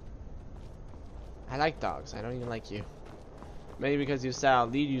 I like dogs. I don't even like you. Maybe because you said I'll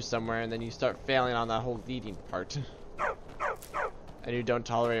lead you somewhere and then you start failing on that whole leading part. And you don't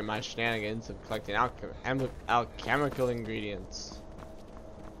tolerate my shenanigans of collecting alchemical ingredients.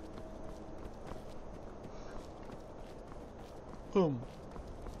 Boom.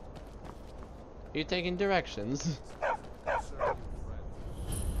 Are you taking directions?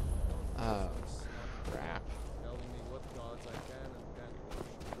 Oh, crap.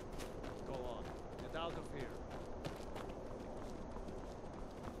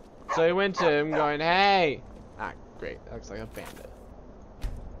 So he went to him going, hey! Ah, great. That looks like a bandit.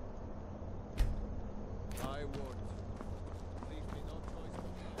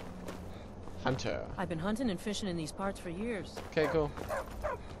 Hunter. I've been hunting and fishing in these parts for years. Okay, cool.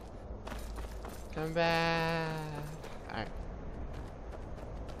 Come back. Alright.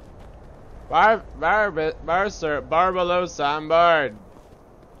 Barbarossa, I'm bored.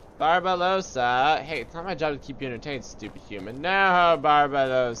 Barbarossa. Hey, it's not my job to keep you entertained, stupid human. No,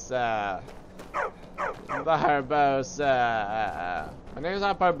 Barbarossa. Barbosa. My name's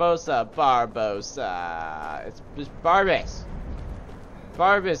not Barbosa. Barbosa. It's Barbus.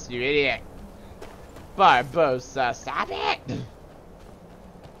 Barbus, you idiot. Barbosa, stop it!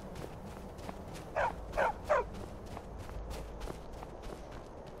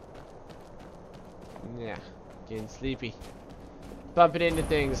 Yeah, getting sleepy. Bumping into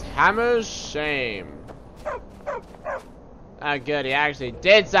things. Hammer's shame. Oh, good, he actually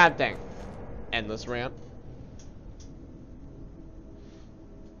did something. Endless ramp.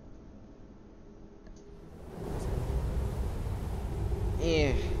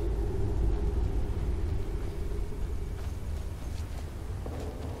 Yeah.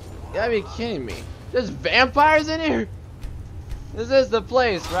 You gotta be kidding me. There's vampires in here? This is the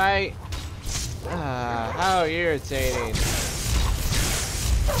place, right? Ah, how irritating.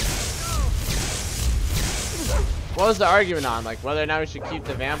 What was the argument on? Like whether or not we should keep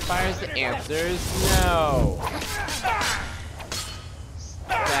the vampires? The answer is no.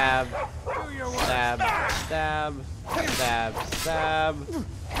 Stab. Stab. Stab. Stab. Stab. Stab.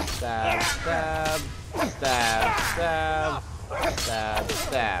 Stab. Stab. Stab. Stab.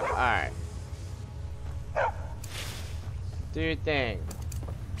 Stab. Alright. Do your thing.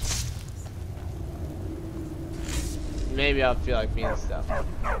 Maybe I'll feel like being stuff.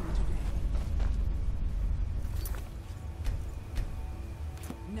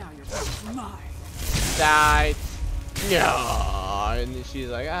 Now you're mine. Die. No. And she's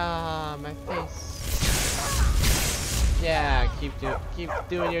like, ah, my face. Yeah, keep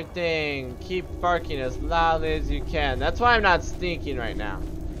doing your thing. Keep barking as loudly as you can. That's why I'm not sneaking right now.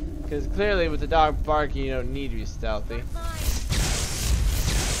 Because clearly with the dog barking, you don't need to be stealthy.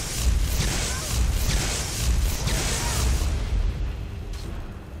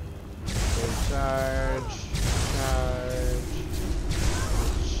 Charge. Charge.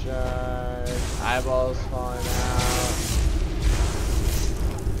 Charge. Eyeballs falling out.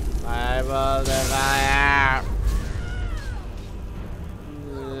 My eyeballs are falling out.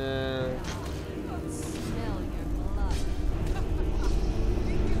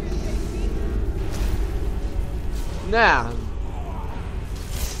 Now,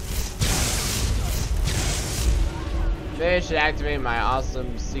 maybe I should activate my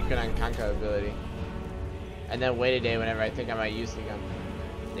awesome secret unconquer ability, and then wait a day whenever I think I might use the gun.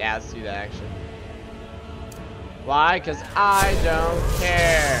 Yeah, let's do that actually. Why? Because I don't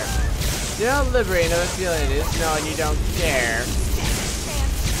care. You know how liberating of a feeling it is knowing you don't care.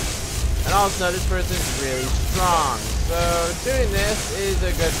 And also, this person's really strong, so doing this is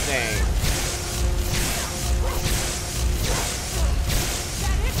a good thing.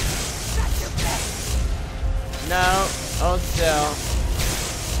 No, hold still.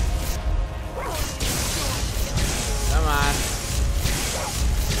 Come on.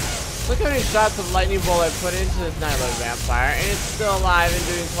 Look how many shots of lightning bolt I put into this Nightload vampire, and it's still alive and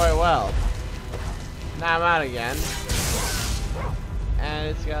doing quite well. Now I'm out again. And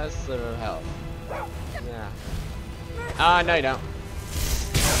it's got a sliver of health. Yeah. Oh, no you don't.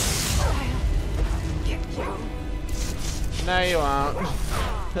 No you won't.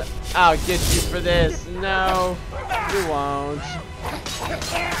 I'll get you for this. No, you won't.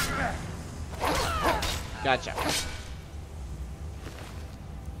 Gotcha.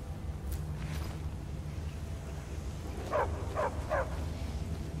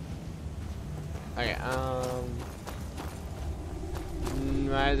 Okay,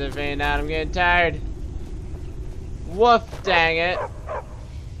 why is it fading out? I'm getting tired. Woof, dang it.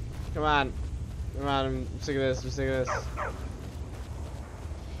 Come on. Come on, I'm sick of this, I'm sick of this.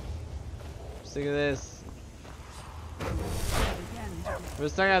 Sick of this. For a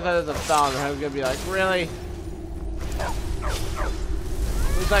second I thought it was a phone, and I was gonna be like, really?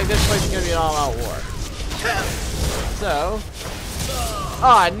 Looks like this place is gonna be an all-out war. So,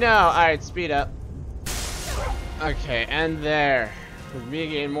 oh no! Alright, speed up. Okay, and there. With me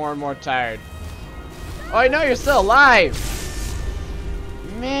getting more and more tired. Oh, I know you're still alive!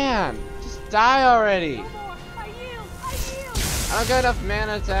 Man, just die already! I don't got enough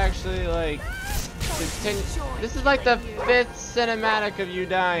mana to actually, like, continue. This is like the 5th cinematic of you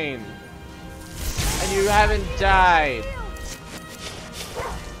dying. And you haven't died.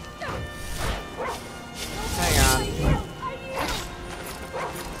 Hang on.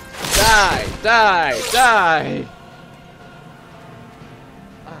 Die! Die! Die!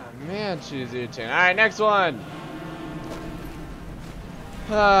 Oh Man, she's irritating. Alright, next one!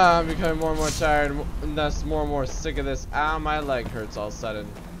 I'm becoming more and more tired, and thus more and more sick of this. Ow, my leg hurts all of a sudden.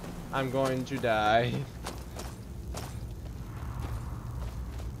 I'm going to die.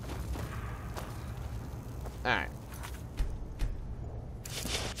 Alright.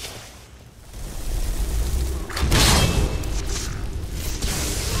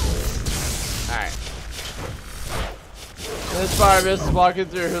 Alright. This Barbus is walking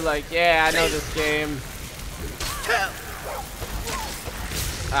through like, yeah, I know this game.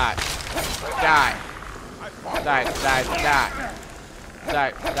 Alright. Die. Die, die, die.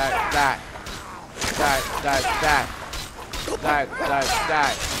 Die, die, die. Die, die, die. Die, die,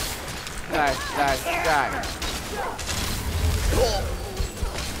 die. Die, die, die.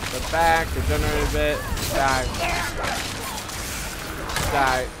 The back, regenerate a bit. Die.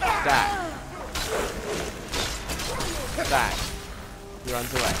 Die, die. Die. He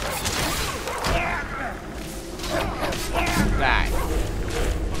runs away. Die.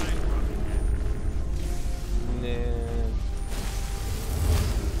 Nah.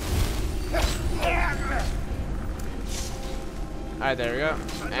 Alright, there we go.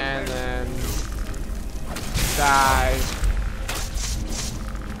 And then die.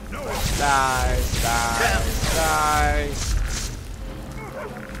 Die, die, die.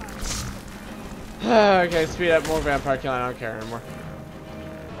 Okay, speed up, more vampire killing, I don't care anymore.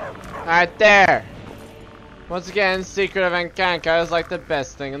 Alright, there! Once again, Secret of Encanka is like the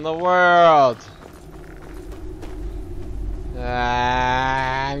best thing in the world.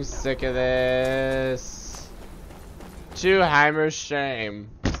 I'm sick of this. To Heimer's shame.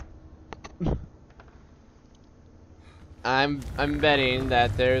 I'm betting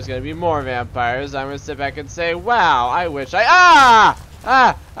that there's gonna be more vampires. I'm gonna sit back and say, wow, I wish I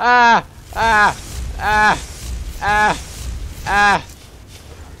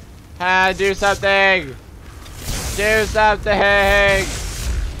do something! Do something!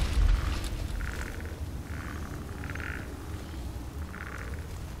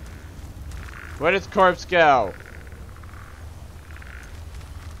 Where does corpse go?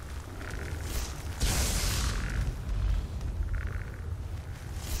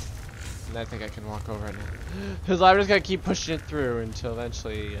 And I think I can walk over it now. Because I'm just gonna keep pushing it through until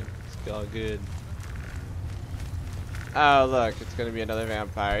eventually it's all good. Oh look, it's gonna be another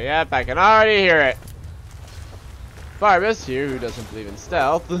vampire. Yep, I can already hear it. Barbus here, who doesn't believe in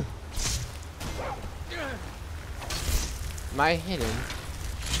stealth. My hidden.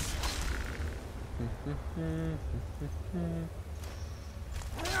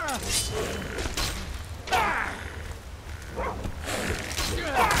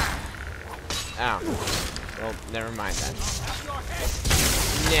 Oh. Well, never mind that.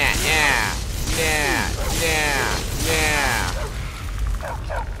 Nah.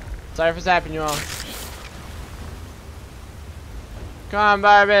 Sorry for zapping you all. Come on,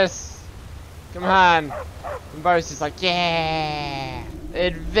 Barbus. Come on. And Barbus is like, yeah,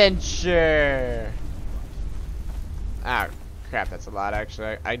 adventure. Oh, crap, that's a lot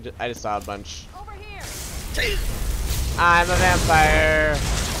actually. I just saw a bunch. Over here. I'm a vampire.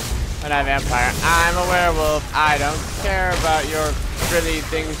 I'm not a vampire. I'm a werewolf. I don't care about your frilly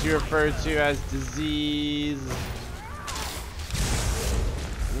things you refer to as disease.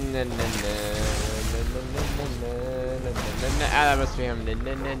 Ah, that must be him.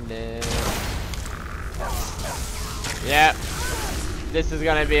 Yep. This is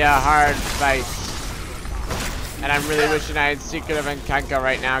gonna be a hard fight. And I'm really wishing I had Secret of Encanka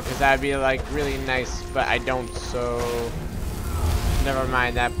right now, because that'd be like really nice, but I don't, so never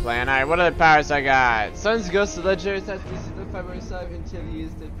mind that plan. Alright, what other powers I got? Sun's Ghost of Legendary Stats the 5/7 until he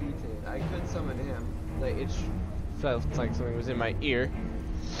is defeated. I could summon him. Like, it felt like something was in my ear.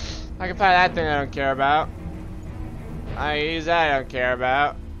 I can find that thing I don't care about. I use that I don't care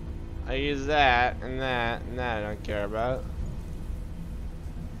about. I use that and that I don't care about.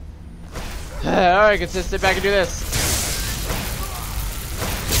 Alright, I can just sit back and do this.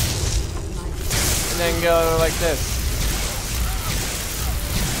 And then go like this.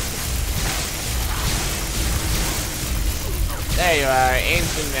 There you are,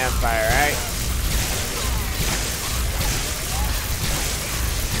 ancient vampire, right?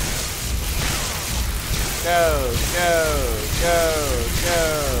 Go.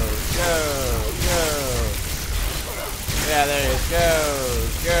 Yeah, there it is. Go.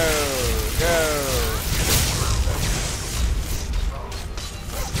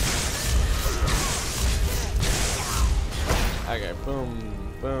 Okay, boom.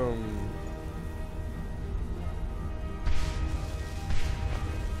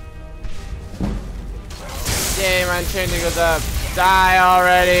 Yay, my training goes up. Die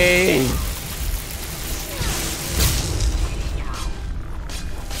already!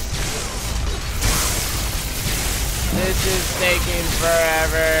 This is taking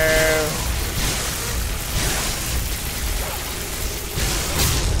forever.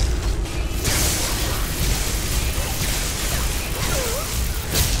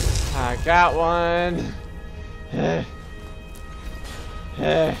 I got one.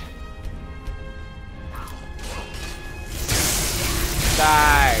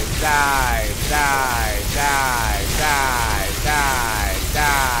 Die, die, die, die, die, die,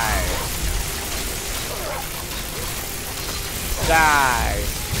 die. Die,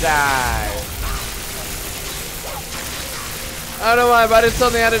 die. I don't know why, but I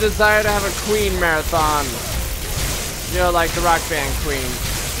suddenly had a desire to have a Queen marathon. You know, like the rock band Queen.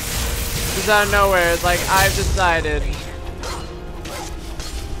 Just out of nowhere, it's like, I've decided.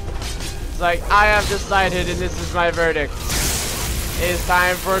 It's like, I have decided and this is my verdict. It is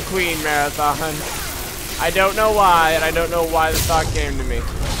time for a Queen marathon. I don't know why, and I don't know why the thought came to me.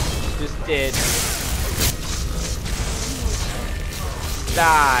 Just did.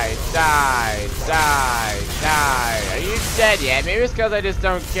 Die, die, die, die. Are you dead yet? Maybe it's because I just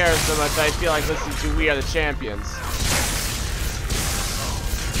don't care so much. I feel like listening to We Are the Champions.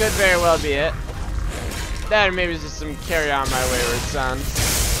 Could very well be it. That or maybe it's just some Carry On My Wayward Son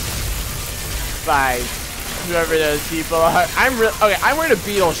by whoever those people are. I'm wearing a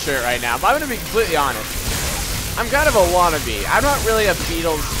Beatles shirt right now, but I'm gonna be completely honest. I'm kind of a wannabe. I'm not really a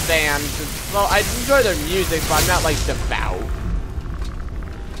Beatles fan. Well, I enjoy their music, but I'm not like devout.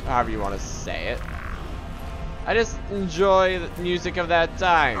 However you want to say it. I just enjoy the music of that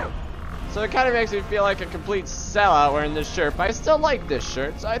time. So it kind of makes me feel like a complete sellout wearing this shirt, but I still like this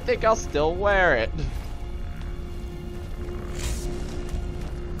shirt, so I think I'll still wear it.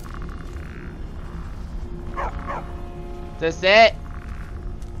 Is this it?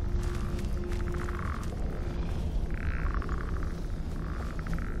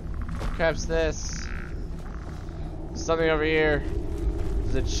 What crap's this? Something over here.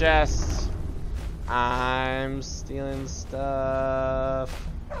 There's a chest. I'm stealing stuff.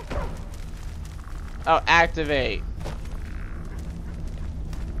 Oh, activate.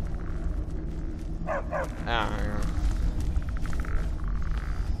 Oh,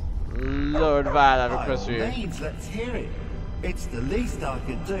 Lord Violet, request for you. Let's hear it. It's the least I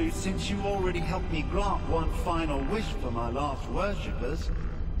could do since you already helped me grant one final wish for my last worshippers.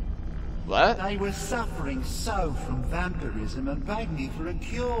 What? They were suffering so from vampirism and begged me for a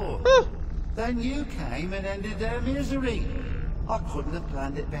cure. Then you came and ended their misery. I couldn't have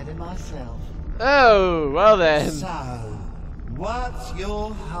planned it better myself. Oh, well then. So, what's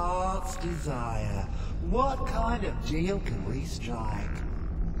your heart's desire? What kind of deal can we strike?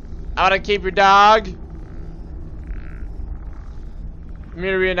 I want to keep your dog. I'm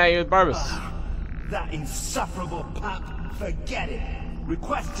here to reunite you with Barbas. That insufferable pup. Forget it.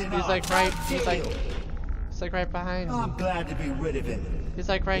 Requesting he's like right. He's like right behind me. I'm glad to be rid of him. He's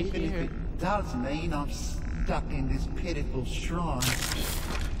like right Even here. If it does mean I'm stuck in this pitiful shrine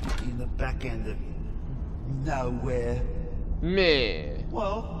in the back end of nowhere. Me.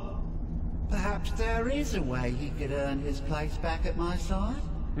 Well, perhaps there is a way he could earn his place back at my side.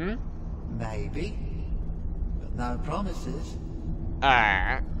 Hmm? Maybe, but no promises.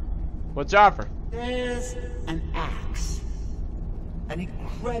 Alright. What's your offer? There's an axe. An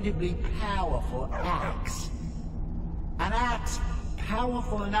incredibly powerful axe. An axe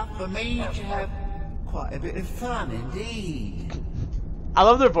powerful enough for me to have quite a bit of fun indeed. I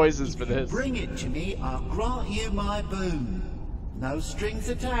love their voices for this. Bring it to me, I'll grant you my boon. No strings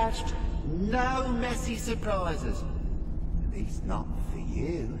attached, no messy surprises. At least not for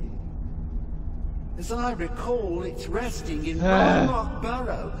you. As I recall, it's resting in Rock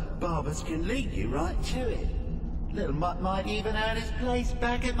Burrow. Barbas can lead you right to it. Little Mutt might even earn his place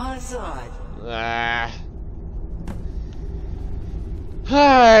back at my side. Alright.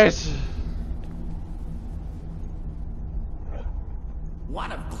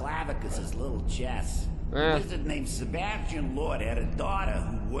 One of Clavicus's little chests. A wizard named Sebastian Lord had a daughter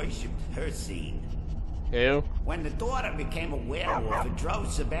who worshipped her seed. Who? When the daughter became a werewolf, it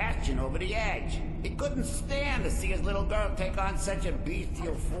drove Sebastian over the edge. He couldn't stand to see his little girl take on such a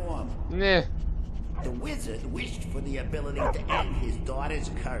bestial form. Nah. The wizard wished for the ability to end his daughter's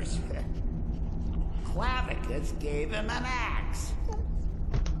curse. Clavicus gave him an axe.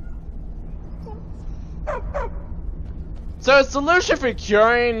 So a solution for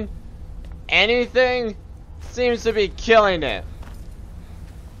curing anything seems to be killing it.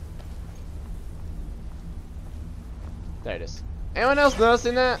 There it is. Anyone else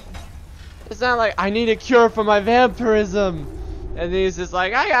noticing that? It's not like I need a cure for my vampirism. And he's just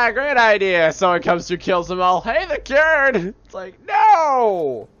like, I got a great idea. Someone comes through, kills them all. Hey, the cured! It's like,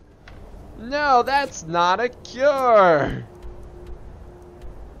 no! No, that's not a cure.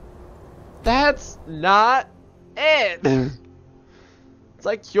 That's not it. It's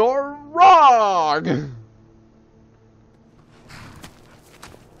like, you're wrong.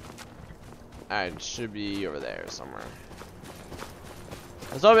 Alright, it should be over there somewhere.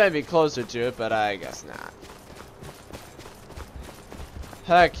 I was hoping I'd be closer to it, but I guess not.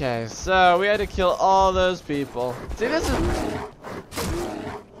 Okay, so we had to kill all those people. See, this is...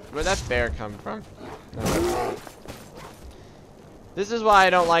 Where'd that bear come from? No. This is why I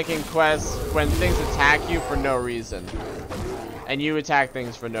don't like in quests when things attack you for no reason. And you attack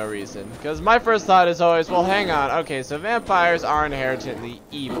things for no reason. Because my first thought is always, well, hang on. Okay, so vampires are inherently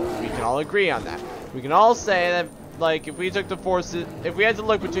evil. We can all agree on that. We can all say that, like, if we took the forces... If we had to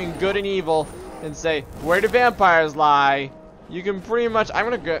look between good and evil and say, where do vampires lie? You can pretty much... I'm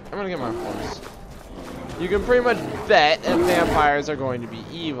gonna get my horse. You can pretty much bet that vampires are going to be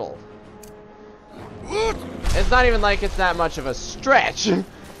evil. It's not even like it's that much of a stretch.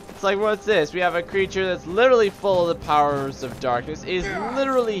 It's like, what's this? We have a creature that's literally full of the powers of darkness, is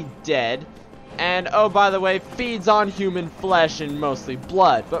literally dead, and, oh, by the way, feeds on human flesh and mostly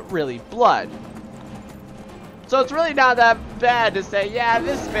blood, but really blood. So it's really not that bad to say, yeah,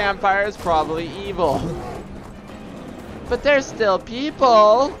 this vampire is probably evil. But they're still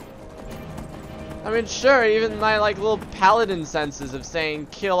people. I mean, sure, even my, like, little paladin senses of saying,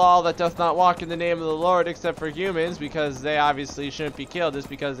 kill all that doth not walk in the name of the Lord except for humans, because they obviously shouldn't be killed, just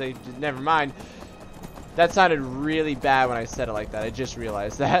because they, never mind. That sounded really bad when I said it like that. I just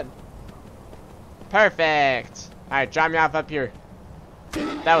realized that. Perfect. Alright, drop me off up here.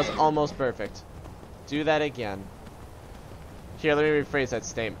 That was almost perfect. Do that again. Here, let me rephrase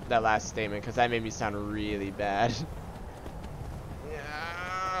that last statement, because that made me sound really bad.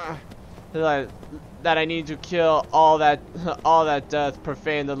 That I need to kill all that doth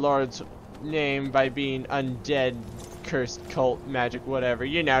profane the Lord's name by being undead, cursed, cult, magic, whatever.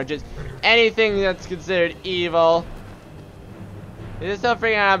 You know, just anything that's considered evil. You're still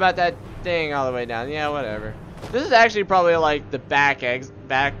freaking out about that thing all the way down. Yeah, whatever. This is actually probably like the back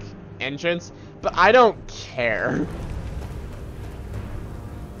entrance, but I don't care.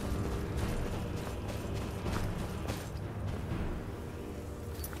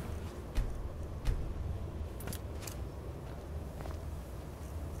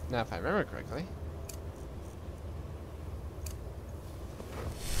 Now, if I remember correctly,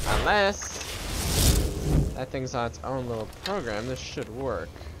 unless that thing's on its own little program, this should work.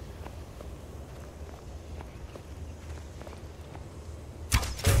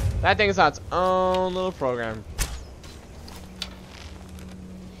 That thing's on its own little program.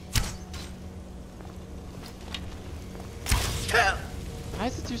 Why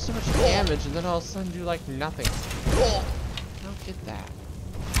does it do so much damage and then all of a sudden do like nothing? I don't get that.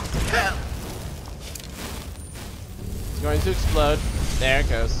 It's going to explode. There it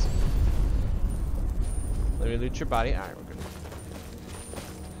goes. Let me loot your body. Alright, we're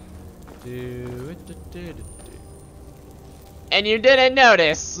good. And you didn't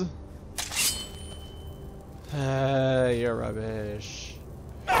notice! You're rubbish.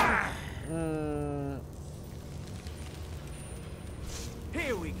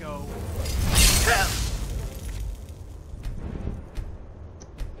 Here we go.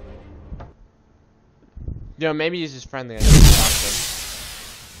 Yo, maybe he's just friendly. I didn't talk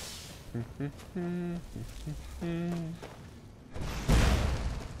to him.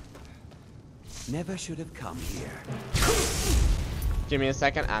 Never should have come here. Give me a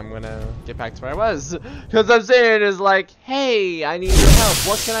second. I'm gonna get back to where I was. Because I'm saying it is like, hey, I need your help.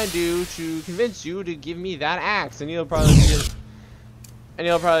 What can I do to convince you to give me that axe? And you'll probably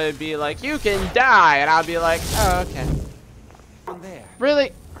be like, you can die. And I'll be like, oh, okay.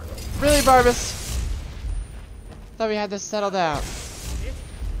 Really? Really, Barbas? Thought we had this settled out.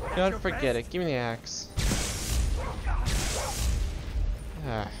 Don't forget it. Give me the axe.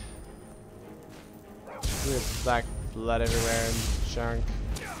 Weird black blood everywhere and junk.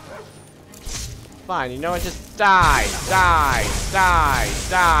 Fine, you know what? Just die, die, die,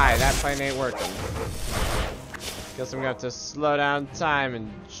 die. That plan ain't working. Guess I'm gonna have to slow down time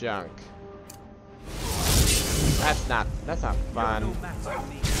and junk. That's not fun.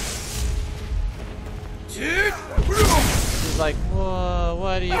 He's like, whoa,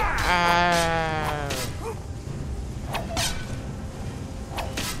 what do you...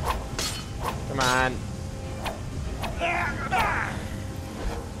 Come on.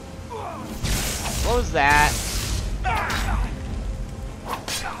 What was that?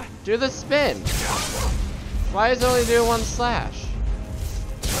 Do the spin. Why is it only doing one slash?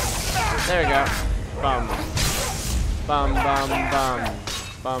 There we go. Bum. Bum bum bum.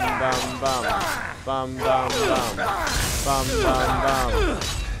 Bum bum bum. Bum bum bum. Bum bum bum.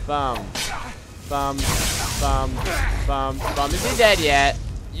 Bum. Bum. Bum. Bum. Is he dead yet?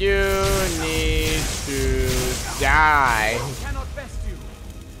 You need to die.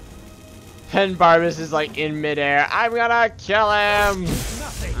 And Barbas is like in midair. I'm gonna kill him.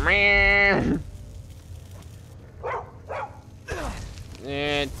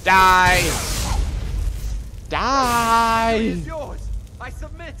 Die. Die. It's yours. I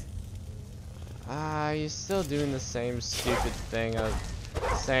submit. You're still doing the same stupid thing of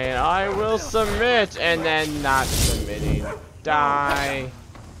saying I will submit and then not submitting. Die.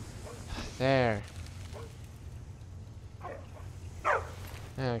 There.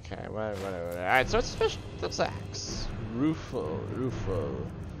 Okay, whatever. Alright, so it's special. That's axe. Rufo.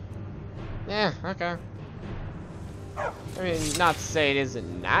 Yeah, okay. I mean, not to say it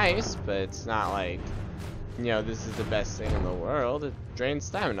isn't nice, but it's not like, you know, this is the best thing in the world. It drains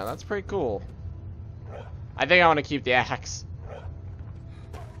stamina. That's pretty cool. I think I want to keep the axe.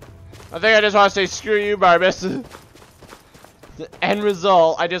 I think I just want to say screw you, Barbas. The end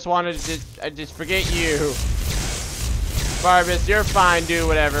result, I just wanted to I just forget you. Barbas, you're fine, do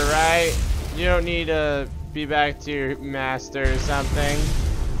whatever, right? You don't need to be back to your master or something.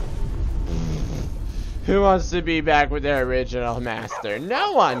 Who wants to be back with their original master?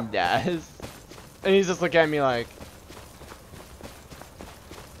 No one does. And he's just looking at me like,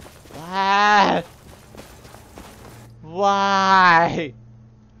 what? Why?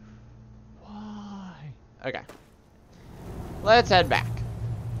 Okay. Let's head back.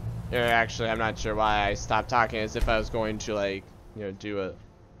 Actually, I'm not sure why I stopped talking, as if I was going to, like, you know, do a,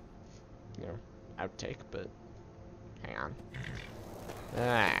 you know, outtake, but hang on.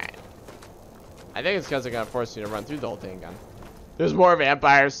 Alright. I think it's because they're going to force me to run through the whole thing again. There's more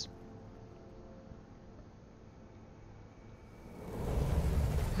vampires.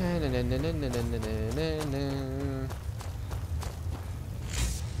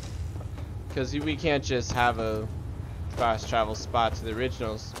 Because we can't just have a fast travel spot to the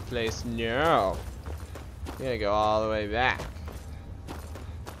original place. No. We gotta go all the way back.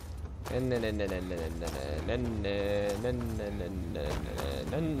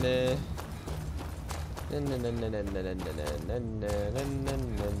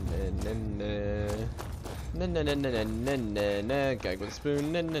 Gag with a spoon.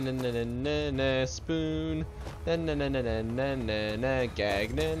 Spoon. Gag.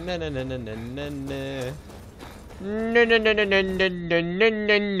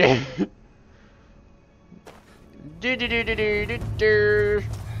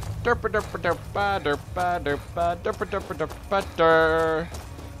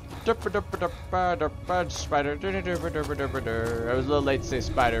 Spider. I was a little late to say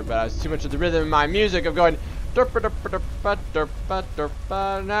spider, but I was too much of the rhythm in my music of going. Now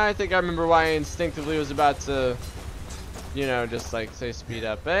I think I remember why I instinctively was about to, you know, just like say speed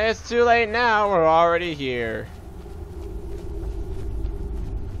up. But it's too late now. We're already here.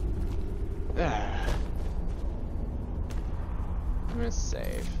 I'm gonna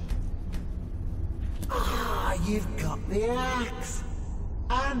save. Ah, you've got the axe.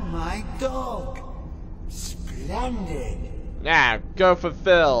 And my dog. Splendid. Now, go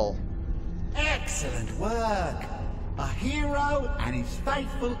fulfill. Excellent work. A hero and his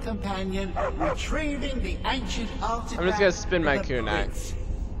faithful companion retrieving the ancient artifact. I'm just gonna spin my kunai.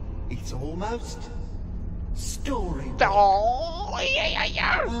 It's almost story. Oh,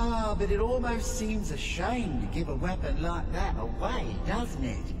 yeah. Ah, but it almost seems a shame to give a weapon like that away, doesn't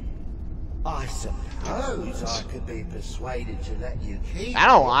it? I suppose I could be persuaded to let you keep I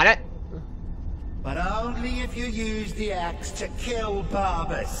don't want it. But only if you use the axe to kill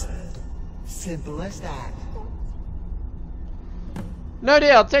Barbas. Simple as that. No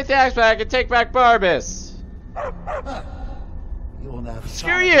deal. Take the axe back and take back Barbas. You'll never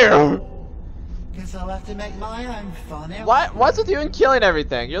Screw you. Guess I'll have to make my own fun. What's with you and killing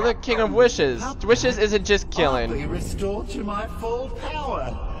everything? You're the king of wishes. Wishes isn't just killing. I'll be restored to my full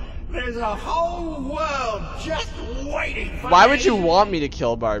power. There's a whole world just waiting for Why me. would you want me to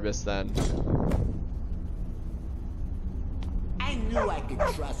kill Barbas then? I knew I could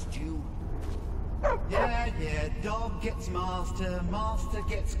trust you. Yeah, dog gets master, master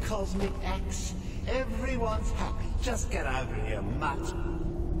gets cosmic axe. Everyone's happy. Just get over here, mutt.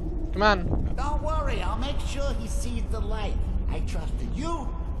 Come on. Don't worry, I'll make sure he sees the light. I trusted you,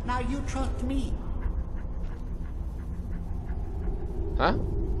 now you trust me. Huh?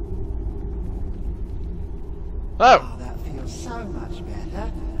 Oh! That feels so much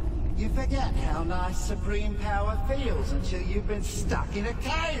better. You forget how nice supreme power feels until you've been stuck in a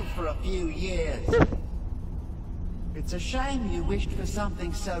cave for a few years. It's a shame you wished for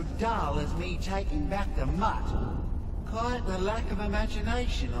something so dull as me taking back the mutt. Quite the lack of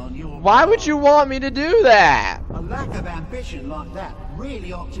imagination on your part. Why would you want me to do that? A lack of ambition like that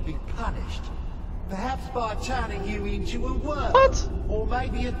really ought to be punished. Perhaps by turning you into a worm. What? Or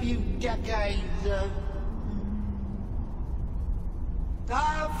maybe a few decades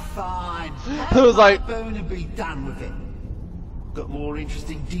Oh, fine. It was like... Boon and be done with it. Got more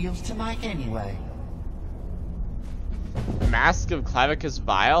interesting deals to make anyway. Mask of Clavicus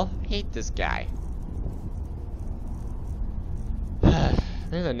Vile? Hate this guy.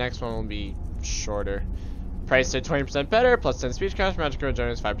 Maybe the next one will be shorter. Price at 20% better, plus 10 speech cost, magical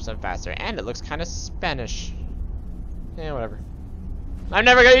regeneration 5% faster, and it looks kind of Spanish. Yeah, whatever. I'm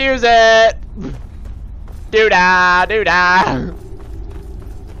never gonna use it! Doo-dah, doo-dah!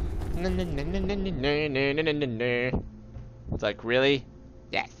 It's like, really?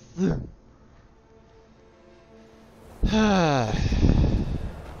 Yes.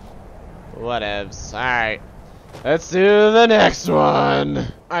 Whatevs. Alright. Let's do the next one.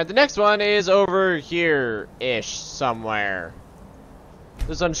 Alright, the next one is over here-ish somewhere.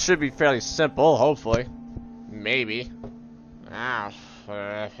 This one should be fairly simple, hopefully. Maybe. Ah.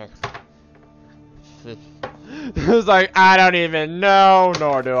 It's like, I don't even know,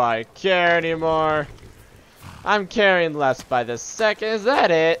 nor do I care anymore. I'm caring less by the second. Is that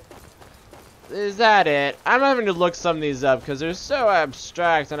it? Is that it? I'm having to look some of these up because they're so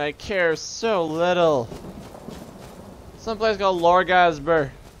abstract and I care so little. Someplace called Lorgasber.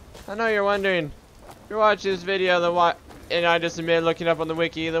 I know you're wondering. If you're watching this video, then why? And I just admitted looking up on the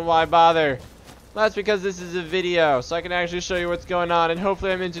wiki, then why bother? Well, that's because this is a video, so I can actually show you what's going on, and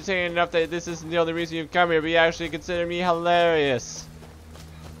hopefully I'm entertaining enough that this isn't the only reason you've come here, but you actually consider me hilarious.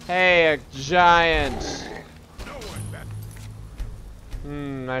 Hey, a giant.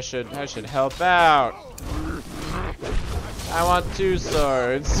 I should help out. I want 2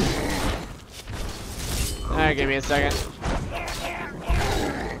 swords. Alright, give me a second.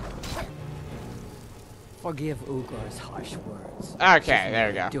 Forgive Ugor's harsh words. Okay, there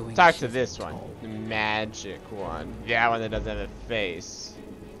we go. Talk to this one. The magic one. Yeah, one that doesn't have a face.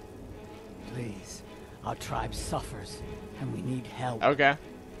 Please. Our tribe suffers, and we need help. Okay.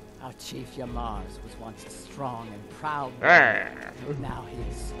 Our chief Yamars was once a strong and proud man. Now he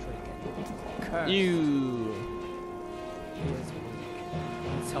is stricken. Cursed. You. He is weak.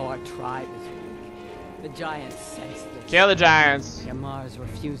 And so our tribe is weak. The giants sense this. Kill the giants. Yamars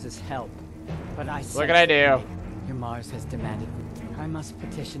refuses help. But I what can I do? Yamars has demanded. I must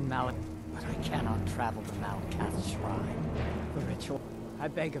petition Malak, but I cannot travel to Malak's shrine. The ritual. I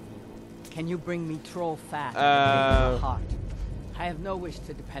beg of you. Can you bring me troll fat and the heart? I have no wish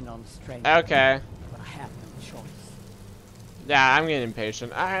to depend on strength. Okay. But I have no choice. Yeah, I'm getting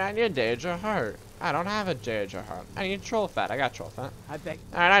impatient. I need a Daedra heart. I don't have a Daedra heart. I need troll fat. I got troll fat. I beg.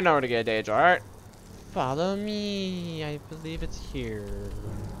 Alright, I know where to get a Daedra heart. Follow me. I believe it's here.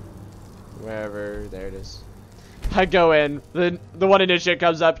 Wherever. There it is. I go in. The one initiate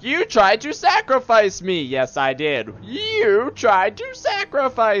comes up. You tried to sacrifice me. Yes, I did. You tried to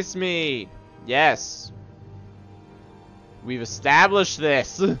sacrifice me. Yes. We've established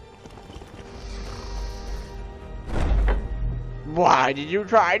this. Why did you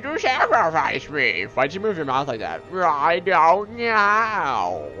try to sacrifice me? Why'd you move your mouth like that? I don't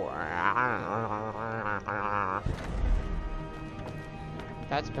know.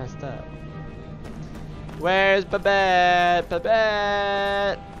 That's messed up. Where's Babette?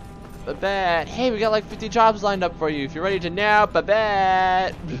 Babette? Babette. Hey, we got like 50 jobs lined up for you. If you're ready to now,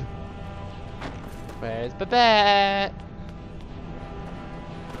 Babette. Where's Babette?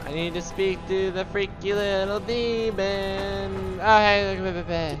 I need to speak to the freaky little demon. Oh, hey, look at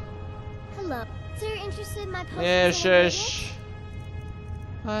Babette. Hello. So you're interested in my post? Yeah, shush.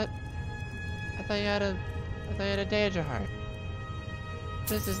 What? I thought you had a Daedra heart.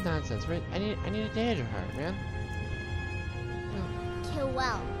 What is this nonsense? I need a Daedra heart, man. Kill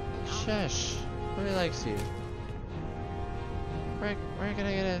well. Shush. Nobody likes you. Where can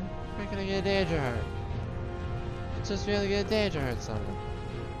I get a Daedra heart? I'm supposed to be able to get a Daedra heart somewhere.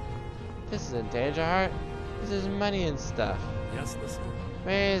 This is a Daedra heart. This is money and stuff. Yes, listener.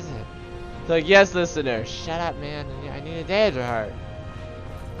 Where is it? It's like, yes, listener. Shut up, man. I need a Daedra heart.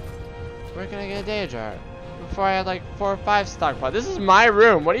 Where can I get a Daedra heart? Before I had like 4 or 5 stockpile. This is my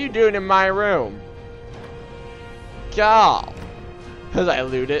room. What are you doing in my room? God. Because I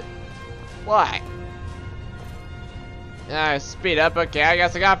loot it. Why? Speed up. Okay, I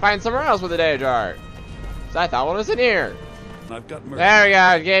guess I gotta find somewhere else with a Daedra heart. So I thought one was in here. I've got there we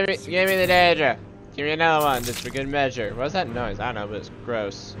go. Give me the Daedra. Give me another one, just for good measure. What's that noise? I don't know, but it's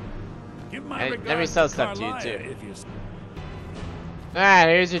gross. And let me sell stuff to you too. Alright,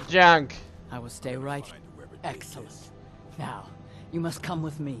 here's your junk. I will stay right. Excellent. Now, you must come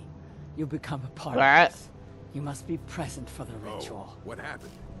with me. You become a part of this. You must be present for the ritual. What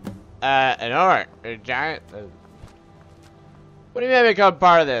happened? An orc, a giant. What do you mean become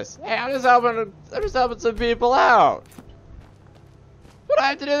part of this? Hey, I'm just helping some people out. What do I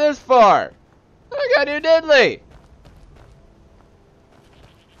have to do this for? I got you diddly.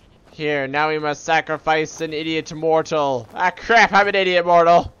 Here, now we must sacrifice an idiot mortal. Ah, crap! I'm an idiot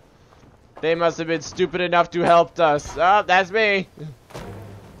mortal. They must have been stupid enough to help us. Oh, that's me.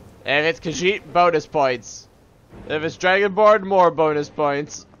 If it's Khajiit, bonus points. If it's Dragonborn, more bonus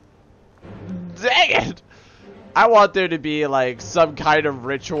points. Dang it! I want there to be like some kind of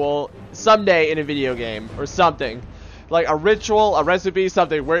ritual someday in a video game or something. Like a ritual, a recipe,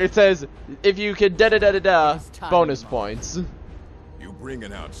 something where it says if you can da-da-da-da-da, bonus points. You bring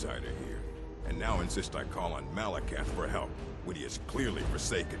an outsider here, and now insist I call on Malakath for help when he has clearly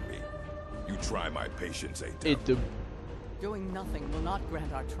forsaken me. You try my patience, Atum. Doing nothing will not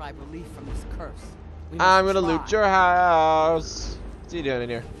grant our tribe relief from this curse. I'm gonna loot your house. What's he doing in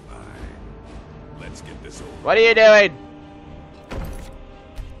here? Let's get this over. What are you doing?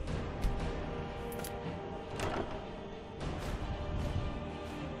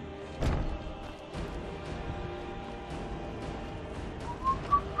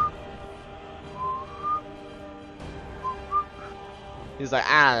 He's like,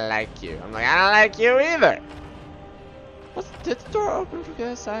 I don't like you. I'm like, I don't like you either. Did the door open from the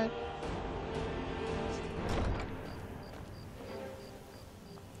other side?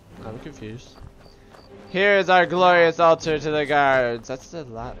 I'm confused. Here is our glorious altar to the guards. That's a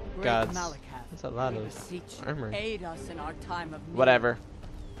lot of gods. That's a lot of armor. Aid us in our time of need. Whatever.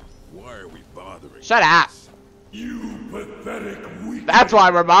 Why are we bothering? Shut up! You pathetic weakling. That's why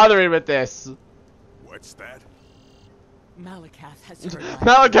we're bothering with this. What's that? Malakath has heard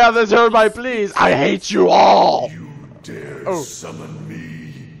Malakath has heard my pleas. I hate you all. You dare summon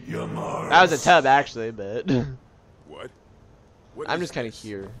me, Yamar? That was a tub, actually, but what I'm just kind of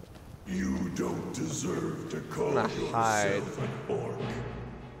here. You don't deserve to call yourself an orc.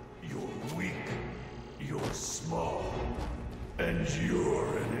 You're weak. You're small, and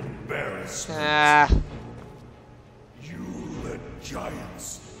you're an embarrassment. You let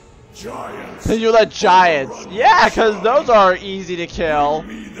giants. You let giants. Yeah, because those are easy to kill. Give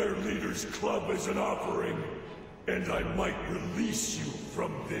me their leader's club as an offering, and I might release you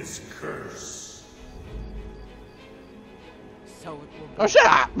from this curse. So it will be. Oh, shut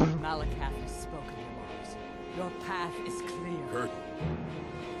up! Malakath has spoken, Mars. Your path is clear. Very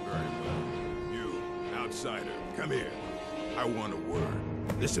well. You, outsider, come here. I want a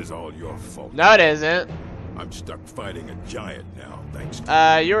word. This is all your fault. No, it isn't. I'm stuck fighting a giant now, thanks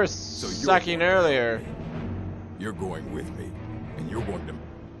to you were sucking earlier. You're going with me, and you're going to...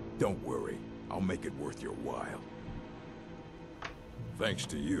 Don't worry, I'll make it worth your while. Thanks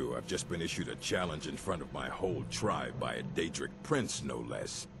to you, I've just been issued a challenge in front of my whole tribe by a Daedric prince, no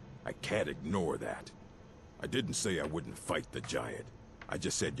less. I can't ignore that. I didn't say I wouldn't fight the giant. I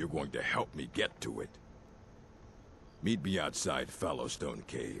just said you're going to help me get to it. Meet me outside Fallowstone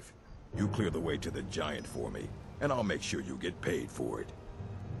Cave. You clear the way to the giant for me, and I'll make sure you get paid for it.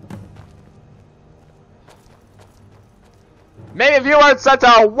 Maybe if you weren't such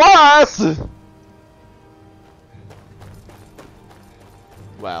a wuss!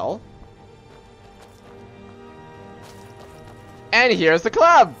 Well. And here's the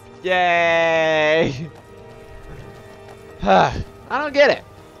club! Yay! I don't get it.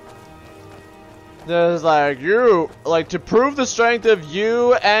 There's like, to prove the strength of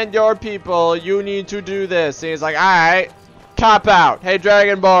you and your people, you need to do this. And he's like, alright, cop out. Hey,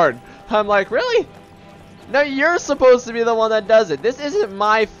 Dragonborn. I'm like, really? No, you're supposed to be the one that does it. This isn't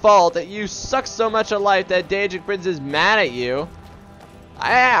my fault that you suck so much at life that Daedric Prince is mad at you.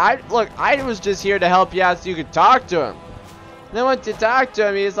 Look, I was just here to help you out so you could talk to him. And then once you talk to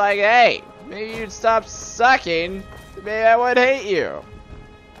him, he's like, hey, maybe you'd stop sucking. Maybe I would hate you.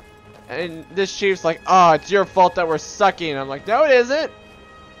 And this chief's like, oh, it's your fault that we're sucking. I'm like, no, it isn't.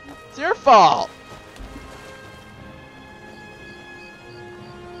 It's your fault.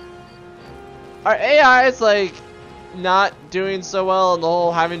 Our AI is like not doing so well in the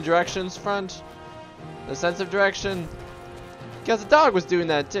whole having directions front. The sense of direction. Because the dog was doing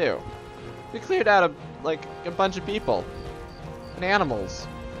that too. We cleared out a bunch of people. And animals.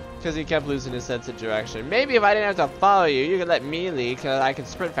 Because he kept losing his sense of direction. Maybe if I didn't have to follow you, you could let me lead, because I can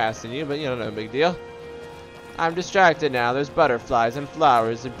sprint faster than you, but you know, no big deal. I'm distracted now. There's butterflies and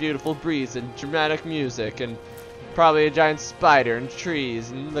flowers and beautiful breeze and dramatic music and probably a giant spider and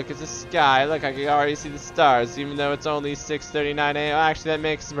trees. And look at the sky. Look, I can already see the stars even though it's only 6:39 a.m. Actually, that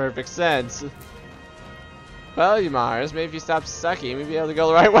makes perfect sense. Well, Mars, maybe if you stop sucking, we'd be able to go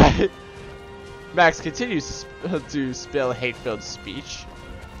the right way. Max continues to spill hate-filled speech.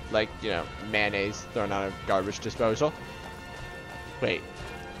 Like, you know, mayonnaise thrown out of garbage disposal. Wait.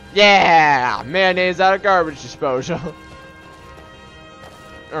 Yeah! Mayonnaise out of garbage disposal.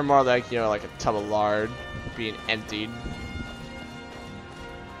 Or more like, you know, like a tub of lard being emptied.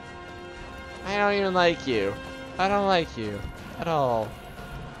 I don't even like you. I don't like you. At all.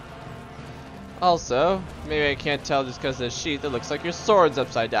 Also, maybe I can't tell just because of the sheath, it looks like your sword's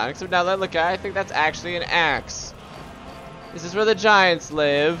upside down. Except now that I look at it, I think that's actually an axe. This is where the giants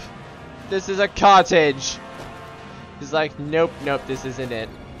live. This is a cottage. He's like, nope, nope, this isn't it.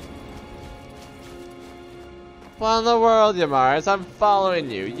 What in the world, Yamars? I'm following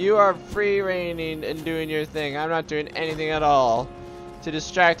you. You are free reigning and doing your thing. I'm not doing anything at all to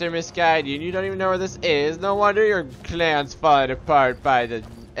distract or misguide you. And you don't even know where this is. No wonder your clan's falling apart by the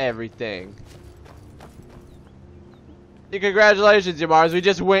everything. Congratulations, Yamars. We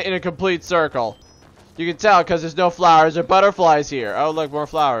just went in a complete circle. You can tell because there's no flowers or butterflies here. Oh, look, more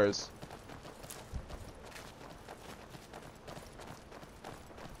flowers.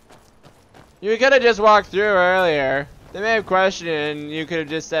 You could have just walked through earlier. They may have questioned it, and you could have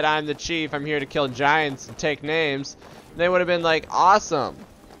just said, I'm the chief. I'm here to kill giants and take names. They would have been like, awesome.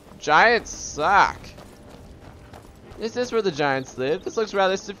 Giants suck. Is this where the giants live? This looks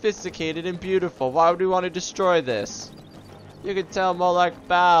rather sophisticated and beautiful. Why would we want to destroy this? You could tell Moloch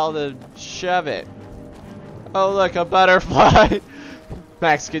Baal to shove it. Oh look, a butterfly.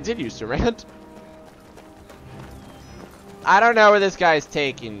 Max continues to rant. I don't know where this guy's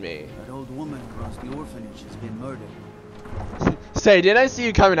taking me. That old woman across the orphanage has been murdered. Say, didn't I see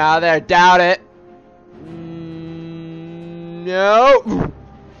you coming out of there? Doubt it. No.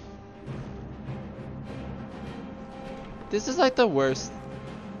 This is like the worst.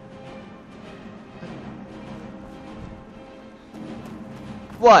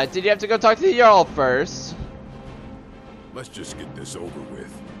 What? Did you have to go talk to the Jarl first? Let's just get this over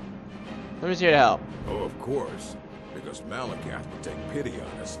with. I'm just here to help. Oh, of course. Because Malakath would take pity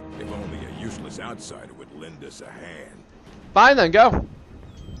on us if only a useless outsider would lend us a hand. Fine then, go.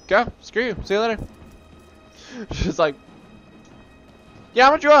 Go. Screw you. See you later. Just like, yeah,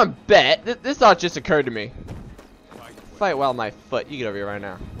 how much you want to bet? This thought just occurred to me. Fight well, my foot. You get over here right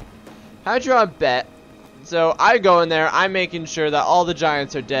now. How much you want to bet? So I go in there, I'm making sure that all the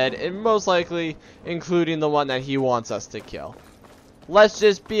giants are dead, and most likely including the one that he wants us to kill. Let's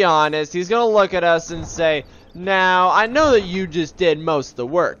just be honest, he's gonna look at us and say, now, I know that you just did most of the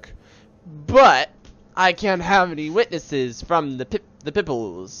work, but I can't have any witnesses from the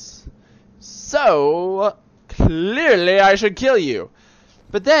Pipples. So, clearly I should kill you.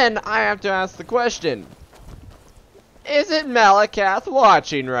 But then, I have to ask the question. Isn't Malakath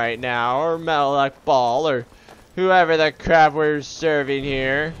watching right now, or Moloch Baal, or whoever the crap we're serving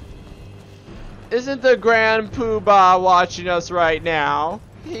here? Isn't the Grand Poobah watching us right now?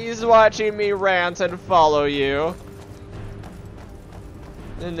 He's watching me rant and follow you.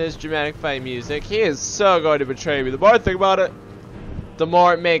 In this dramatic fight music, he is so going to betray me. The more I think about it, the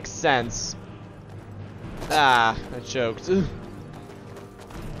more it makes sense. Ah, I choked.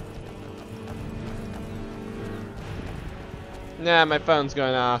 Nah, my phone's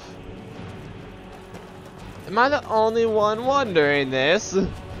going off. Am I the only one wondering this?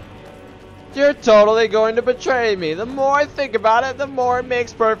 You're totally going to betray me. The more I think about it, the more it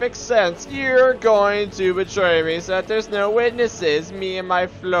makes perfect sense. You're going to betray me so that there's no witnesses. Me and my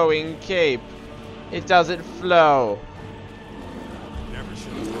flowing cape. It doesn't flow.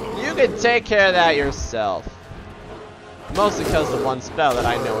 You can take care of that yourself. Mostly because the one spell that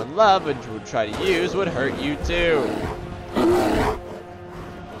I know and love and would try to use would hurt you too.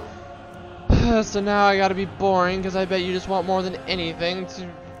 So now I gotta be boring because I bet you just want more than anything to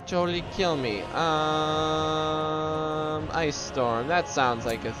totally kill me. Ice Storm. That sounds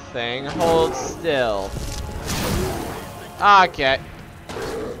like a thing. Hold still. Okay.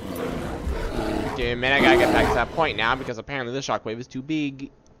 Give me a minute. I gotta get back to that point now because apparently the shockwave is too big.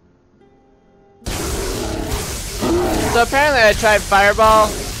 So apparently I tried Fireball.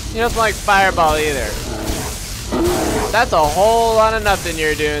 He doesn't like Fireball either. That's a whole lot of nothing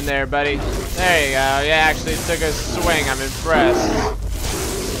you're doing there, buddy. There you go. You actually took a swing. I'm impressed.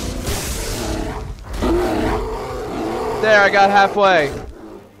 There, I got halfway.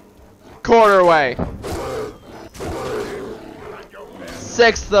 Quarter way.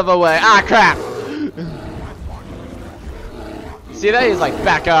 Sixth of a way. Ah, crap. see that? He's like,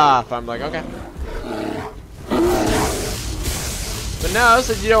 back off. I'm like, okay. But no,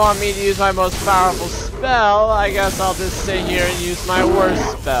 since you don't want me to use my most powerful spell, I guess I'll just sit here and use my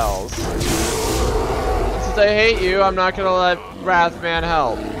worst spells. And since I hate you, I'm not gonna let Wrathman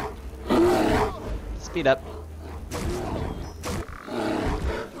help. Speed up.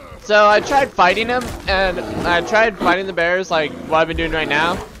 So I tried fighting him, and I tried fighting the bears like what I've been doing right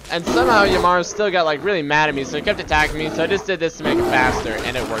now, and somehow Yamaru still got like really mad at me, so he kept attacking me, so I just did this to make it faster,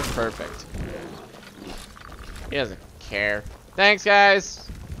 and it worked perfect. He doesn't care. Thanks, guys.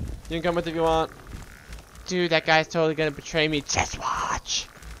 You can come with if you want. Dude, that guy's totally gonna betray me. Just watch.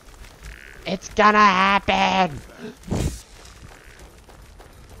 It's gonna happen.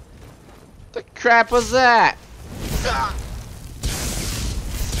 The crap was that?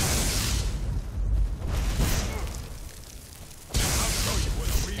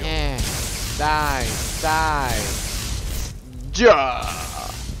 Yeah. Die. Die. Duh.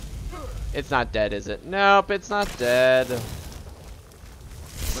 It's not dead, is it? Nope, it's not dead.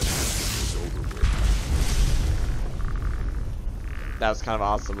 That was kind of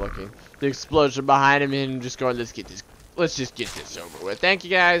awesome looking. The explosion behind him and just going, let's just get this over with. Thank you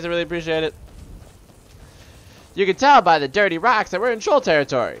guys, I really appreciate it. You can tell by the dirty rocks that we're in troll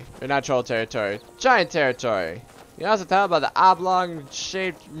territory. Or not troll territory, giant territory. You can also tell by the oblong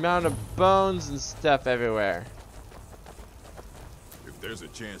shaped amount of bones and stuff everywhere. If there's a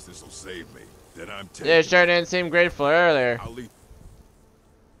chance this will save me, then I'm taking it. Sure didn't seem grateful earlier. I'll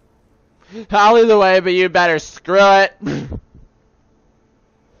lead the way, but you better screw it.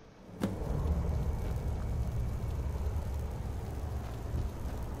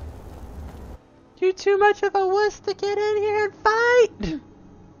 You too much of a wuss to get in here and fight.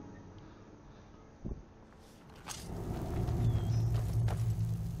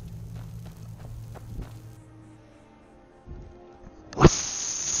 Wuss.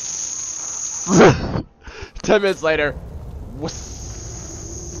 10 minutes later.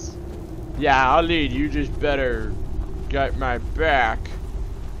 Wuss. Yeah, I'll lead. You just better get my back.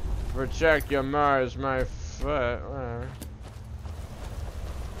 Protect your Mars, my foot. Whatever.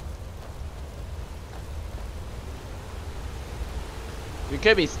 We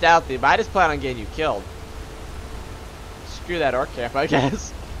could be stealthy, but I just plan on getting you killed. Screw that orc camp, I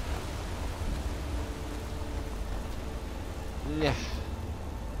guess. Yeah.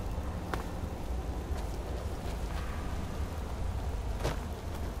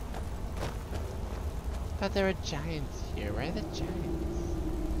 Thought there were giants here. Where are the giants?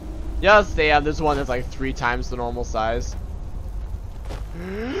 Yeah, stay on this one that's like 3 times the normal size.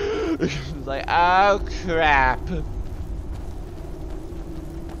 It's like, oh crap.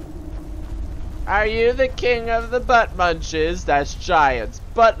 Are you the king of the butt munches? That's giants.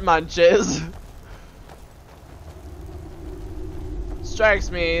 Butt munches. Strikes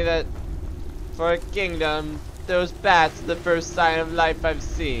me that for a kingdom, those bats are the first sign of life I've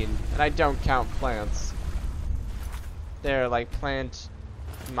seen. And I don't count plants. They're like plant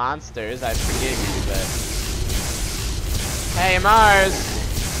monsters, I forgive you, but... Hey, Mars!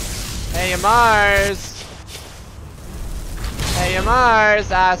 Hey, Mars! Hey,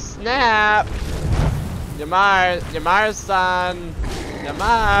 Mars! Ah, snap! Yamar's son.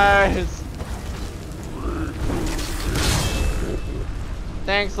 Yamar's.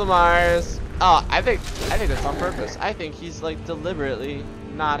 Thanks, Lamar's. Oh, I think that's on purpose. I think he's like deliberately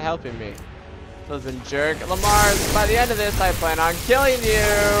not helping me. Listen, jerk. Lamar's. By the end of this, I plan on killing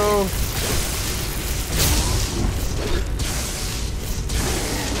you.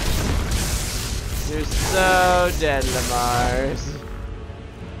 You're so dead, Lamar's.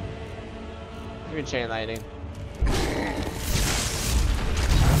 You can chain lightning.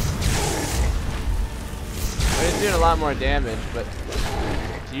 He's doing a lot more damage, but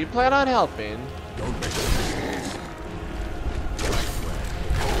do you plan on helping? Don't make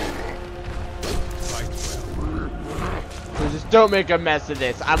So just don't make a mess of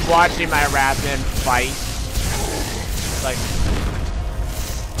this. I'm watching my Wrathman fight. Like,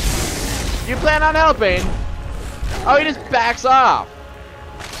 you plan on helping? Oh, he just backs off.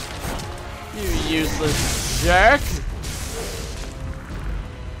 You useless jerk.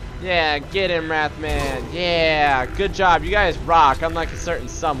 Yeah, get him, Wrathman. Yeah, good job. You guys rock, unlike a certain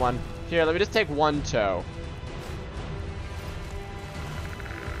someone. Here, let me just take one toe.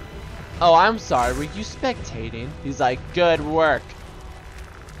 Oh, I'm sorry. Were you spectating? He's like, good work.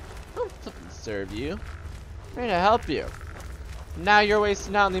 I'll serve you. I'm here to help you. Now you're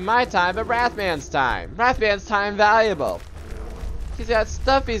wasting not only my time, but Wrathman's time. Wrathman's time valuable. He's got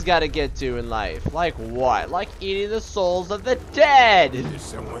stuff he's got to get to in life. Like what? Like eating the souls of the dead. There's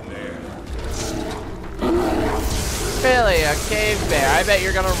someone there. Billy, a cave bear. I bet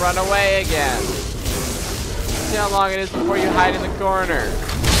you're gonna run away again. See how long it is before you hide in the corner.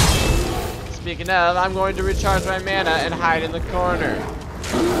 Speaking of, I'm going to recharge my mana and hide in the corner,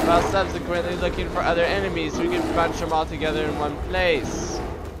 while subsequently looking for other enemies so we can bunch them all together in one place.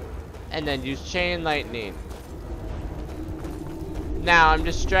 And then use chain lightning. Now I'm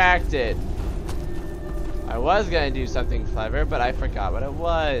distracted. I was gonna do something clever, but I forgot what it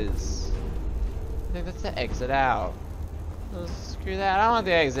was. I think that's the exit out. Oh, screw that, I don't want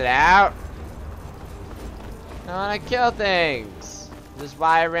the exit out. I wanna kill things. This is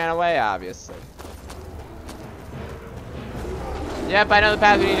why I ran away, obviously. Yep, I know the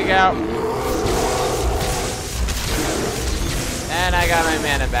path we need to go. And I got my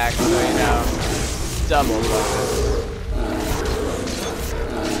mana back, so you know, double bonus.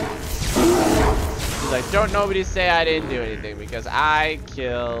 He's like, don't nobody say I didn't do anything, because I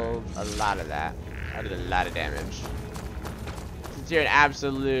killed a lot of that. I did a lot of damage. Since you're an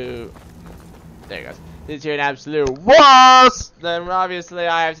absolute... There you go. Since you're an absolute wuss, then obviously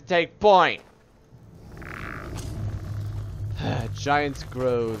I have to take point. Giant's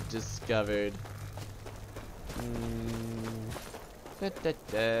Grove discovered.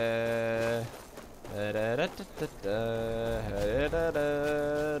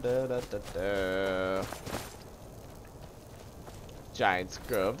 Giant's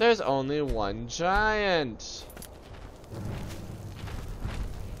Grove. There's only one giant.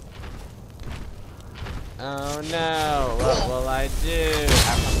 Oh no, what will I do?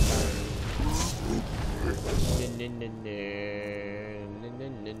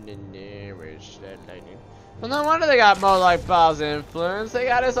 Where's that lightning? Well, no wonder they got more like Baal's influence. They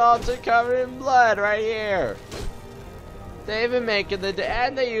got his altar covered in blood right here. They've been making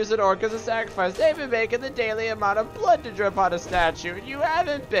and they use an orc as a sacrifice. They've been making the daily amount of blood to drip on a statue, and you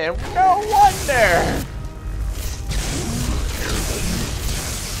haven't been. No wonder.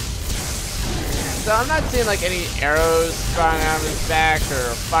 So I'm not seeing like any arrows sprouting out of his back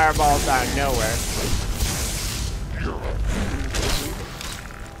or fireballs out of nowhere.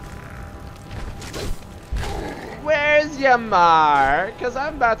 Where's Yamar? Because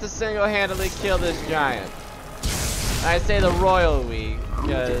I'm about to single-handedly kill this giant. I say the royal we,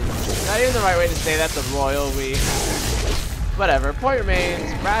 because not even the right way to say that, the royal we. Whatever, point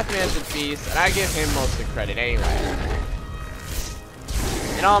remains, Wrathman's a beast, and I give him most of the credit anyway.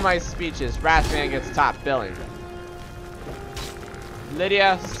 In all my speeches, Wrathman gets top billing.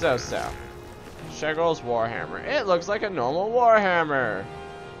 Lydia, so-so. Shegrel's Warhammer. It looks like a normal Warhammer.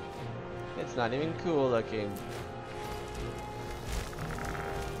 It's not even cool looking.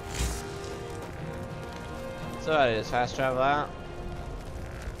 So I just fast travel out.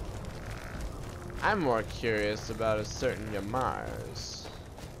 I'm more curious about a certain Yamars.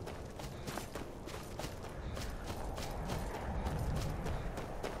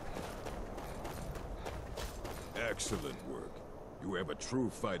 Excellent work. You have a true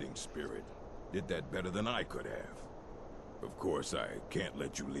fighting spirit. Did that better than I could have. Of course, I can't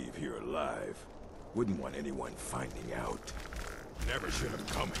let you leave here alive. Wouldn't want anyone finding out. Never should have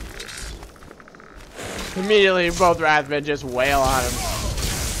come here. Immediately, both Wrathmen just wail on him.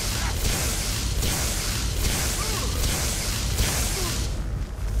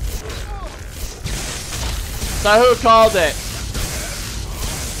 So who called it?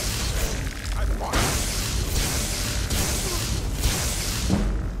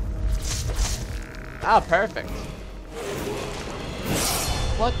 Oh, perfect.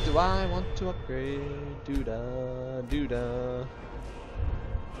 What do I want to upgrade? Doo-da, doo-da.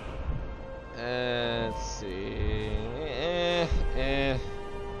 Let's see.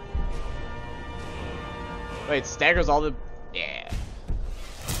 Wait, staggers all the... Yeah.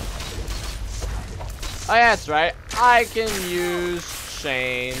 Oh yeah, that's right. I can use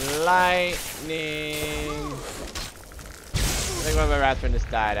chain lightning. I think one of my Wrathmen just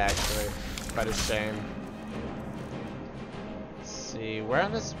died, actually. Quite a shame. Let's see, where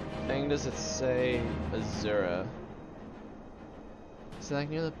on this thing does it say Azura? Is it like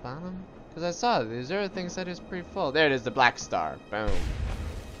near the bottom? Because I saw the Azura thing said it was pretty full. There it is, the black star. Boom.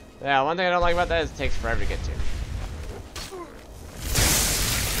 Yeah, one thing I don't like about that is it takes forever to get to.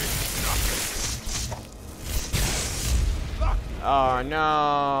 Oh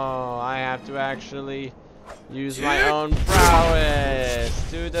no, I have to actually use my own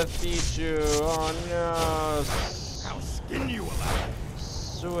prowess to defeat you. Oh no. I'll skin you alive.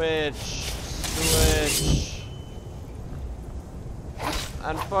 Switch.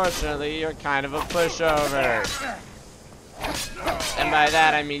 Unfortunately, you're kind of a pushover. And by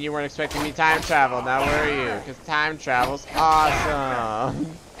that, I mean you weren't expecting me time travel, now were you? Because time travel's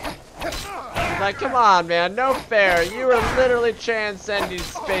awesome. Like, come on, man, no fair. You were literally transcending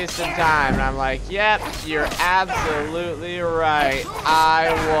space and time. And I'm like, yep, you're absolutely right.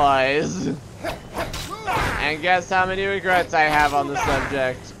 I was. And guess how many regrets I have on the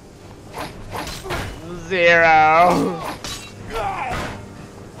subject? 0.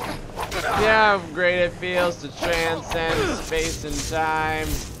 Yeah, how great it feels to transcend space and time.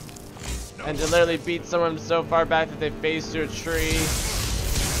 And to literally beat someone so far back that they face through a tree.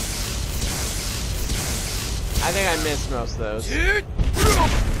 I think I missed most of those.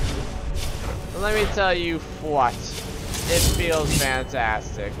 But let me tell you what. It feels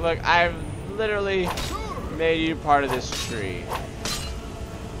fantastic. Look, I've literally made you part of this tree.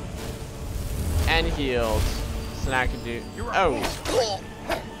 And healed. So now I can do... Oh!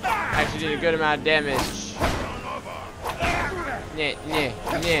 Actually did a good amount of damage.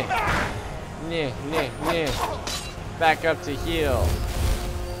 Back up to heal.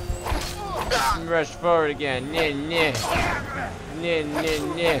 Rush forward again. 10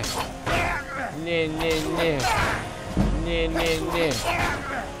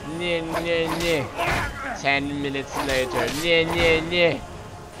 minutes later.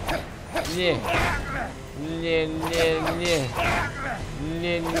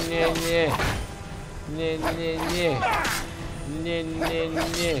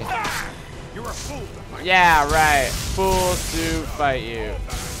 You're a fool to fight. Yeah, right. Fool to fight you.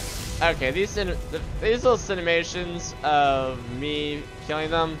 Okay, these little cinemations of me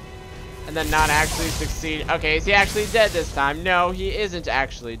killing them and then not actually succeed. Okay, is he actually dead this time? No, he isn't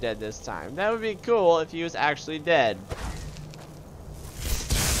actually dead this time. That would be cool if he was actually dead.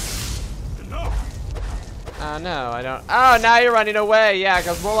 Oh no, I don't. Oh, now you're running away. Yeah,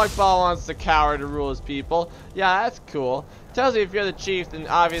 because Morlock Ball wants the coward to rule his people. Yeah, that's cool. Tells you if you're the chief, then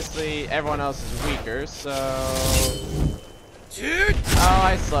obviously everyone else is weaker, so... Oh,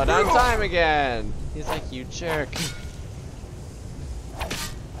 I slowed down time again. He's like, you jerk.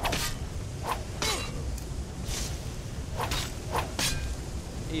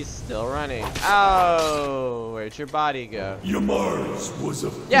 He's still running. Oh, where'd your body go? Yamars was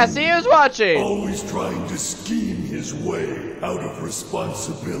a fool. Yes, he was watching. Always trying to scheme his way out of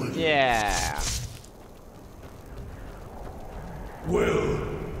responsibility. Yeah. Well,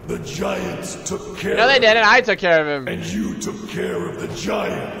 the giants took care. No, they didn't. I took care of him. And you took care of the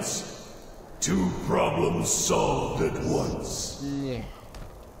giants. 2 problems solved at once. Yeah.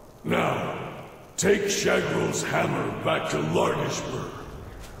 Now, take Shagrel's hammer back to Lardishburg,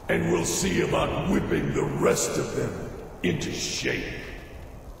 and we'll see about whipping the rest of them into shape.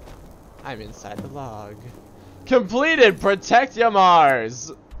 I'm inside the log. Completed! Protect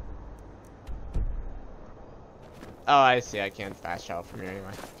Yamars! Oh, I see. I can't fast travel from here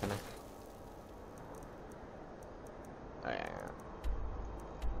anyway. Can I? Oh, yeah.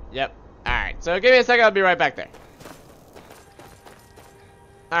 Yep. Alright, so give me a second. I'll be right back there.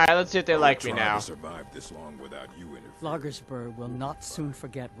 Alright, let's see if they like me now. Survive this long without you interfering. Lagersburg will not soon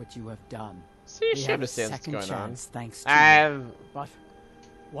forget what you have done. See, we she have a understands what's second going on. chance, thanks to you. But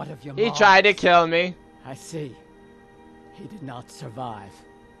what of your He tried to kill me. I see. He did not survive.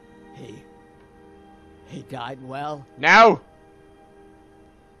 He died well. No!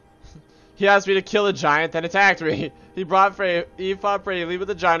 He asked me to kill a giant, then attacked me. He fought bravely, but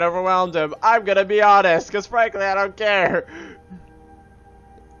the giant overwhelmed him. I'm gonna be honest, because frankly, I don't care.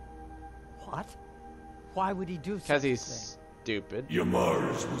 What? Why would he do such Because he's stupid.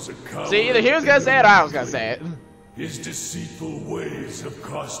 Yamars was a coward. See, either he was gonna say it or I was gonna say it. His deceitful ways have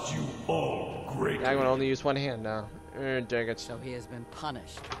cost you all greatly. I'm gonna only use one hand now. Dang it. So he has been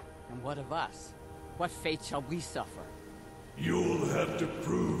punished. And what of us? What fate shall we suffer? You'll have to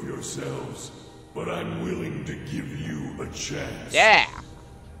prove yourselves, but I'm willing to give you a chance. Yeah!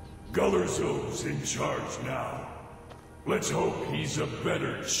 Gullerzo's in charge now. Let's hope he's a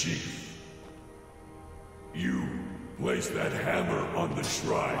better chief. You place that hammer on the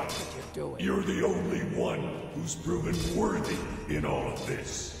shrine. You're the only one who's proven worthy in all of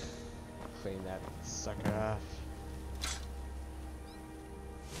this. Clean that sucker off.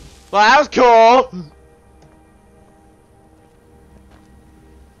 Well, that was cool!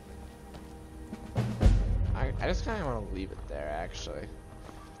 I just kind of want to leave it there, actually.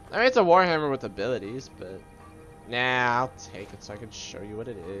 I mean, it's a Warhammer with abilities, but... Nah, I'll take it so I can show you what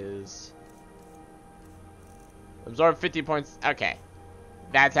it is. Absorb 50 points. Okay.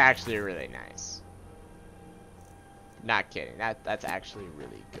 That's actually really nice. Not kidding. That's actually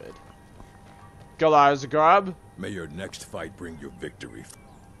really good. Galazgarb. May your next fight bring you victory.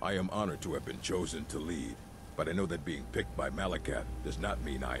 I am honored to have been chosen to lead, but I know that being picked by Malakat does not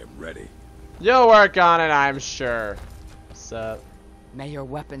mean I am ready. You'll work on it, I'm sure. What's up? May your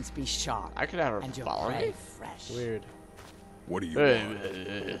weapons be sharp. I could have her and your follow prey me? fresh. Weird. What do you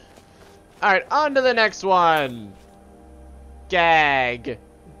want? Alright, on to the next one. Gag.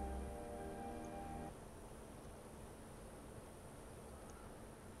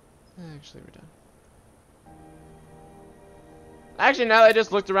 Actually, we're done. Actually, now that I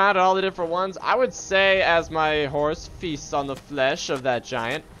just looked around at all the different ones, I would say as my horse feasts on the flesh of that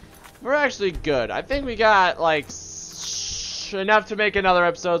giant, we're actually good. I think we got, like, enough to make another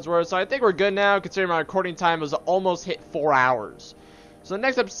episode's worth, so I think we're good now, considering my recording time was almost hit 4 hours. So the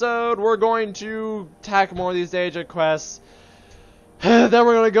next episode, we're going to tackle more of these Daedric quests. Then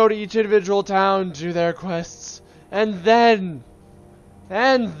we're going to go to each individual town, do their quests, and then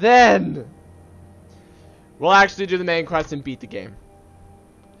we'll actually do the main quest and beat the game.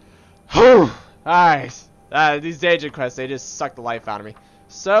 Whew! Alright. These Daedric quests, they just suck the life out of me.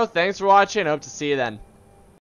 So, thanks for watching. I hope to see you then.